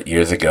 whatever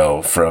years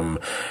ago from,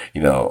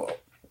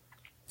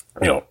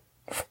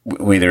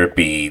 whether it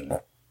be,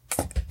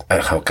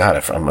 oh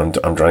God, I'm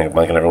drawing a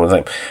blank on everyone's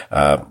name.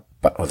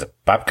 Was it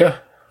Babka?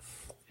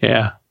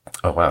 Yeah.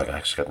 Oh wow, I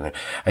actually got the name.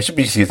 I should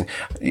use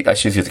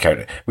the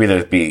character. Whether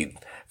it be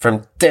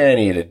from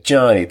Danny to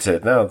Johnny to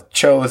now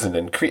Chozen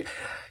and Creed.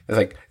 It's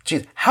like,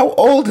 geez, how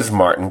old is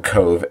Martin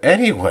Kove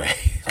anyway?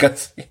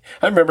 Because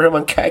I remember him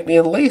on Cagney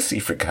and Lacey,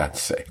 for God's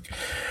sake.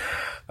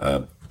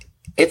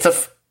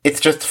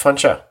 It's just a fun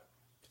show.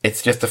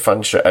 It's just a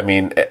fun show. I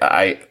mean,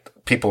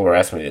 people were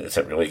asking me, is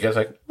it really good? I was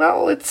like,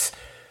 well, it's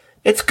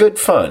good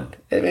fun.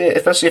 I mean,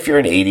 especially if you're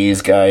an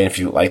 80s guy and if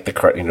you like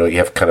you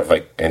have kind of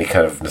like any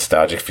kind of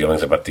nostalgic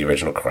feelings about the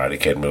original Karate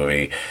Kid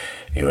movie,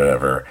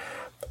 whatever.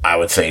 I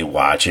would say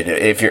watch it.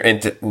 If you're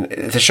into,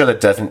 it's a show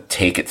that doesn't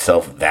take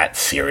itself that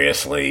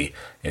seriously.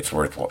 It's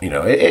worth,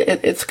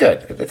 it's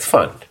good. It's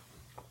fun.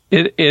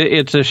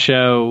 It's a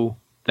show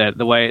that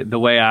the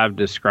way I've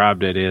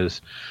described it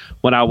is,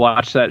 when I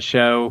watch that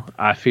show,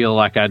 I feel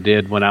like I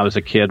did when I was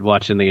a kid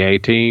watching the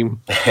A-Team.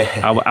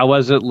 I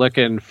wasn't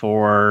looking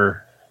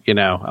for,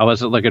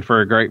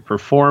 a great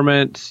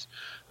performance.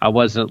 I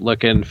wasn't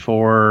looking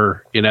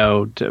for,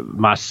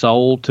 my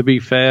soul to be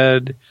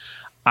fed.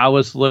 I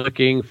was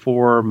looking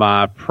for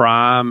my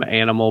prime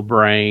animal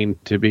brain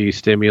to be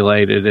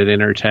stimulated and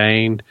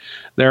entertained.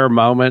 There are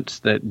moments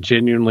that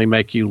genuinely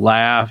make you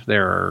laugh.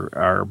 There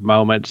are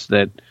moments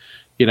that,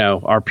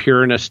 are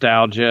pure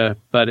nostalgia,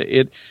 but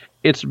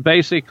it's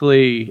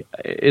basically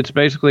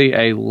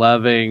a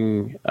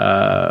loving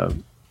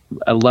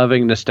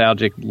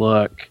nostalgic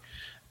look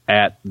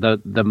at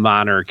the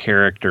minor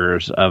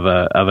characters of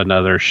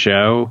another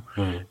show,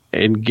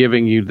 and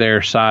giving you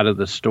their side of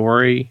the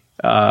story.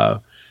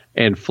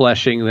 And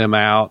fleshing them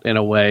out in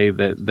a way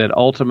that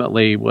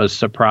ultimately was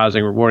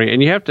surprising, rewarding. And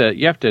you have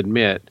to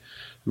admit, I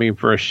mean,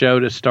 for a show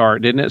to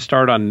start, didn't it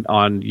start on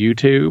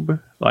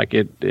YouTube? Like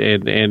it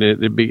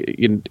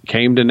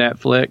came to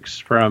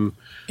Netflix from,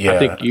 I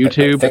think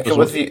YouTube. I think it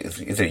was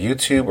either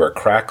YouTube or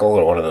Crackle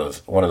or one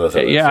of those.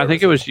 Yeah, I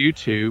think it was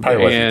YouTube,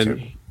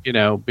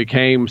 YouTube.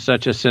 Became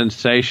such a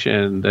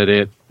sensation that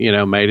it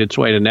made its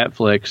way to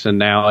Netflix, and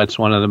now it's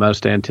one of the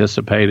most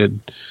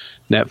anticipated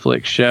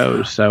Netflix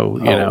shows. So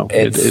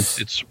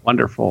it's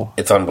wonderful.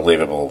 It's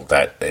unbelievable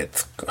that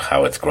it's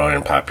how it's grown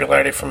in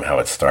popularity from how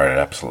it started.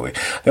 Absolutely.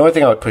 The only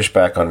thing I would push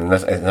back on,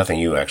 nothing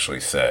you actually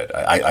said.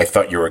 I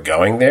thought you were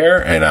going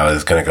there, and I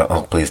was going to go,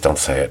 oh, please don't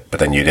say it, but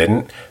then you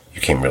didn't.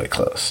 You came really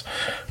close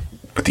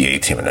with the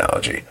A-Team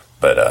analogy.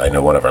 But I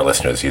know one of our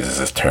listeners uses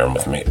this term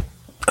with me.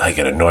 I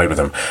get annoyed with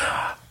him.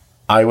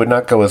 I would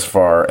not go as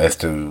far as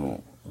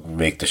to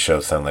make the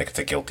show sound like it's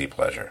a guilty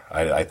pleasure.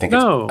 I think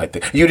no. I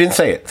think you didn't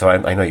say it, so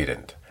I know you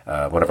didn't.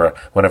 One of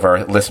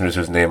our listeners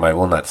whose name I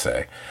will not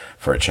say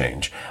for a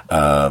change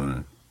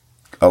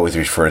always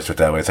refers to it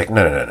that way. It's like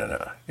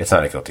no. It's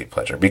not a guilty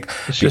pleasure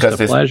because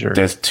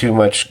there's too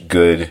much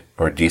good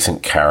or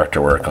decent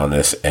character work on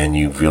this, and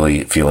you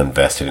really feel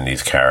invested in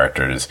these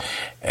characters,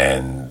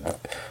 and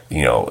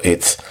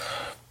it's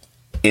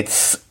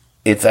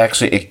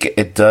actually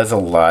it does a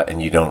lot,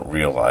 and you don't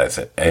realize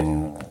it.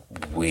 And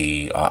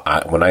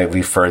when I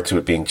refer to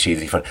it being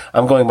cheesy fun,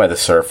 I'm going by the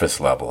surface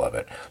level of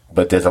it.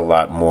 But there's a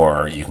lot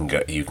more you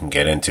can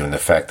get into, and the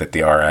fact that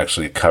they are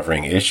actually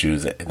covering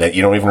issues that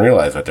you don't even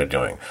realize what they're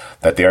doing,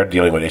 that they are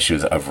dealing with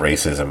issues of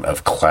racism,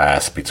 of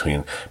class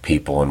between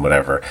people and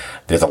whatever.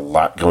 There's a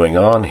lot going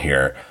on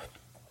here.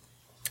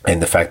 And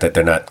the fact that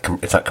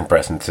it's not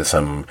compressed into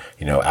some,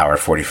 hour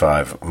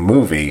 45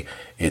 movie.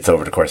 It's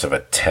over the course of a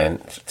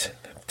 10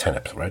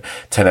 episode, right?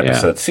 10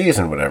 episode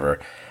season, whatever.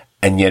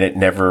 And yet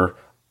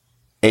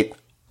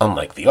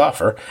unlike The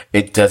Offer,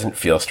 it doesn't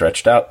feel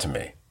stretched out to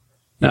me.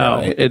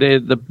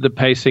 The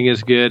pacing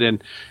is good.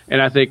 And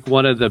I think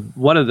one of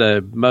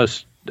the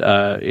most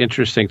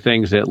interesting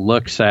things it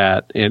looks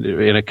at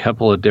in a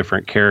couple of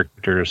different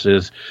characters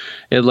is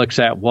it looks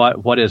at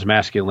what is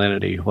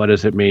masculinity, what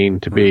does it mean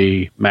to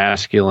be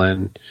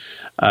masculine,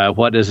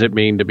 what does it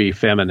mean to be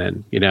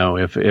feminine.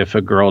 If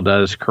a girl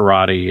does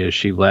karate, is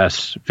she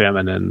less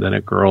feminine than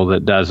a girl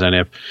that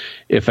doesn't?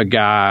 If a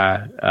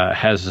guy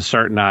has a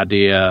certain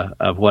idea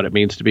of what it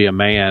means to be a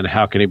man,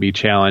 how can he be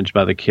challenged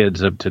by the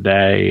kids of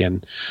today?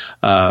 And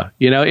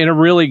in a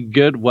really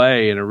good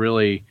way, in a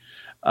really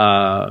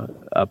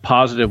a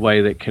positive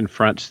way that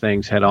confronts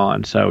things head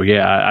on. So,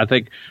 I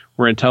think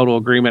we're in total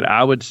agreement.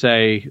 I would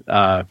say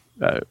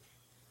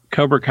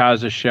Cobra Kai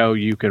is a show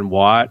you can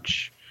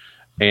watch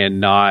and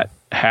not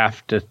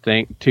have to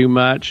think too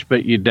much,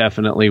 but you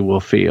definitely will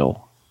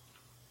feel.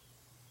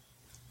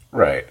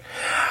 Right.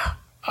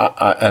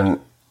 And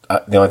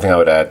the only thing I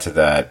would add to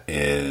that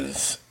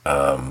is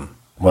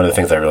one of the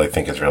things I really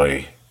think is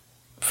really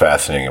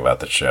fascinating about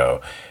the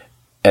show,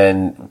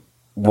 and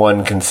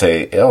one can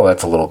say, oh,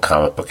 that's a little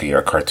comic booky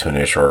or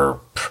cartoonish or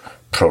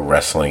pro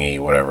wrestling-y,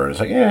 whatever. It's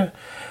like, yeah.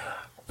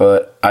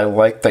 But I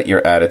like that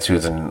your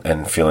attitudes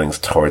and feelings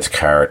towards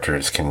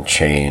characters can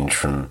change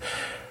from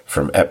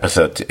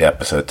episode to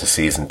episode, to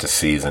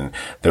season.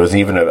 There was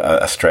even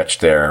a stretch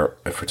there,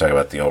 if we're talking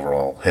about the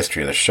overall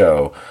history of the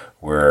show,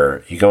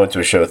 where you go into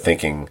a show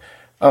thinking,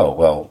 oh,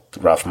 well,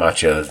 Ralph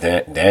Macchio's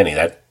Danny,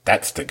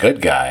 that's the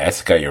good guy.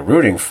 That's the guy you're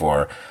rooting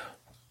for.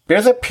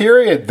 There's a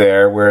period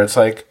there where it's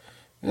like,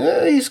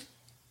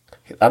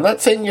 I'm not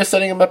saying you're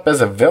setting him up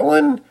as a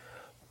villain,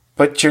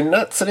 but you're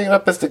not setting him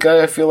up as the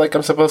guy I feel like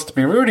I'm supposed to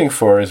be rooting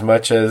for as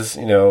much as,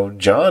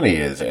 Johnny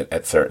is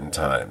at certain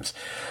times.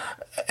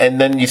 And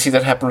then you see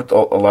that happen with a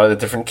lot of the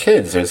different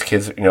kids. There's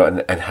kids,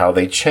 and how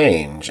they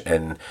change.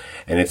 And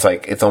it's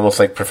like, it's almost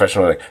like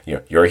professional, like,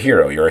 you're a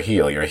hero, you're a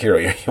heel, you're a hero,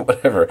 you're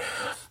whatever.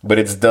 But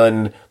it's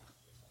done.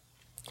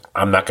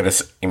 I'm not going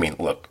to,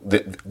 look,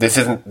 this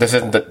isn't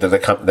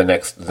the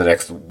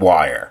next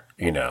Wire,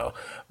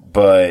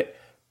 but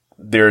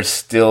there's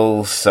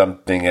still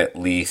something at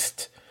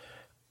least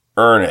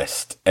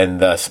earnest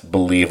and thus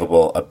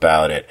believable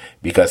about it,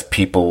 because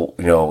people,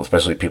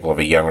 especially people of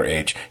a younger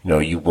age,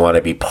 you want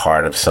to be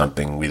part of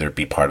something, either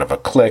be part of a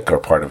clique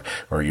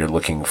or you're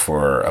looking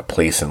for a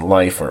place in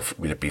life, or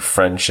whether it be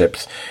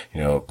friendships,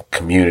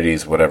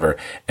 communities, whatever.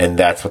 And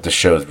that's what the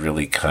show is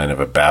really kind of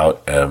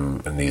about,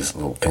 and these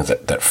little things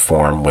that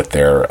form with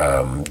their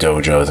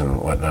dojos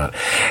and whatnot.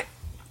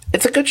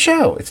 It's a good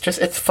show. It's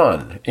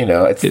fun.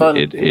 It's fun.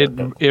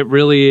 It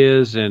really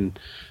is. And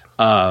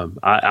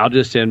I'll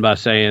just end by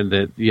saying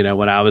that,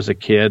 when I was a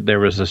kid, there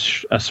was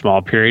a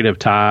small period of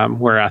time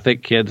where I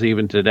think kids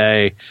even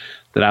today,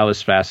 that I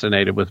was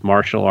fascinated with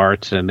martial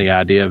arts and the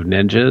idea of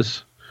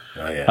ninjas.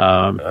 Oh,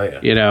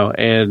 yeah.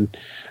 And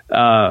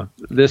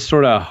this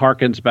sort of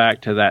harkens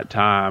back to that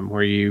time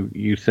where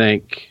you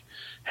think,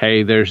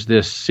 hey, there's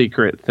this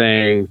secret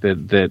thing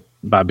that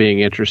by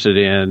being interested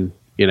in,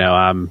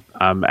 I'm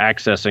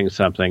accessing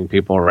something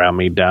people around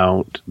me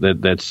don't,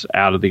 that's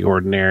out of the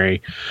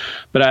ordinary.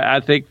 But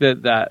I think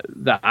that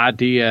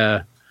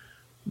the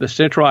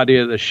central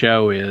idea of the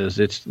show is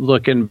it's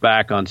looking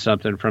back on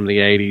something from the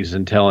 80s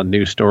and telling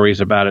new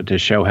stories about it to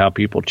show how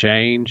people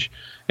change.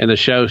 And the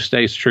show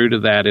stays true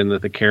to that, in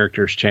that the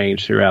characters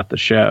change throughout the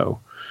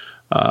show.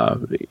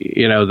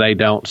 They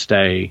don't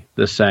stay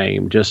the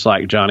same, just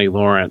like Johnny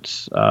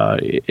Lawrence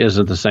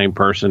isn't the same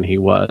person he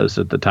was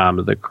at the time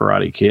of the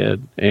Karate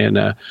Kid.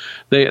 And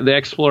the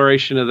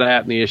exploration of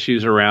that and the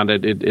issues around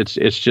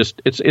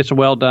it's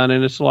well done,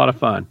 and it's a lot of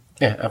fun.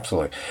 Yeah,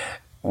 absolutely.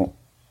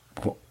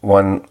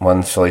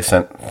 One silly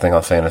thing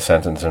I'll say in a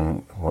sentence,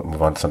 and we'll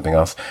move on to something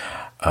else.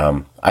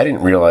 I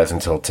didn't realize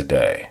until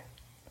today.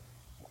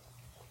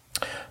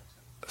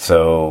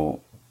 So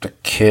the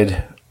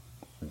kid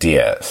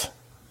Diaz,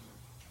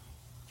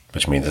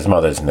 which means his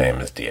mother's name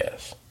is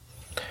Diaz,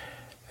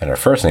 and her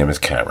first name is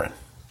Cameron.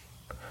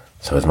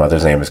 So his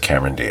mother's name is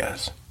Cameron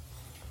Diaz.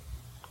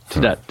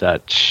 Wow.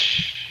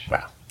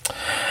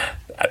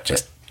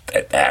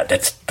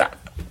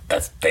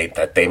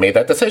 They made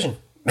that decision.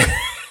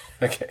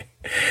 Okay.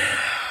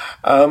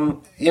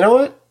 You know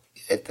what?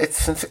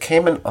 Since it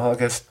came in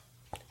August,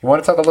 you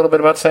want to talk a little bit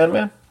about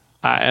Sandman?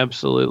 I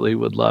absolutely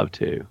would love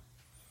to.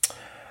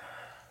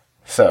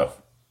 So,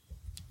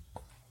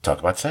 talk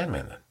about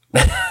Sandman then.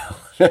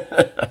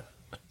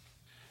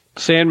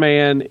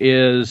 Sandman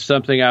is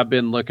something I've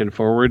been looking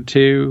forward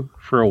to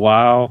for a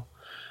while.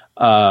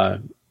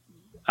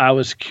 I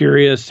was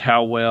curious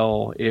how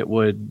well it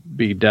would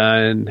be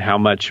done, how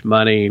much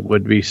money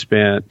would be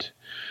spent.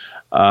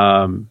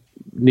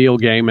 Neil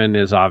Gaiman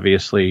is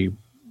obviously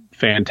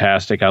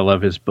fantastic. I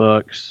love his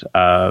books,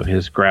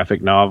 his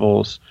graphic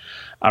novels.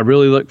 I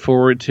really look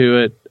forward to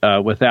it.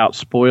 Without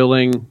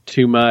spoiling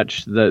too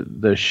much,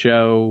 the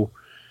show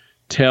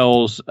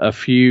tells a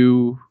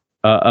few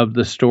of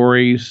the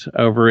stories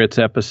over its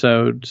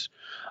episodes.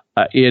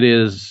 It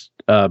is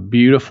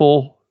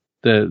beautiful.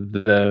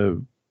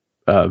 The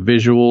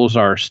visuals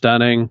are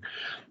stunning,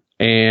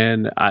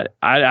 and I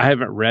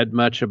haven't read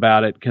much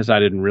about it because I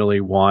didn't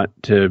really want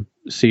to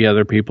see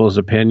other people's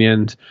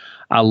opinions.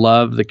 I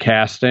love the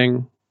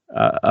casting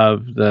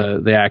of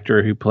the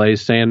actor who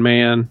plays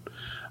Sandman.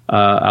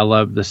 I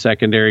love the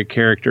secondary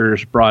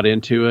characters brought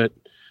into it.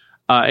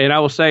 And I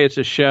will say it's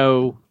a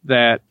show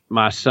that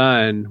my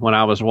son, when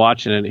I was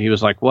watching it, he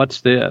was like,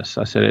 "What's this?"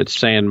 I said, "It's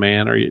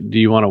Sandman. Do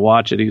you want to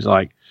watch it?" He's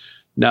like,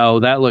 "No,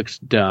 that looks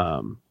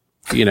dumb."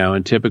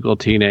 In typical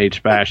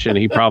teenage fashion,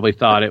 he probably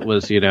thought it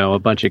was, a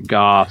bunch of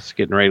goths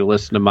getting ready to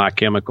listen to My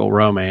Chemical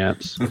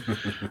Romance.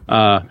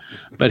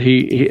 But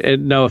he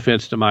no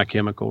offense to My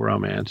Chemical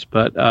Romance,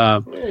 but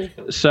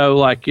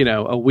so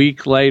a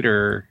week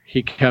later,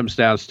 he comes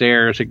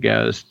downstairs and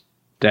goes,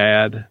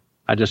 "Dad,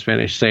 I just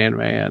finished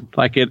Sandman."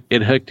 Like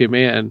it hooked him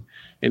in,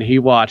 and he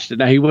watched it.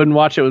 Now he wouldn't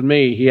watch it with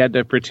me. He had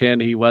to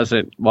pretend he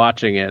wasn't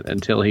watching it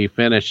until he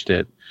finished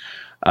it.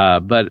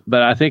 But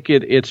I think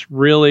it's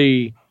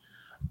really.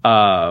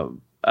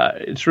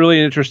 It's really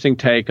an interesting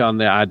take on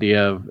the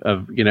idea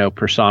of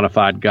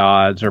personified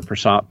gods or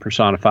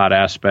personified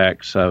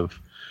aspects of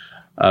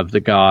the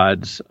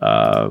gods,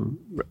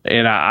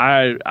 and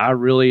I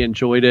really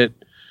enjoyed it.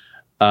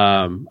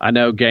 I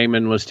know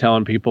Gaiman was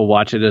telling people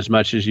watch it as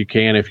much as you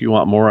can if you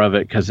want more of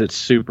it because it's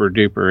super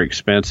duper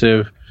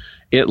expensive.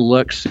 It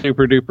looks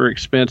super duper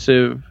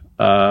expensive.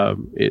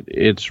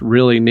 It's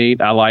really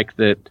neat. I like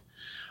that.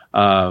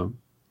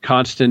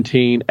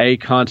 Constantine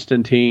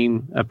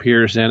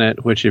appears in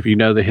it, which if you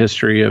know the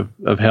history of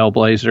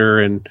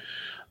Hellblazer and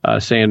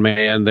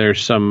Sandman,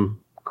 there's some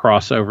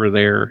crossover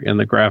there in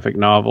the graphic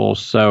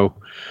novels. So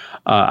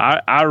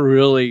I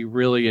really,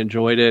 really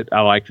enjoyed it.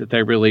 I like that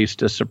they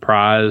released a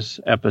surprise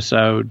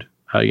episode,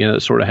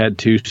 that sort of had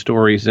two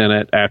stories in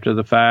it after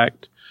the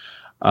fact.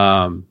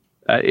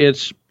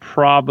 It's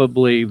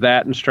probably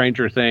that and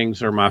Stranger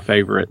Things are my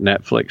favorite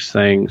Netflix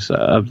things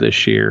of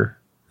this year.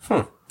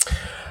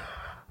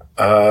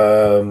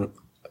 I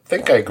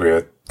think I agree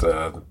with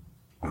a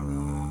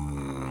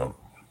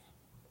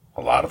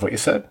lot of what you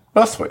said.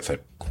 Most of what you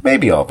said.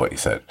 Maybe all of what you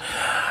said.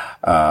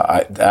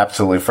 I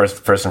absolutely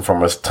first and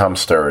foremost, Tom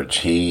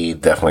Sturridge. He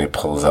definitely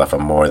pulls off a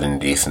more than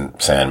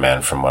decent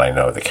Sandman from what I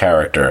know of the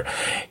character.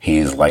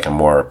 He's like a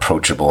more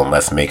approachable and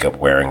less makeup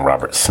wearing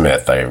Robert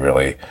Smith. I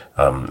really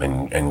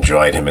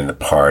enjoyed him in the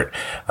part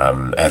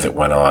as it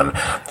went on.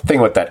 The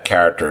thing with that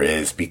character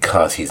is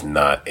because he's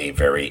not a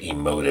very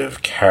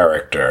emotive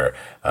character.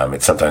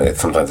 It's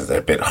sometimes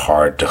a bit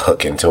hard to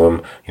hook into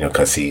him,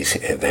 because he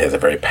has a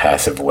very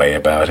passive way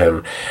about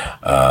him.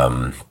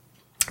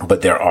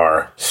 But there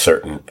are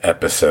certain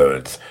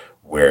episodes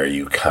where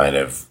you kind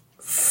of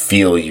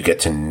feel you get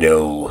to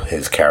know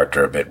his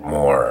character a bit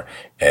more.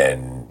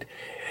 And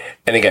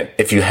again,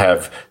 if you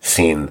have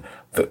seen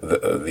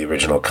the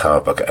original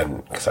comic book,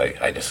 and because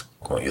I just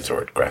won't use the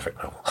word graphic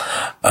novel,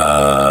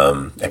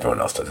 everyone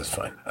else does, it's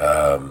fine.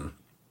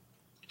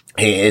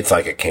 It's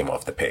like it came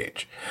off the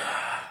page.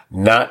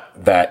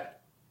 Not that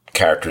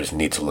characters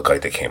need to look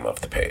like they came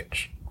off the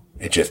page.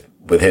 It just,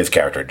 with his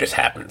character, it just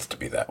happens to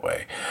be that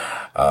way.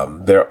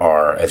 There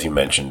are, as you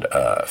mentioned,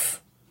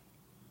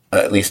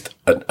 at least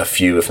a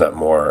few, if not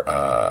more,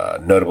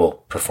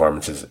 notable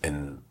performances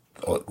in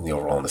the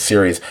overall in the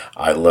series.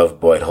 I love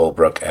Boyd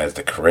Holbrook as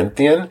the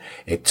Corinthian.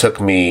 It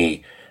took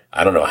me,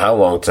 I don't know how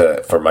long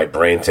for my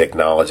brain to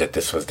acknowledge that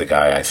this was the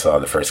guy I saw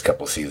in the first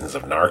couple seasons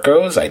of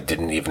Narcos. I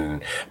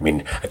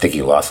think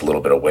he lost a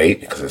little bit of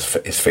weight because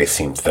his face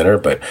seemed thinner,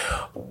 but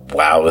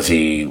wow, was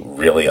he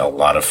really a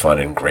lot of fun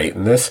and great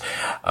in this.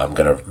 I'm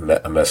going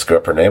to screw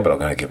up her name, but I'm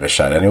going to give it a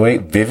shot anyway.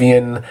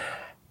 Vivian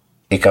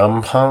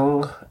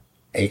Ekampong.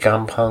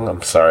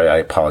 I'm sorry. I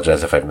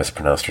apologize if I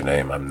mispronounced her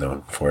name. I'm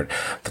known for it.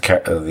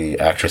 The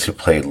actress who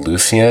played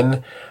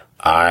Lucienne,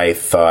 I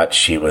thought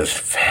she was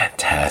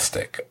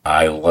fantastic.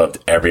 I loved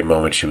every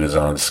moment she was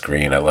on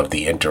screen. I loved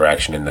the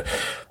interaction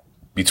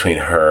between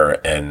her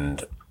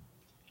and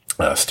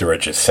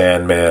Sturridge's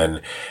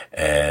Sandman,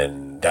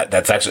 and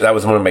that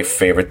was one of my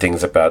favorite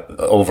things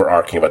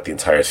overarching about the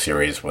entire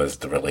series was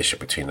the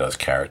relationship between those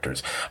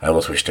characters. I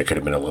almost wish there could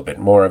have been a little bit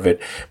more of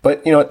it,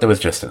 but you know what, there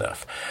was just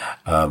enough.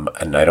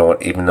 And I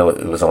don't, even though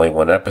it was only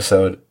one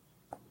episode,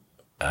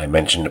 I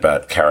mentioned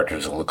about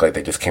characters that look like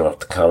they just came off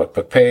the comic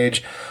book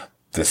page.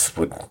 This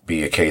would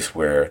be a case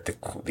where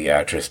the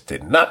actress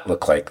did not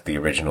look like the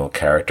original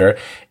character,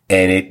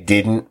 and it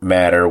didn't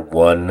matter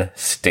one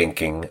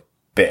stinking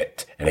bit.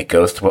 fit. And it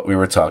goes to what we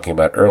were talking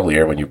about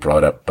earlier when you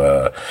brought up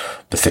the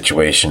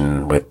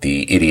situation with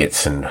the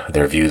idiots and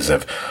their views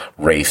of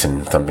race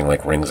and something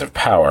like Rings of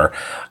Power.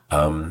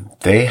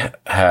 They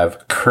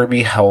have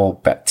Kirby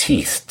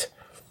Howell-Baptiste,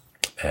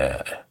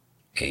 a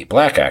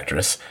black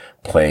actress,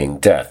 playing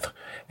Death.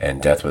 And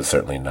Death was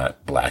certainly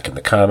not black in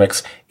the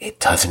comics.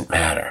 It doesn't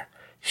matter.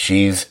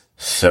 She's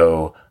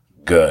so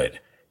good.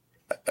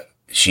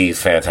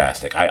 She's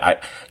fantastic.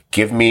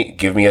 Give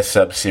me a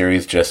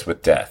sub-series just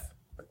with Death.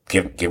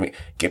 Give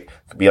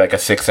be like a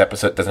 6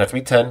 episode. Doesn't have to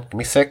be 10. Give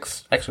me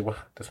 6. Actually,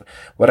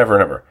 whatever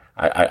number.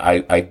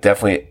 I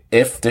definitely,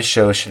 if this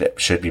show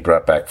should be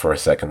brought back for a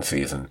second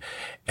season,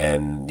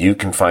 and you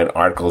can find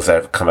articles that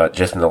have come out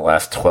just in the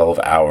last 12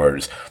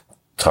 hours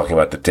talking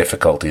about the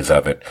difficulties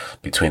of it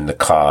between the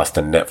cost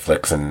and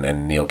Netflix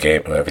and Neil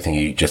Gaiman, everything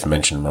you just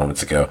mentioned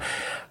moments ago.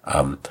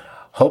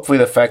 Hopefully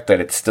the fact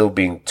that it's still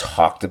being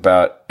talked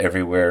about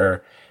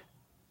everywhere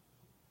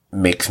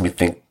makes me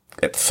think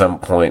at some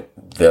point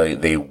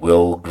they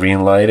will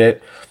greenlight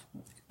it.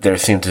 There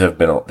seems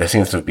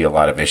to be a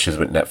lot of issues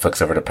with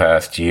Netflix over the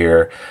past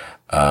year.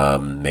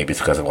 Maybe it's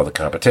because of all the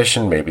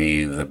competition,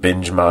 maybe the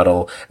binge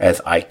model,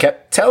 as I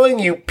kept telling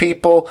you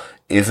people,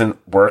 isn't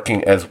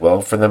working as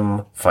well for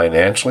them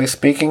financially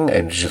speaking,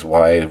 and which is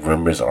why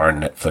rumors are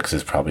Netflix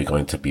is probably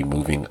going to be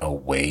moving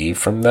away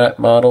from that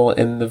model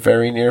in the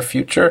very near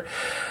future.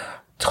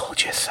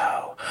 Told you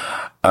so.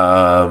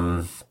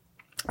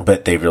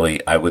 But they really,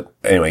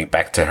 anyway,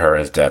 back to her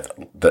as Death.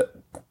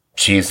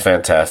 She's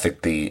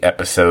fantastic. The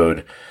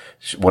episode,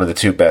 one of the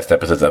 2 best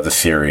episodes of the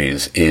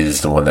series,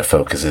 is the one that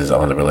focuses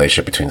on the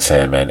relationship between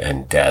Sandman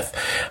and Death.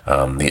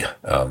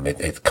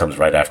 It comes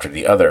right after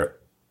the other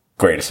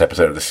greatest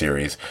episode of the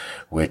series,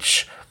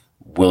 which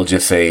we'll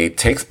just say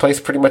takes place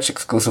pretty much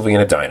exclusively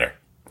in a diner.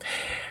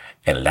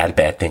 And a lot of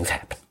bad things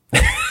happen.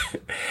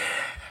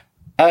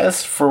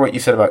 As for what you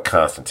said about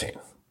Constantine,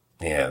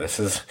 yeah, this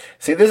is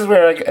one of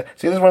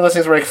those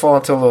things where I fall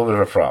into a little bit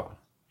of a problem.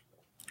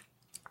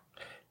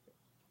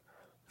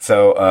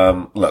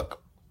 So,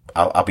 look,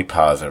 I'll be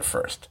positive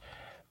first.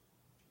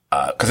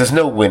 Cause there's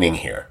no winning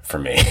here for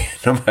me,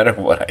 no matter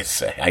what I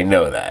say. I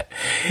know that.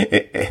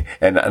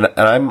 And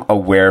I'm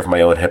aware of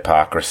my own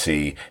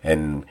hypocrisy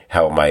and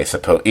how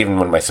even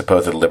when my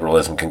supposed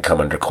liberalism can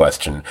come under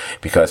question,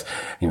 because,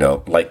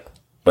 like,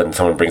 when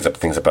someone brings up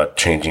things about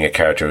changing a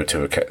character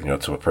to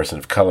a person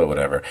of color or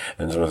whatever,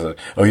 and someone says,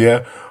 oh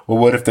yeah, well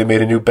what if they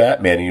made a new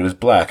Batman and he was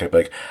black? I'd be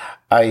like,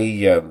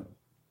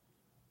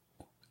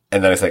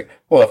 and then it's like,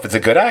 well, if it's a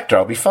good actor,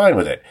 I'll be fine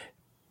with it.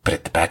 But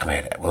at the back of my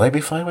head, will I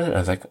be fine with it? I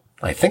was like,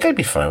 I think I'd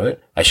be fine with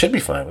it. I should be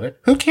fine with it.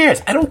 Who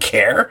cares? I don't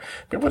care.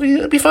 But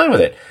I'd be fine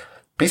with it.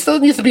 But he still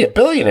needs to be a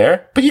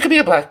billionaire. But you could be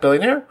a black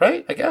billionaire,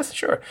 right? I guess.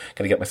 Sure.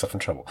 Gonna get myself in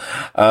trouble.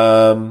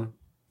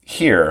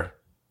 Here,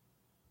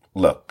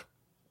 look,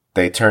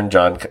 we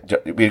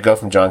go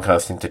from John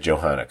Constantine to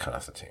Johanna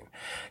Constantine.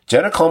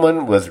 Jenna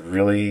Coleman was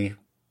really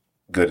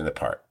good in the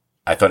part.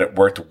 I thought it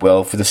worked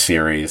well for the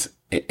series.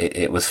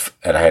 It was,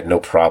 and I had no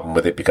problem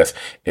with it because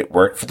it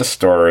worked for the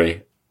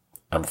story.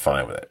 I'm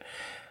fine with it.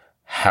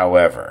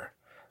 However,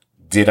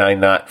 did I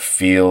not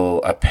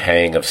feel a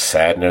pang of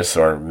sadness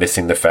or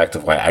missing the fact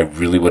of why I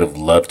really would have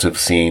loved to have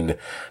seen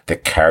the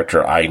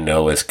character I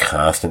know as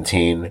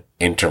Constantine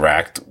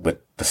interact with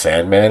the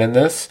Sandman in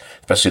this,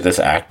 especially this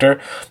actor?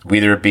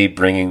 Either be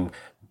bringing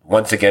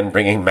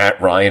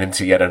Matt Ryan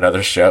into yet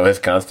another show as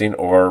Constantine,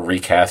 or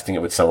recasting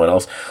it with someone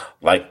else,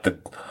 like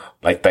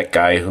that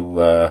guy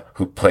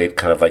who played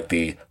kind of like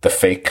the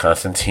fake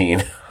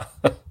Constantine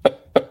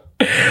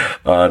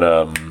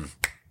on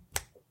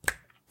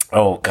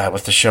oh god,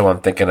 what's the show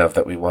I'm thinking of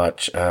that we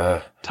watch?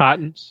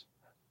 Titans.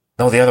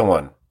 No, the other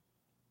one.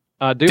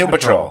 Doom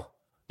Patrol.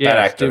 Yeah,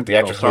 that actor, the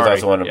actor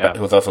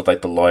who was also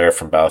like the lawyer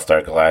from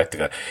Battlestar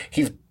Galactica.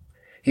 He's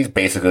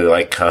basically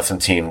like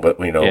Constantine, but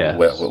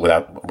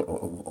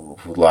who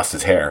lost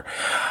his hair.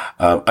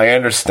 I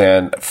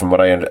understand from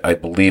what I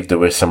believe there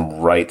was some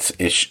rights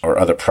issue or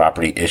other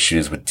property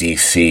issues with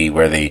DC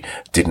where they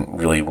didn't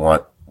really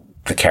want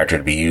the character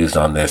to be used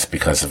on this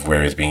because of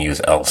where he's being used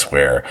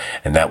elsewhere,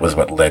 and that was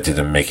what led to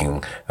them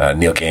making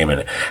Neil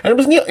Gaiman. And it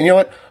was Neil. You know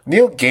what?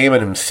 Neil Gaiman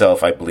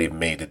himself, I believe,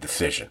 made the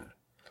decision.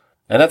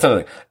 And that's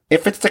another thing.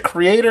 If it's the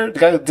creator, the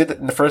guy who did it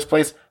in the first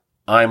place,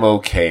 I'm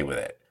okay with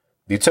it.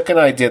 You took an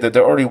idea that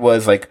there already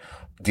was like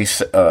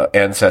these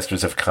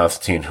ancestors of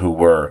Constantine who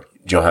were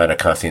Johanna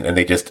Constantine, and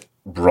they just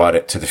brought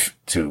it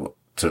to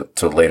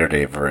later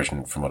day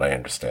version, from what I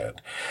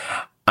understand.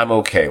 I'm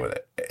okay with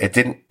it. It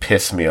didn't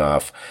piss me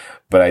off.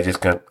 But I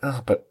just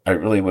but I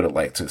really would have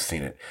liked to have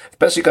seen it.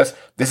 Especially because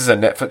this is a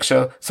Netflix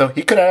show, so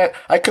I could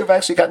have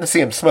actually gotten to see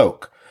him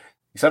smoke.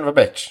 You son of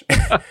a bitch.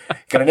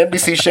 Got an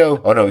NBC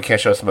show, oh no, we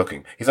can't show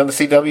smoking. He's on the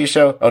CW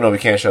show, oh no, we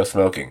can't show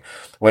smoking.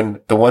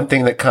 When the one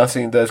thing that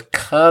Constantine does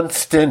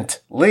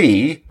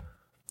constantly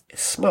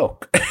is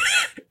smoke.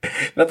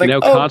 And I'm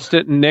like,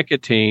 constant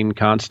nicotine,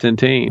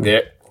 Constantine.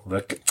 Yeah,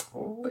 look at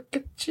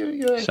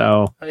you.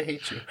 So I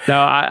hate you. No,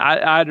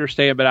 I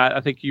understand, but I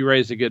think you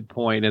raise a good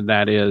point, and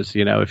that is,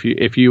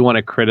 if you want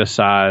to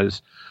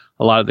criticize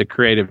a lot of the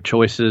creative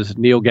choices.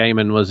 Neil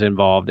Gaiman was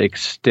involved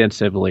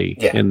extensively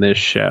in this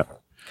show.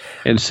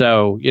 And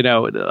so,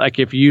 like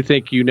if you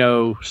think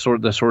sort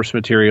of the source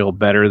material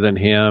better than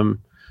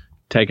him,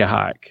 take a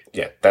hike.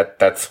 Yeah,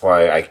 that's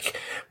why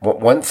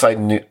once I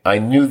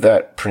knew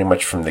that pretty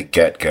much from the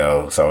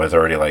get-go, so I was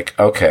already like,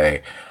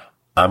 okay,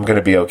 I'm going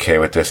to be okay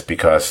with this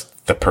because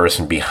the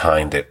person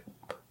behind it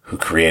who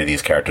created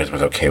these characters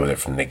was okay with it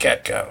from the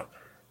get-go.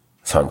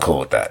 So I'm cool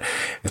with that.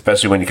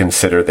 Especially when you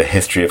consider the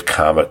history of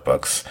comic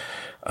books,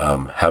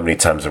 how many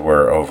times there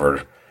were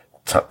over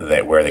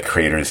that where the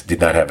creators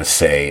did not have a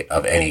say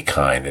of any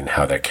kind in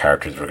how their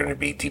characters were going to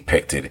be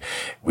depicted,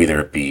 whether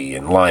it be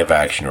in live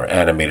action or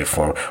animated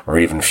form or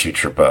even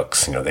future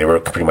books. They were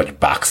pretty much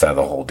boxed out of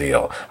the whole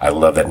deal. I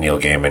love that Neil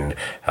Gaiman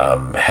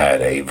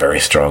had a very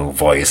strong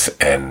voice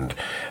and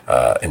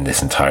in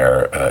this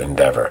entire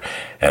endeavor.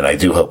 And I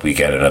do hope we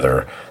get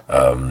another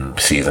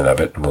season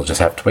of it. We'll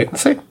just have to wait and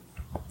see.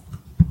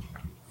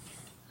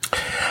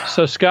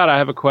 So, Scott, I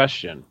have a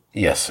question.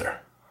 Yes, sir.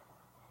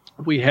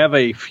 We have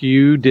a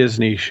few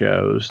Disney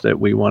shows that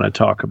we want to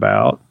talk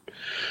about,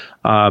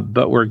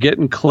 but we're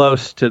getting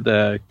close to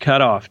the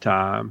cutoff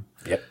time.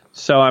 Yep.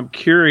 So I'm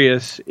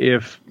curious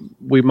if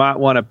we might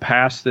want to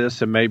pass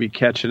this and maybe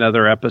catch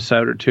another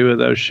episode or two of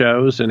those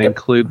shows and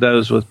include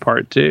those with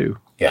part 2.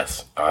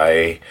 Yes.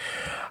 I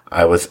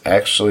was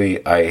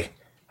actually, I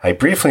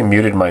briefly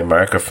muted my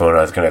microphone.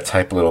 I was going to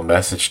type a little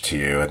message to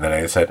you, and then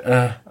I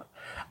said,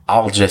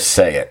 I'll just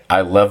say it.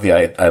 I love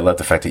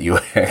the fact that you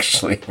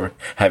actually were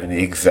having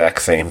the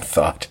exact same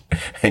thought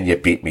and you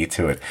beat me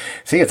to it.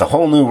 See, it's a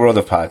whole new world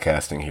of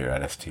podcasting here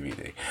at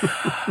STVD.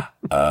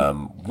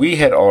 We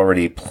had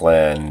already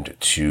planned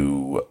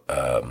to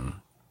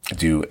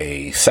do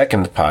a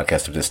second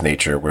podcast of this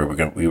nature where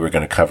we were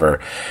going to cover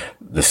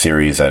the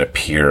series that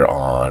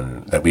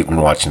that we've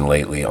been watching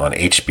lately on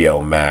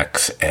HBO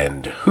Max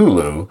and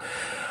Hulu.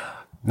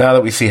 Now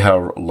that we see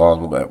how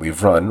long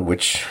we've run,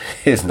 which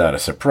is not a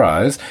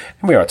surprise,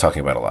 and we are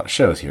talking about a lot of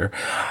shows here,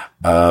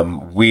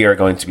 we are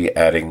going to be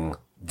adding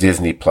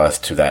Disney Plus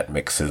to that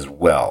mix as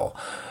well.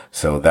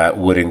 So that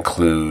would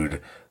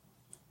include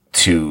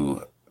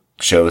 2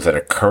 shows that are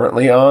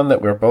currently on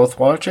that we're both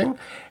watching,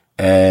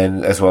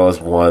 and as well as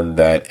one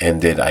that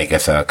ended, I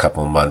guess, a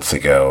couple months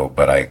ago,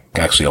 but I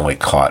actually only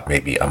caught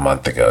maybe a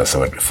month ago,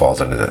 so it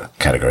falls into the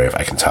category of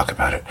I can talk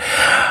about it.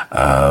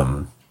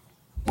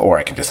 Or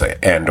I can just say,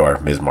 or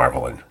Ms.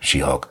 Marvel and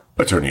She-Hulk,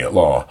 Attorney at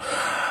Law.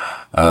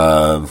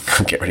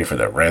 Get ready for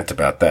the rant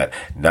about that.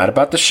 Not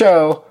about the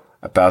show,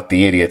 about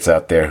the idiots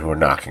out there who are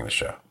knocking the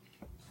show.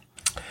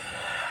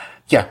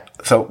 Yeah,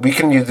 so we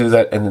can do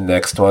that in the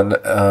next one.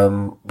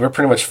 We're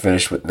pretty much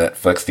finished with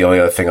Netflix. The only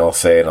other thing I'll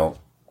say, and I'll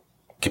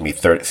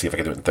see if I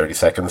can do it in 30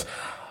 seconds.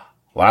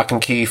 Lock and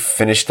Key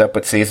finished up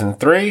with season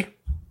 3.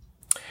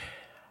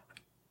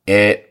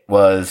 It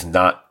was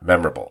not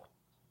memorable.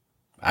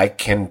 I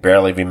can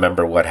barely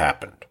remember what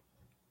happened.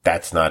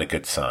 That's not a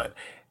good sign. It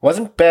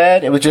wasn't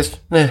bad. It was just,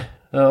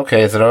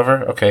 okay, is it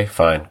over? Okay,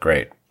 fine,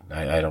 great.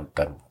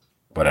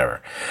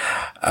 Whatever.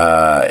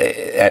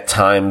 At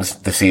times,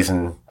 the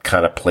season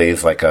kind of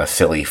plays like a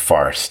silly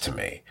farce to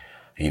me.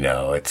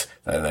 It's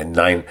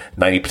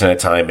 90% of the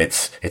time,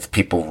 it's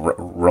people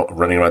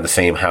running around the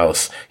same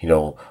house,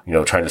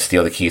 trying to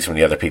steal the keys from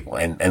the other people.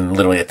 And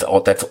literally,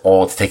 that's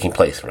all it's taking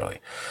place,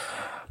 really.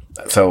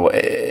 So,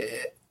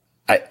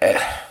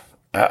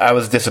 I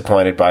was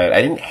disappointed by it.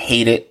 I didn't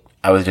hate it.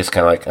 I was just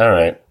kind of like, all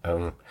right,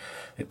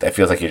 it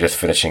feels like you're just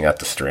finishing out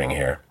the string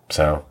here.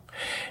 So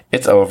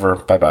it's over.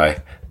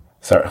 Bye.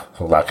 Sorry,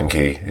 Lock and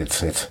Key.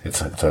 It's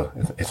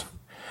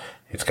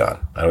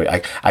gone.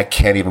 I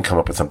can't even come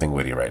up with something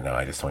witty right now.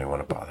 I just don't even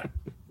want to bother.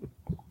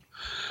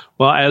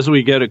 Well, as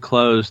we go to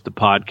close the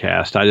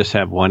podcast, I just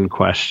have one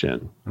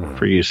question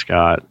for you,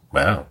 Scott.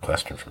 Wow,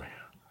 question for me.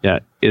 Yeah.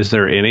 Is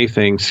there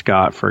anything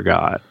Scott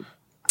forgot?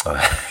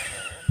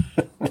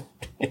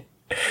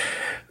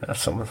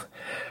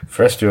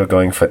 First you were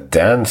going for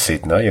Dan's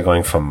seat, now you're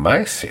going for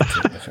my seat.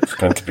 It's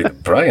going to be the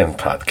Brian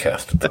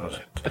podcast.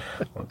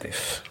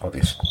 All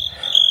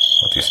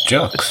these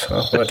jokes.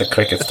 Well, the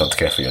crickets don't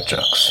care for your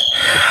jokes.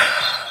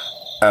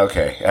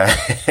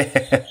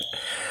 Okay.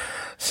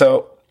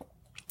 So,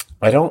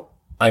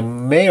 I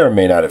may or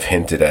may not have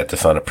hinted at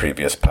this on a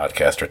previous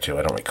podcast or two.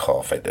 I don't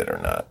recall if I did or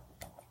not.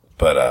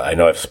 But I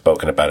know I've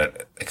spoken about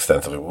it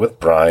extensively with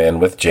Brian,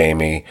 with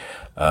Jamie,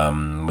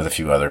 with a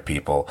few other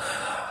people.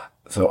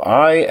 So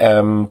I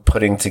am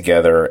putting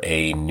together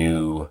a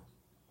new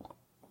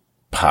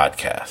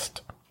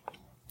podcast.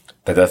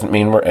 That doesn't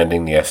mean we're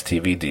ending the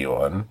STVD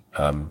one.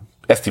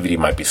 STVD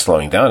might be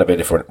slowing down a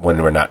bit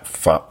when we're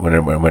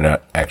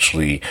not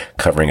actually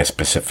covering a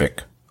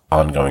specific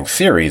ongoing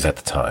series at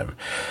the time.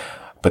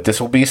 But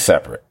this will be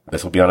separate.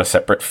 This will be on a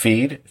separate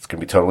feed. It's going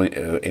to be totally.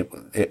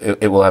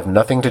 It will have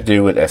nothing to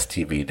do with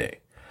STVD.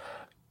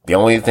 The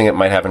only thing it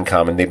might have in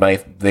common, they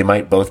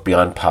might both be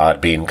on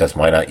Podbean, because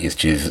why not use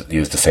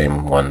the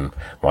same one?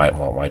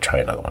 Why try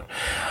another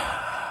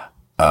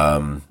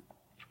one?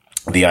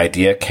 The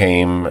idea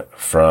came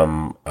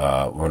from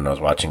when I was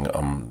watching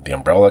The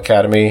Umbrella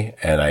Academy,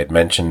 and I had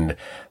mentioned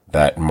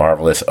that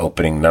marvelous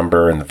opening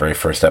number in the very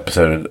first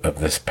episode of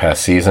this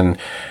past season,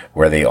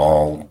 where they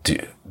all do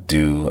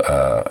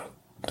the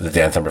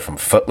dance number from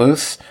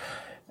Footloose.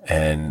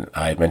 And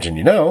I had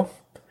mentioned,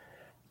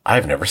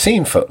 I've never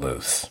seen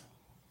Footloose.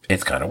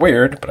 It's kind of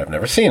weird, but I've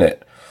never seen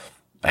it.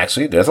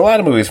 Actually, there's a lot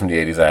of movies from the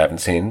 80s I haven't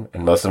seen,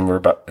 and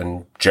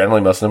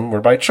generally most of them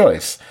were by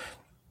choice.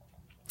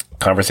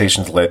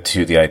 Conversations led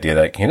to the idea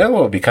that, it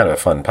would be kind of a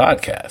fun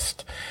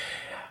podcast.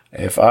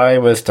 If I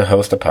was to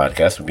host a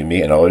podcast, it would be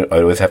me, and I would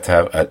always have to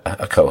have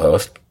a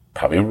co-host,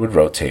 probably would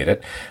rotate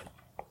it,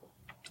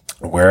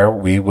 where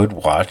we would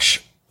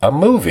watch a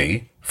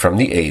movie from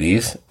the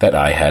 80s that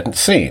I hadn't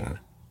seen.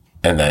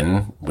 And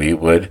then we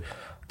would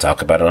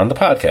talk about it on the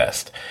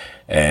podcast.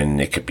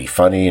 And it could be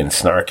funny and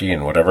snarky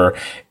and whatever.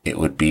 It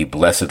would be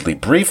blessedly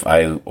brief.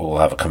 I will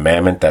have a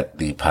commandment that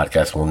the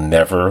podcast will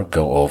never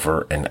go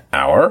over an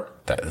hour.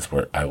 That is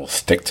where I will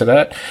stick to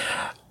that.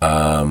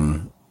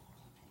 I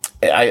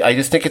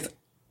just think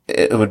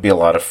it would be a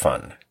lot of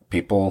fun.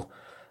 People,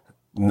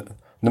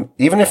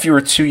 even if you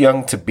were too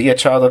young to be a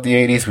child of the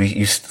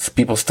 80s,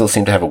 people still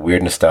seem to have a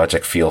weird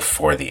nostalgic feel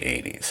for the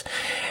 80s.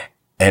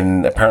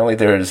 And apparently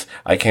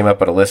I came up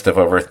with a list of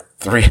over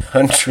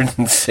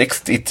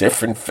 360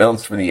 different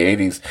films from the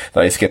 80s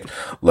that I skipped.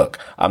 Look,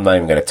 I'm not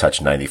even going to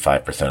touch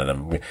 95% of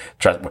them.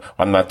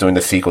 I'm not doing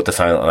the sequel to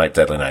Silent Night,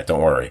 Deadly Night,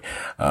 don't worry.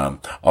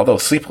 Although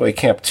Sleepaway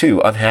Camp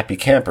 2, Unhappy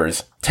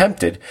Campers,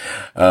 tempted.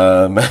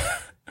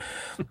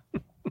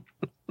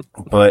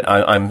 But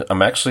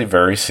I'm actually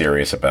very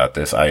serious about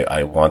this.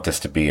 I want this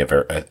to be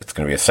it's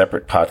going to be a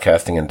separate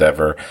podcasting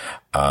endeavor.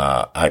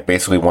 I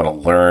basically want to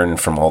learn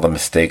from all the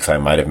mistakes I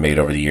might have made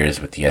over the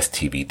years with the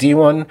STVD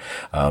one.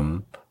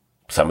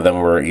 Some of them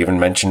were even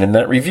mentioned in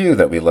that review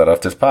that we let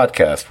off this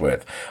podcast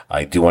with.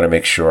 I do want to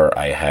make sure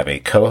I have a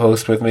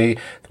co-host with me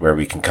where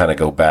we can kind of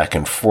go back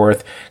and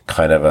forth,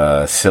 kind of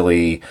a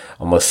silly,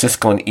 almost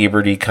Siskel and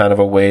Ebert-y kind of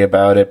a way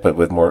about it, but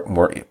with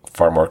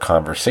far more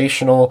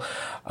conversational.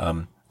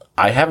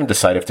 I haven't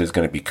decided if there's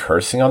going to be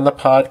cursing on the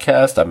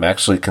podcast. I'm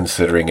actually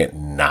considering it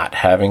not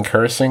having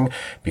cursing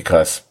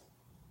because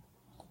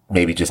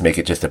maybe just make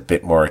it just a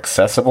bit more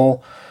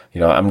accessible.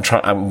 I'm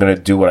going to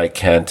do what I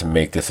can to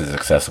make this as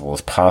accessible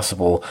as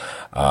possible,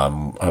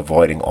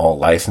 avoiding all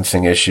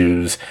licensing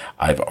issues.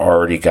 I've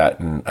already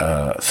gotten,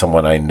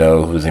 someone I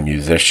know who's a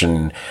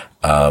musician.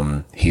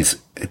 He's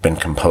been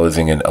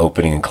composing an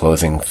opening and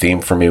closing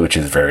theme for me, which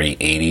is very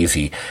 80s.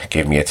 He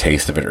gave me a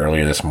taste of it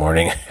earlier this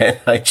morning and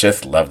I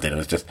just loved it.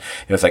 It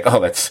was like,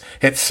 oh, it's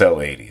so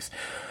 80s.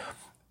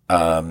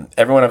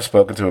 Everyone I've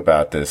spoken to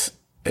about this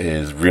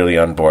is really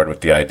on board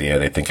with the idea.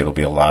 They think it'll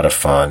be a lot of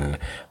fun.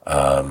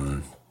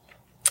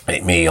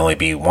 It may only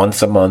be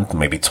once a month,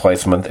 maybe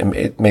twice a month.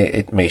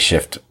 It may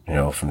shift,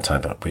 from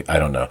time to time. I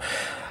don't know.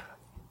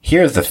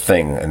 Here's the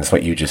thing, and it's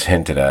what you just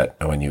hinted at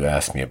when you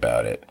asked me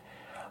about it.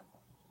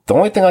 The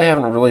only thing I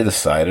haven't really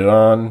decided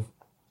on,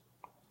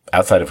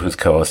 outside of who's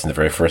co-hosting the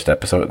very first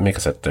episode with me,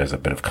 because there's a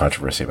bit of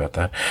controversy about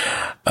that,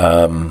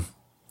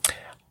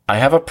 I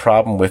have a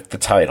problem with the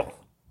title.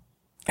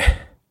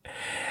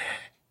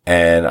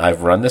 And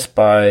I've run this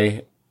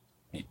by,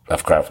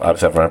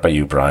 obviously I've run it by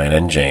you, Brian,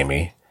 and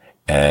Jamie,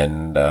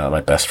 and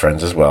my best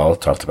friends as well.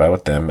 Talked about it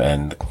with them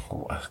and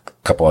a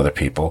couple other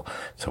people.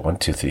 So 1,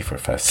 2, 3, 4,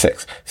 5,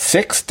 6.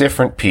 6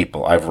 different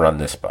people I've run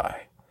this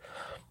by.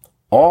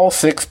 All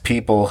 6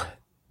 people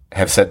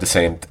have said the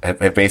same,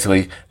 have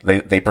basically,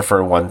 they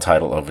prefer one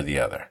title over the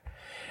other.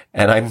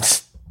 And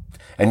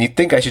you'd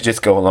think I should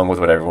just go along with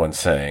what everyone's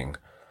saying,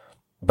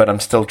 but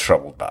I'm still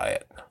troubled by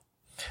it.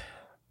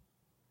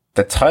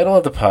 The title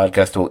of the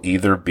podcast will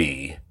either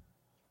be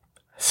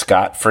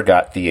Scott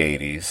Forgot the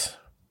 80s,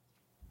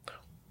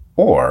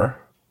 or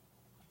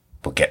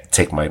we'll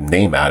take my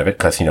name out of it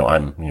because,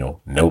 I'm,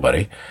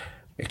 nobody.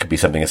 It could be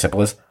something as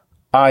simple as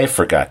I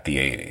Forgot the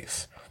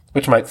 80s,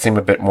 which might seem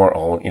a bit more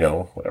old,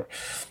 whatever.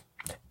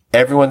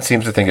 Everyone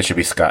seems to think it should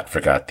be Scott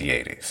Forgot the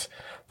 80s.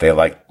 They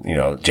like,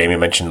 Jamie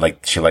mentioned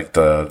she liked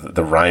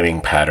the rhyming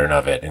pattern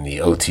of it and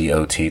the OT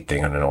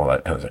thing and all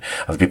that kind of stuff.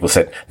 Other people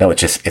said, no,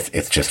 it's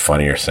just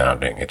funnier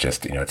sounding. It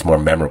just, it's more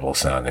memorable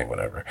sounding,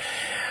 whatever.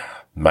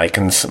 My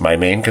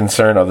main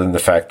concern, other than the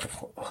fact,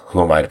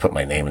 who am I to put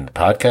my name in the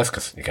podcast?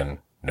 Cause again,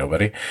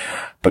 nobody,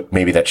 but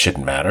maybe that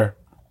shouldn't matter.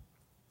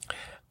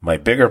 My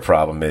bigger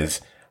problem is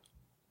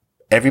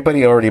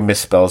everybody already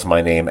misspells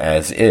my name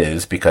as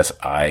is because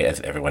as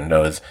everyone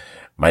knows,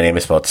 my name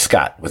is spelled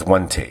Scott with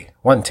one T.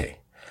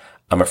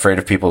 I'm afraid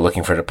of people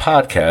looking for the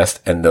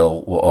podcast and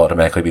will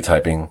automatically be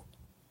typing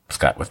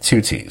Scott with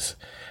 2 T's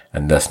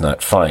and thus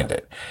not find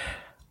it.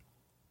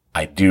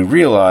 I do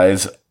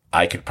realize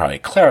I could probably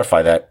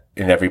clarify that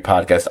in every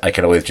podcast. I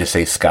could always just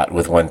say Scott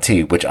with 1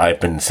 T, which I've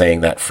been saying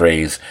that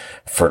phrase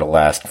for the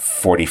last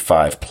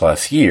 45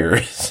 plus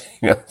years,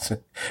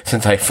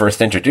 since I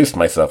first introduced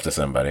myself to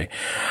somebody.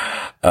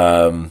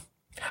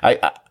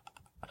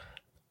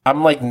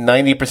 I'm like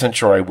 90%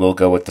 sure I will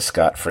go with the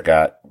Scott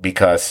Forgot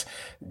because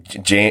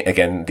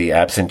again, the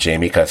absent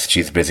Jamie, because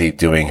she's busy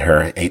doing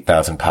her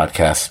 8,000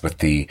 podcasts with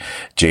the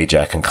J.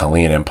 Jack and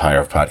Colleen empire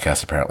of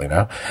podcasts apparently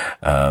now.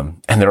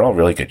 And they're all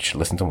really good. You should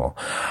listen to them all.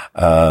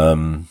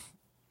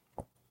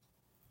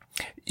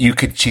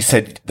 She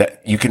said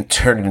that you can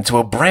turn it into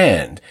a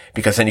brand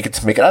because then you can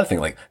make another thing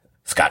like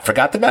Scott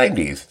Forgot the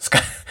 90s.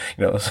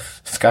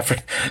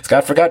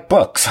 Scott Forgot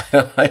books.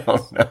 I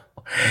don't know.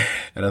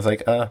 And I was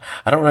like, I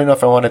don't really know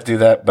if I want to do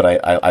that, but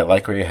I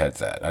like where your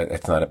head's at.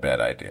 It's not a bad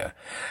idea.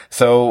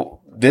 So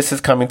this is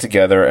coming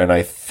together, and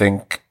I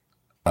think,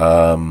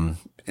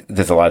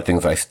 there's a lot of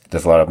things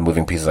there's a lot of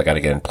moving pieces I got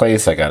to get in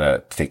place. I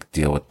got to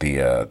deal with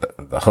the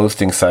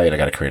hosting site. I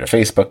got to create a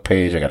Facebook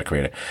page. I got to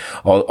create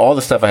all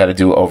the stuff I had to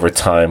do over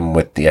time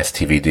with the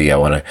STVD. I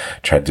want to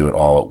try to do it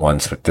all at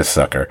once with this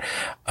sucker.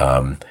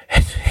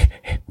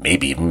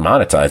 Maybe even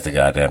monetize the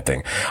goddamn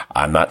thing.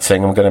 I'm not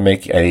saying I'm going to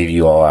make any of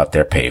you all out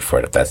there pay for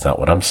it. If that's not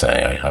what I'm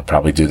saying, I'll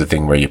probably do the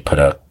thing where you put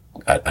an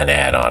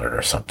ad on it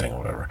or something, or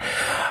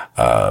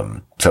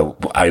whatever. So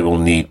I will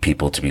need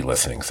people to be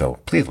listening. So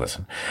please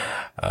listen.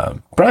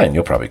 Brian,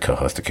 you'll probably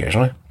co-host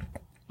occasionally.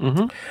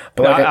 Mm-hmm.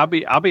 But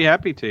I'll be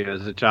happy to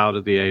as a child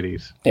of the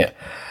 80s. Yeah.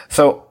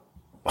 So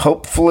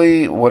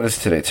hopefully, what is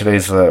today?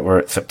 Today's we're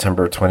at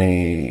September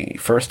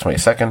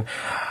 21st,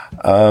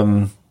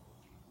 22nd.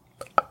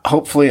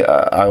 Hopefully,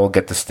 I will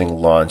get this thing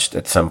launched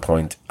at some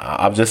point.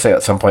 I'll just say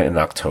at some point in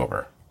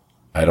October.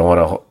 I don't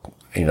want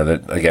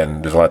to,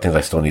 again, there's a lot of things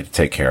I still need to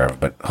take care of,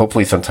 but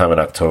hopefully sometime in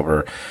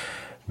October,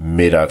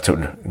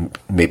 mid-October,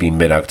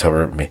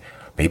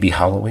 maybe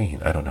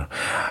Halloween. I don't know.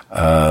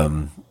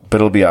 But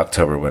it'll be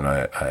October when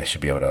I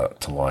should be able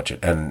to launch it.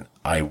 And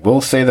I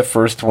will say the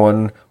first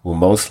one will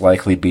most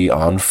likely be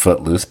on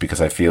Footloose because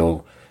I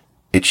feel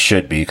it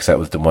should be because that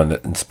was the one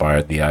that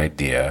inspired the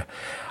idea.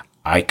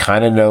 I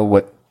kind of know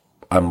what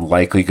I'm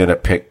likely going to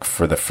pick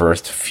for the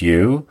first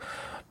few.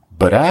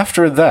 But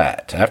after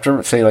that,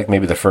 after say like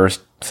maybe the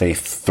first, say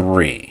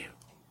 3,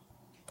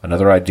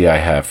 another idea I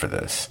have for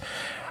this,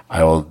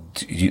 I will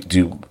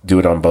do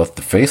it on both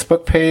the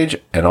Facebook page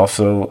and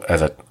also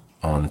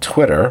on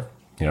Twitter,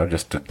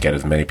 just to get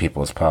as many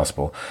people as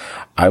possible.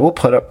 I will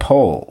put up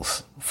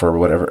polls for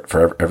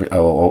I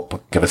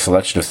will give a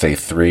selection of say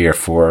 3 or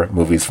 4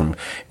 movies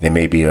they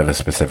may be of a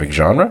specific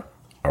genre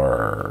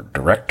or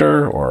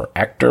director or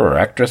actor or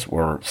actress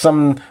or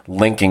some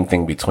linking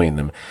thing between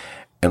them,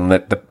 and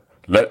let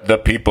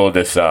the people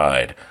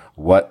decide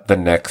what the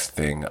next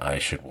thing I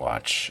should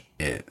watch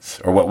is,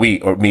 or what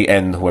me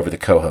and whoever the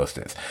co-host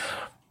is.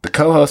 The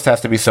co-host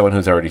has to be someone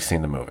who's already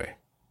seen the movie.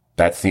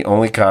 That's the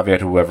only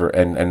caveat,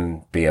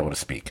 and be able to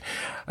speak.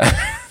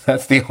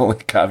 That's the only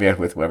caveat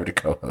with whoever the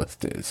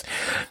co-host is,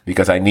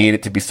 because I need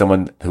it to be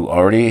someone who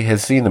already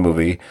has seen the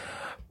movie.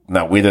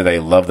 Now, whether they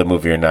love the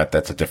movie or not,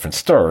 that's a different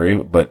story,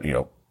 but,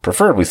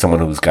 preferably someone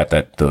who's got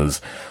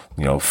those,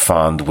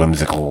 fond,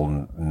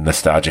 whimsical,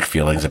 nostalgic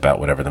feelings about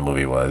whatever the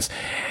movie was,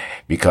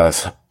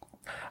 because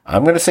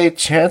I'm going to say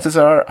chances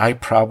are I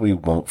probably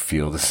won't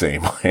feel the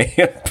same way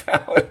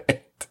about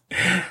it.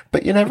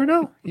 But you never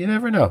know. You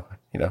never know.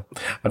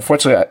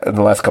 Unfortunately, in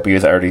the last couple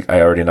of years,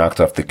 I already knocked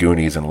off The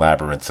Goonies and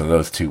Labyrinth, so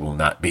those two will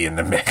not be in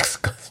the mix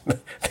because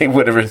they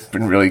would have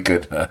been really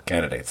good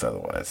candidates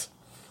otherwise.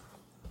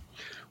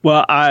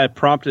 Well, I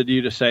prompted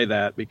you to say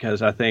that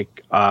because I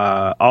think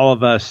all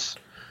of us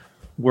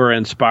were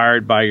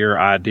inspired by your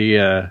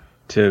idea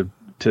to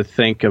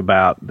think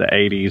about the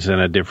 80s in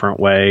a different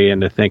way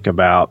and to think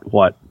about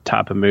what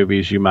type of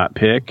movies you might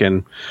pick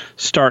and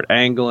start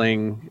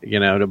angling,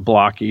 to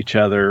block each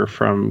other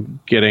from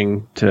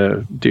getting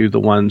to do the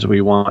ones we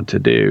want to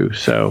do.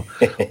 So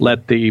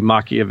let the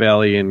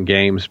Machiavellian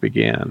games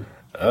begin.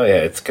 Oh,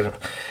 yeah.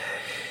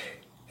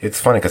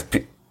 It's funny because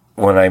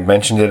when I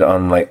mentioned it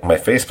on my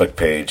Facebook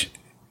page,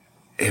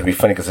 it'd be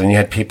funny because then you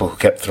had people who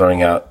kept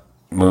throwing out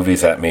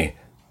movies at me,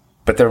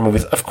 but there were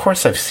movies, of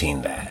course I've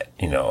seen that,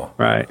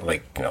 right.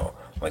 Like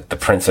The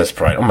Princess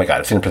Bride. Oh my God,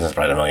 I've seen Princess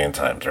Bride a million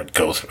times. Or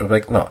Ghost. I'm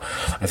like, no.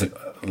 I said,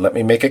 let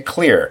me make it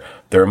clear.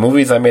 There are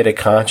movies I made a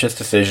conscious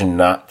decision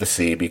not to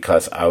see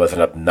because I was an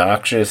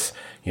obnoxious,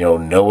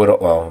 know-it-all.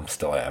 Well, I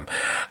still am.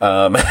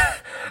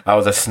 I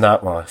was a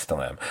snot. Well, I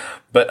still am.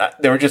 But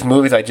there were just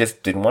movies I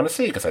just didn't want to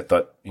see because I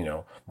thought,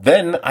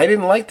 Then I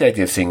didn't like the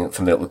idea of seeing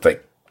something that looked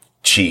like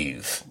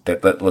cheese,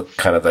 that looked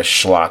kind of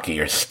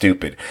schlocky or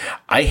stupid.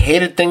 I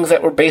hated things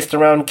that were based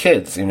around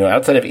kids.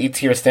 Outside of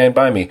E.T. or Stand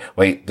By Me.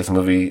 Wait, this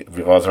movie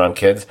revolves around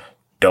kids?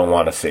 Don't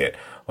want to see it.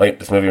 Wait,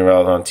 this movie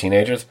revolves around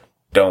teenagers?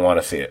 Don't want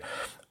to see it.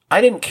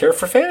 I didn't care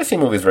for fantasy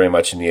movies very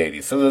much in the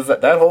 80s. So there's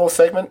that whole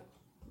segment.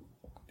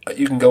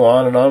 You can go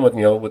on and on with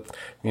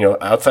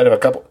outside of a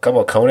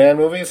couple of Conan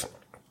movies.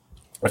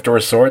 If there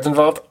were swords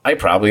involved, I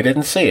probably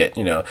didn't see it.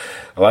 A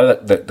lot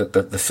of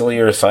the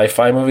sillier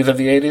sci-fi movies of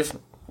the 80s,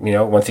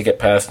 once you get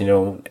past,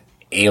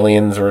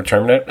 Aliens or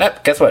Terminator,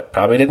 guess what?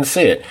 Probably didn't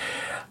see it.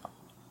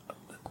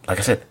 Like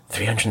I said,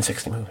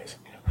 360 movies.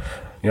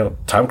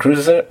 Tom Cruise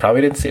is in it.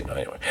 Probably didn't see it. No,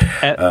 anyway.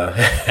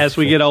 As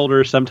we get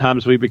older,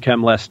 sometimes we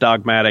become less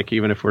dogmatic,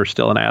 even if we're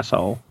still an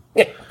asshole.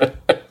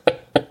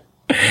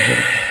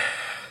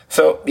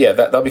 So, yeah,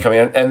 that'll be coming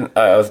in. And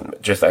I was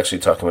just actually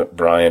talking with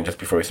Brian just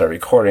before we started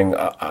recording.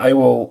 I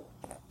will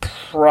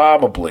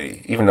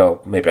probably, even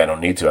though maybe I don't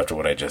need to after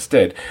what I just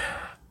did,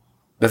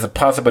 there's a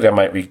possibility I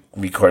might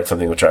record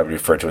something which I would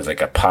refer to as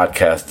like a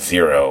podcast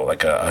zero,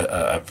 like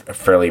a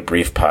fairly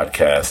brief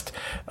podcast.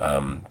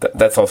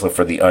 That's also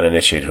for the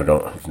uninitiated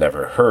who've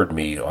never heard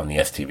me on the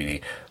STVD.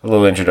 A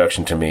little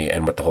introduction to me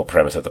and what the whole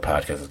premise of the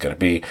podcast is going to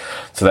be.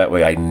 So that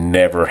way I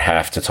never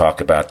have to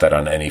talk about that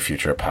on any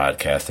future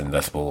podcast, and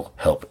thus will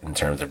help in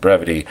terms of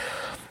brevity.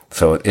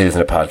 So it isn't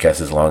a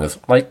podcast as long as,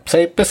 like,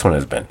 say, this one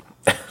has been.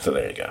 So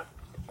there you go.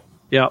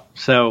 Yep.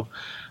 So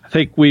I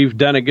think we've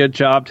done a good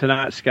job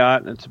tonight,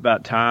 Scott, and it's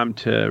about time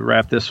to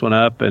wrap this one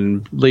up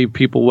and leave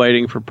people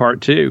waiting for part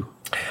 2.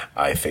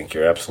 I think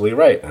you're absolutely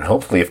right. And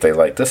hopefully if they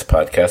like this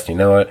podcast, you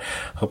know what?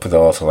 Hopefully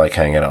they'll also like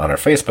hanging out on our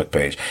Facebook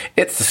page.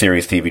 It's the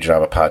Serious TV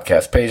Drama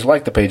Podcast page.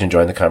 Like the page and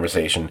join the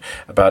conversation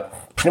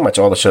about pretty much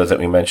all the shows that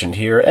we mentioned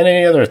here and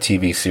any other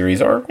TV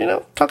series, or,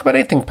 talk about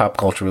anything pop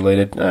culture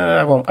related.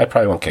 I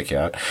probably won't kick you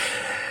out.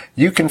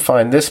 You can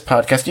find this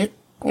podcast,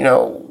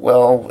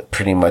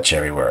 pretty much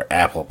everywhere.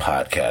 Apple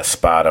Podcasts,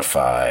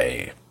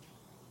 Spotify,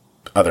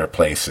 other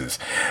places.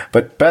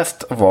 But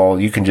best of all,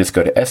 you can just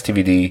go to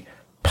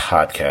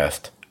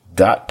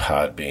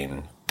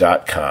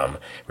stvdpodcast.podbean.com,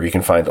 where you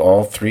can find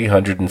all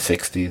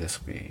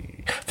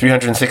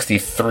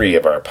 363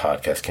 of our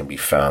podcasts can be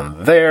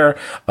found there,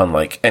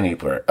 unlike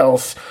anywhere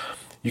else.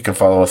 You can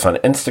follow us on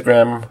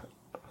Instagram.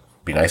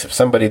 Be nice if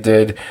somebody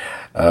did.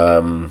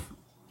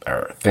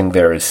 Our thing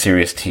there is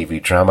Serious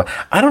TV Drama.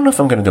 I don't know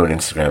if I'm going to do an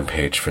Instagram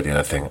page for the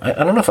other thing.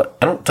 I don't know if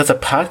does a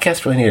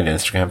podcast really need an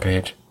Instagram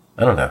page?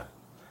 I don't know.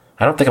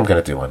 I don't think I'm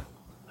going to do one.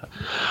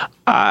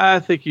 I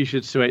think you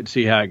should wait and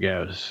see how it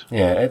goes.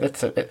 Yeah,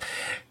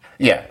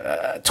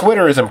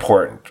 Twitter is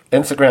important.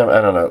 Instagram,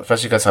 I don't know,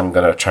 especially because I'm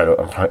going to try to,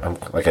 I'm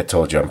like I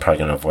told you, I'm probably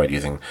going to avoid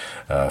using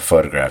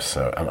photographs.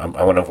 So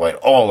I want to avoid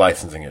all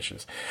licensing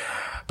issues.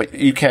 But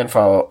you can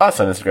follow us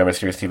on Instagram at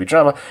Serious TV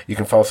Drama. You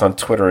can follow us on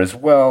Twitter as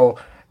well.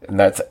 And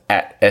that's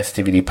at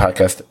STVD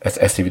Podcast. That's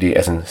STVD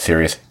as in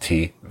Serious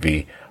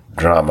TV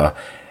Drama.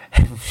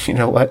 And you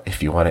know what?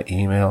 If you want to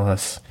email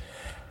us,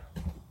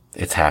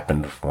 it's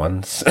happened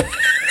once.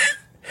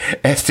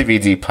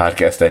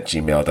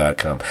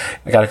 STVDpodcast@gmail.com.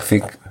 I got to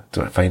think,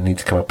 if I need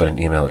to come up with an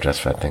email address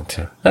for that thing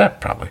too.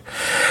 Probably.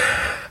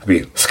 It'll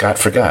be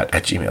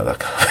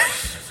scottforgot@gmail.com.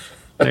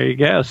 There you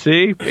go.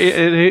 See?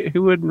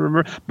 Who wouldn't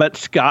remember? But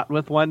Scott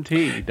with one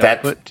T.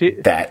 Don't put T.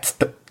 That's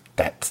the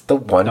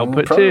one. Don't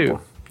put problem. 2.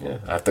 Yeah,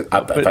 I have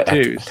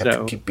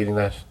to keep beating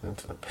that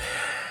into them.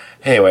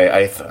 Anyway,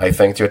 I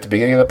thanked you at the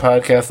beginning of the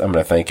podcast. I'm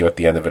going to thank you at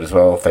the end of it as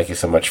well. Thank you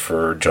so much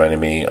for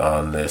joining me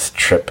on this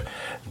trip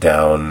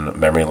down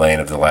memory lane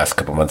of the last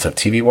couple months of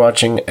TV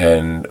watching,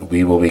 and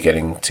we will be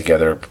getting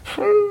together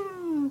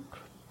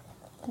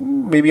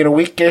maybe in a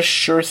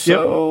weekish or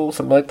so,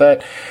 something like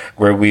that,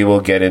 where we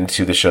will get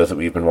into the shows that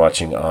we've been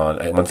watching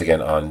once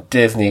again on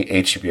Disney,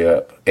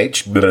 HBO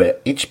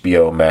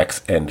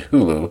Max, and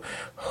Hulu.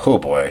 Oh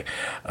boy,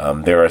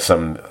 there are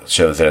some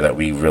shows there that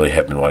we really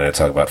have been wanting to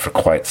talk about for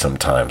quite some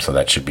time, so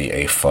that should be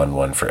a fun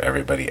one for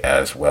everybody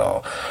as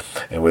well.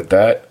 And with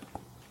that,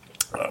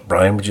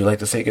 Brian, would you like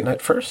to say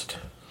goodnight first?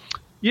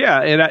 Yeah,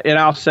 and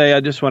I'll say,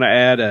 I just want to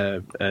add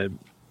a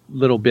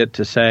little bit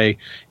to say,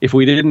 if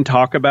we didn't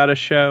talk about a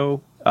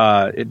show,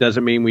 it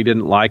doesn't mean we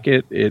didn't like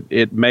it.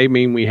 It may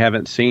mean we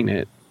haven't seen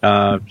it.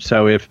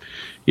 So if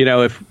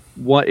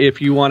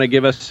you want to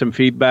give us some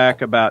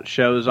feedback about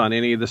shows on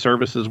any of the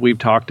services we've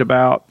talked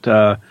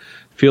about,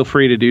 feel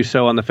free to do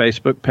so on the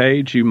Facebook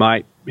page. You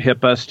might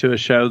hip us to a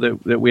show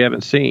that we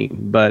haven't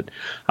seen. But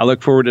I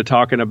look forward to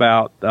talking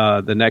about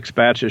the next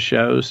batch of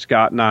shows.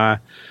 Scott and I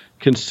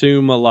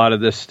consume a lot of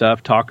this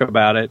stuff, talk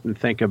about it, and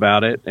think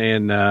about it.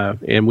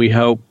 And we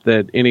hope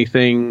that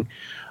anything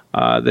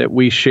that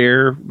we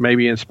share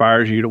maybe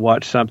inspires you to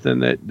watch something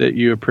that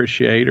you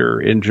appreciate or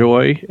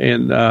enjoy.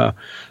 And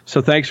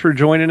so thanks for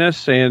joining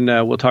us, and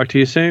we'll talk to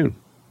you soon.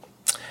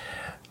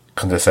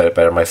 Couldn't have said it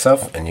better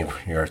myself, and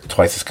you're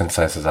twice as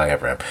concise as I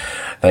ever am.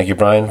 Thank you,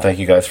 Brian. Thank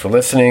you guys for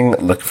listening.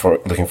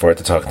 Looking forward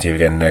to talking to you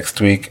again next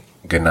week.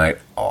 Good night,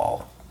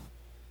 all.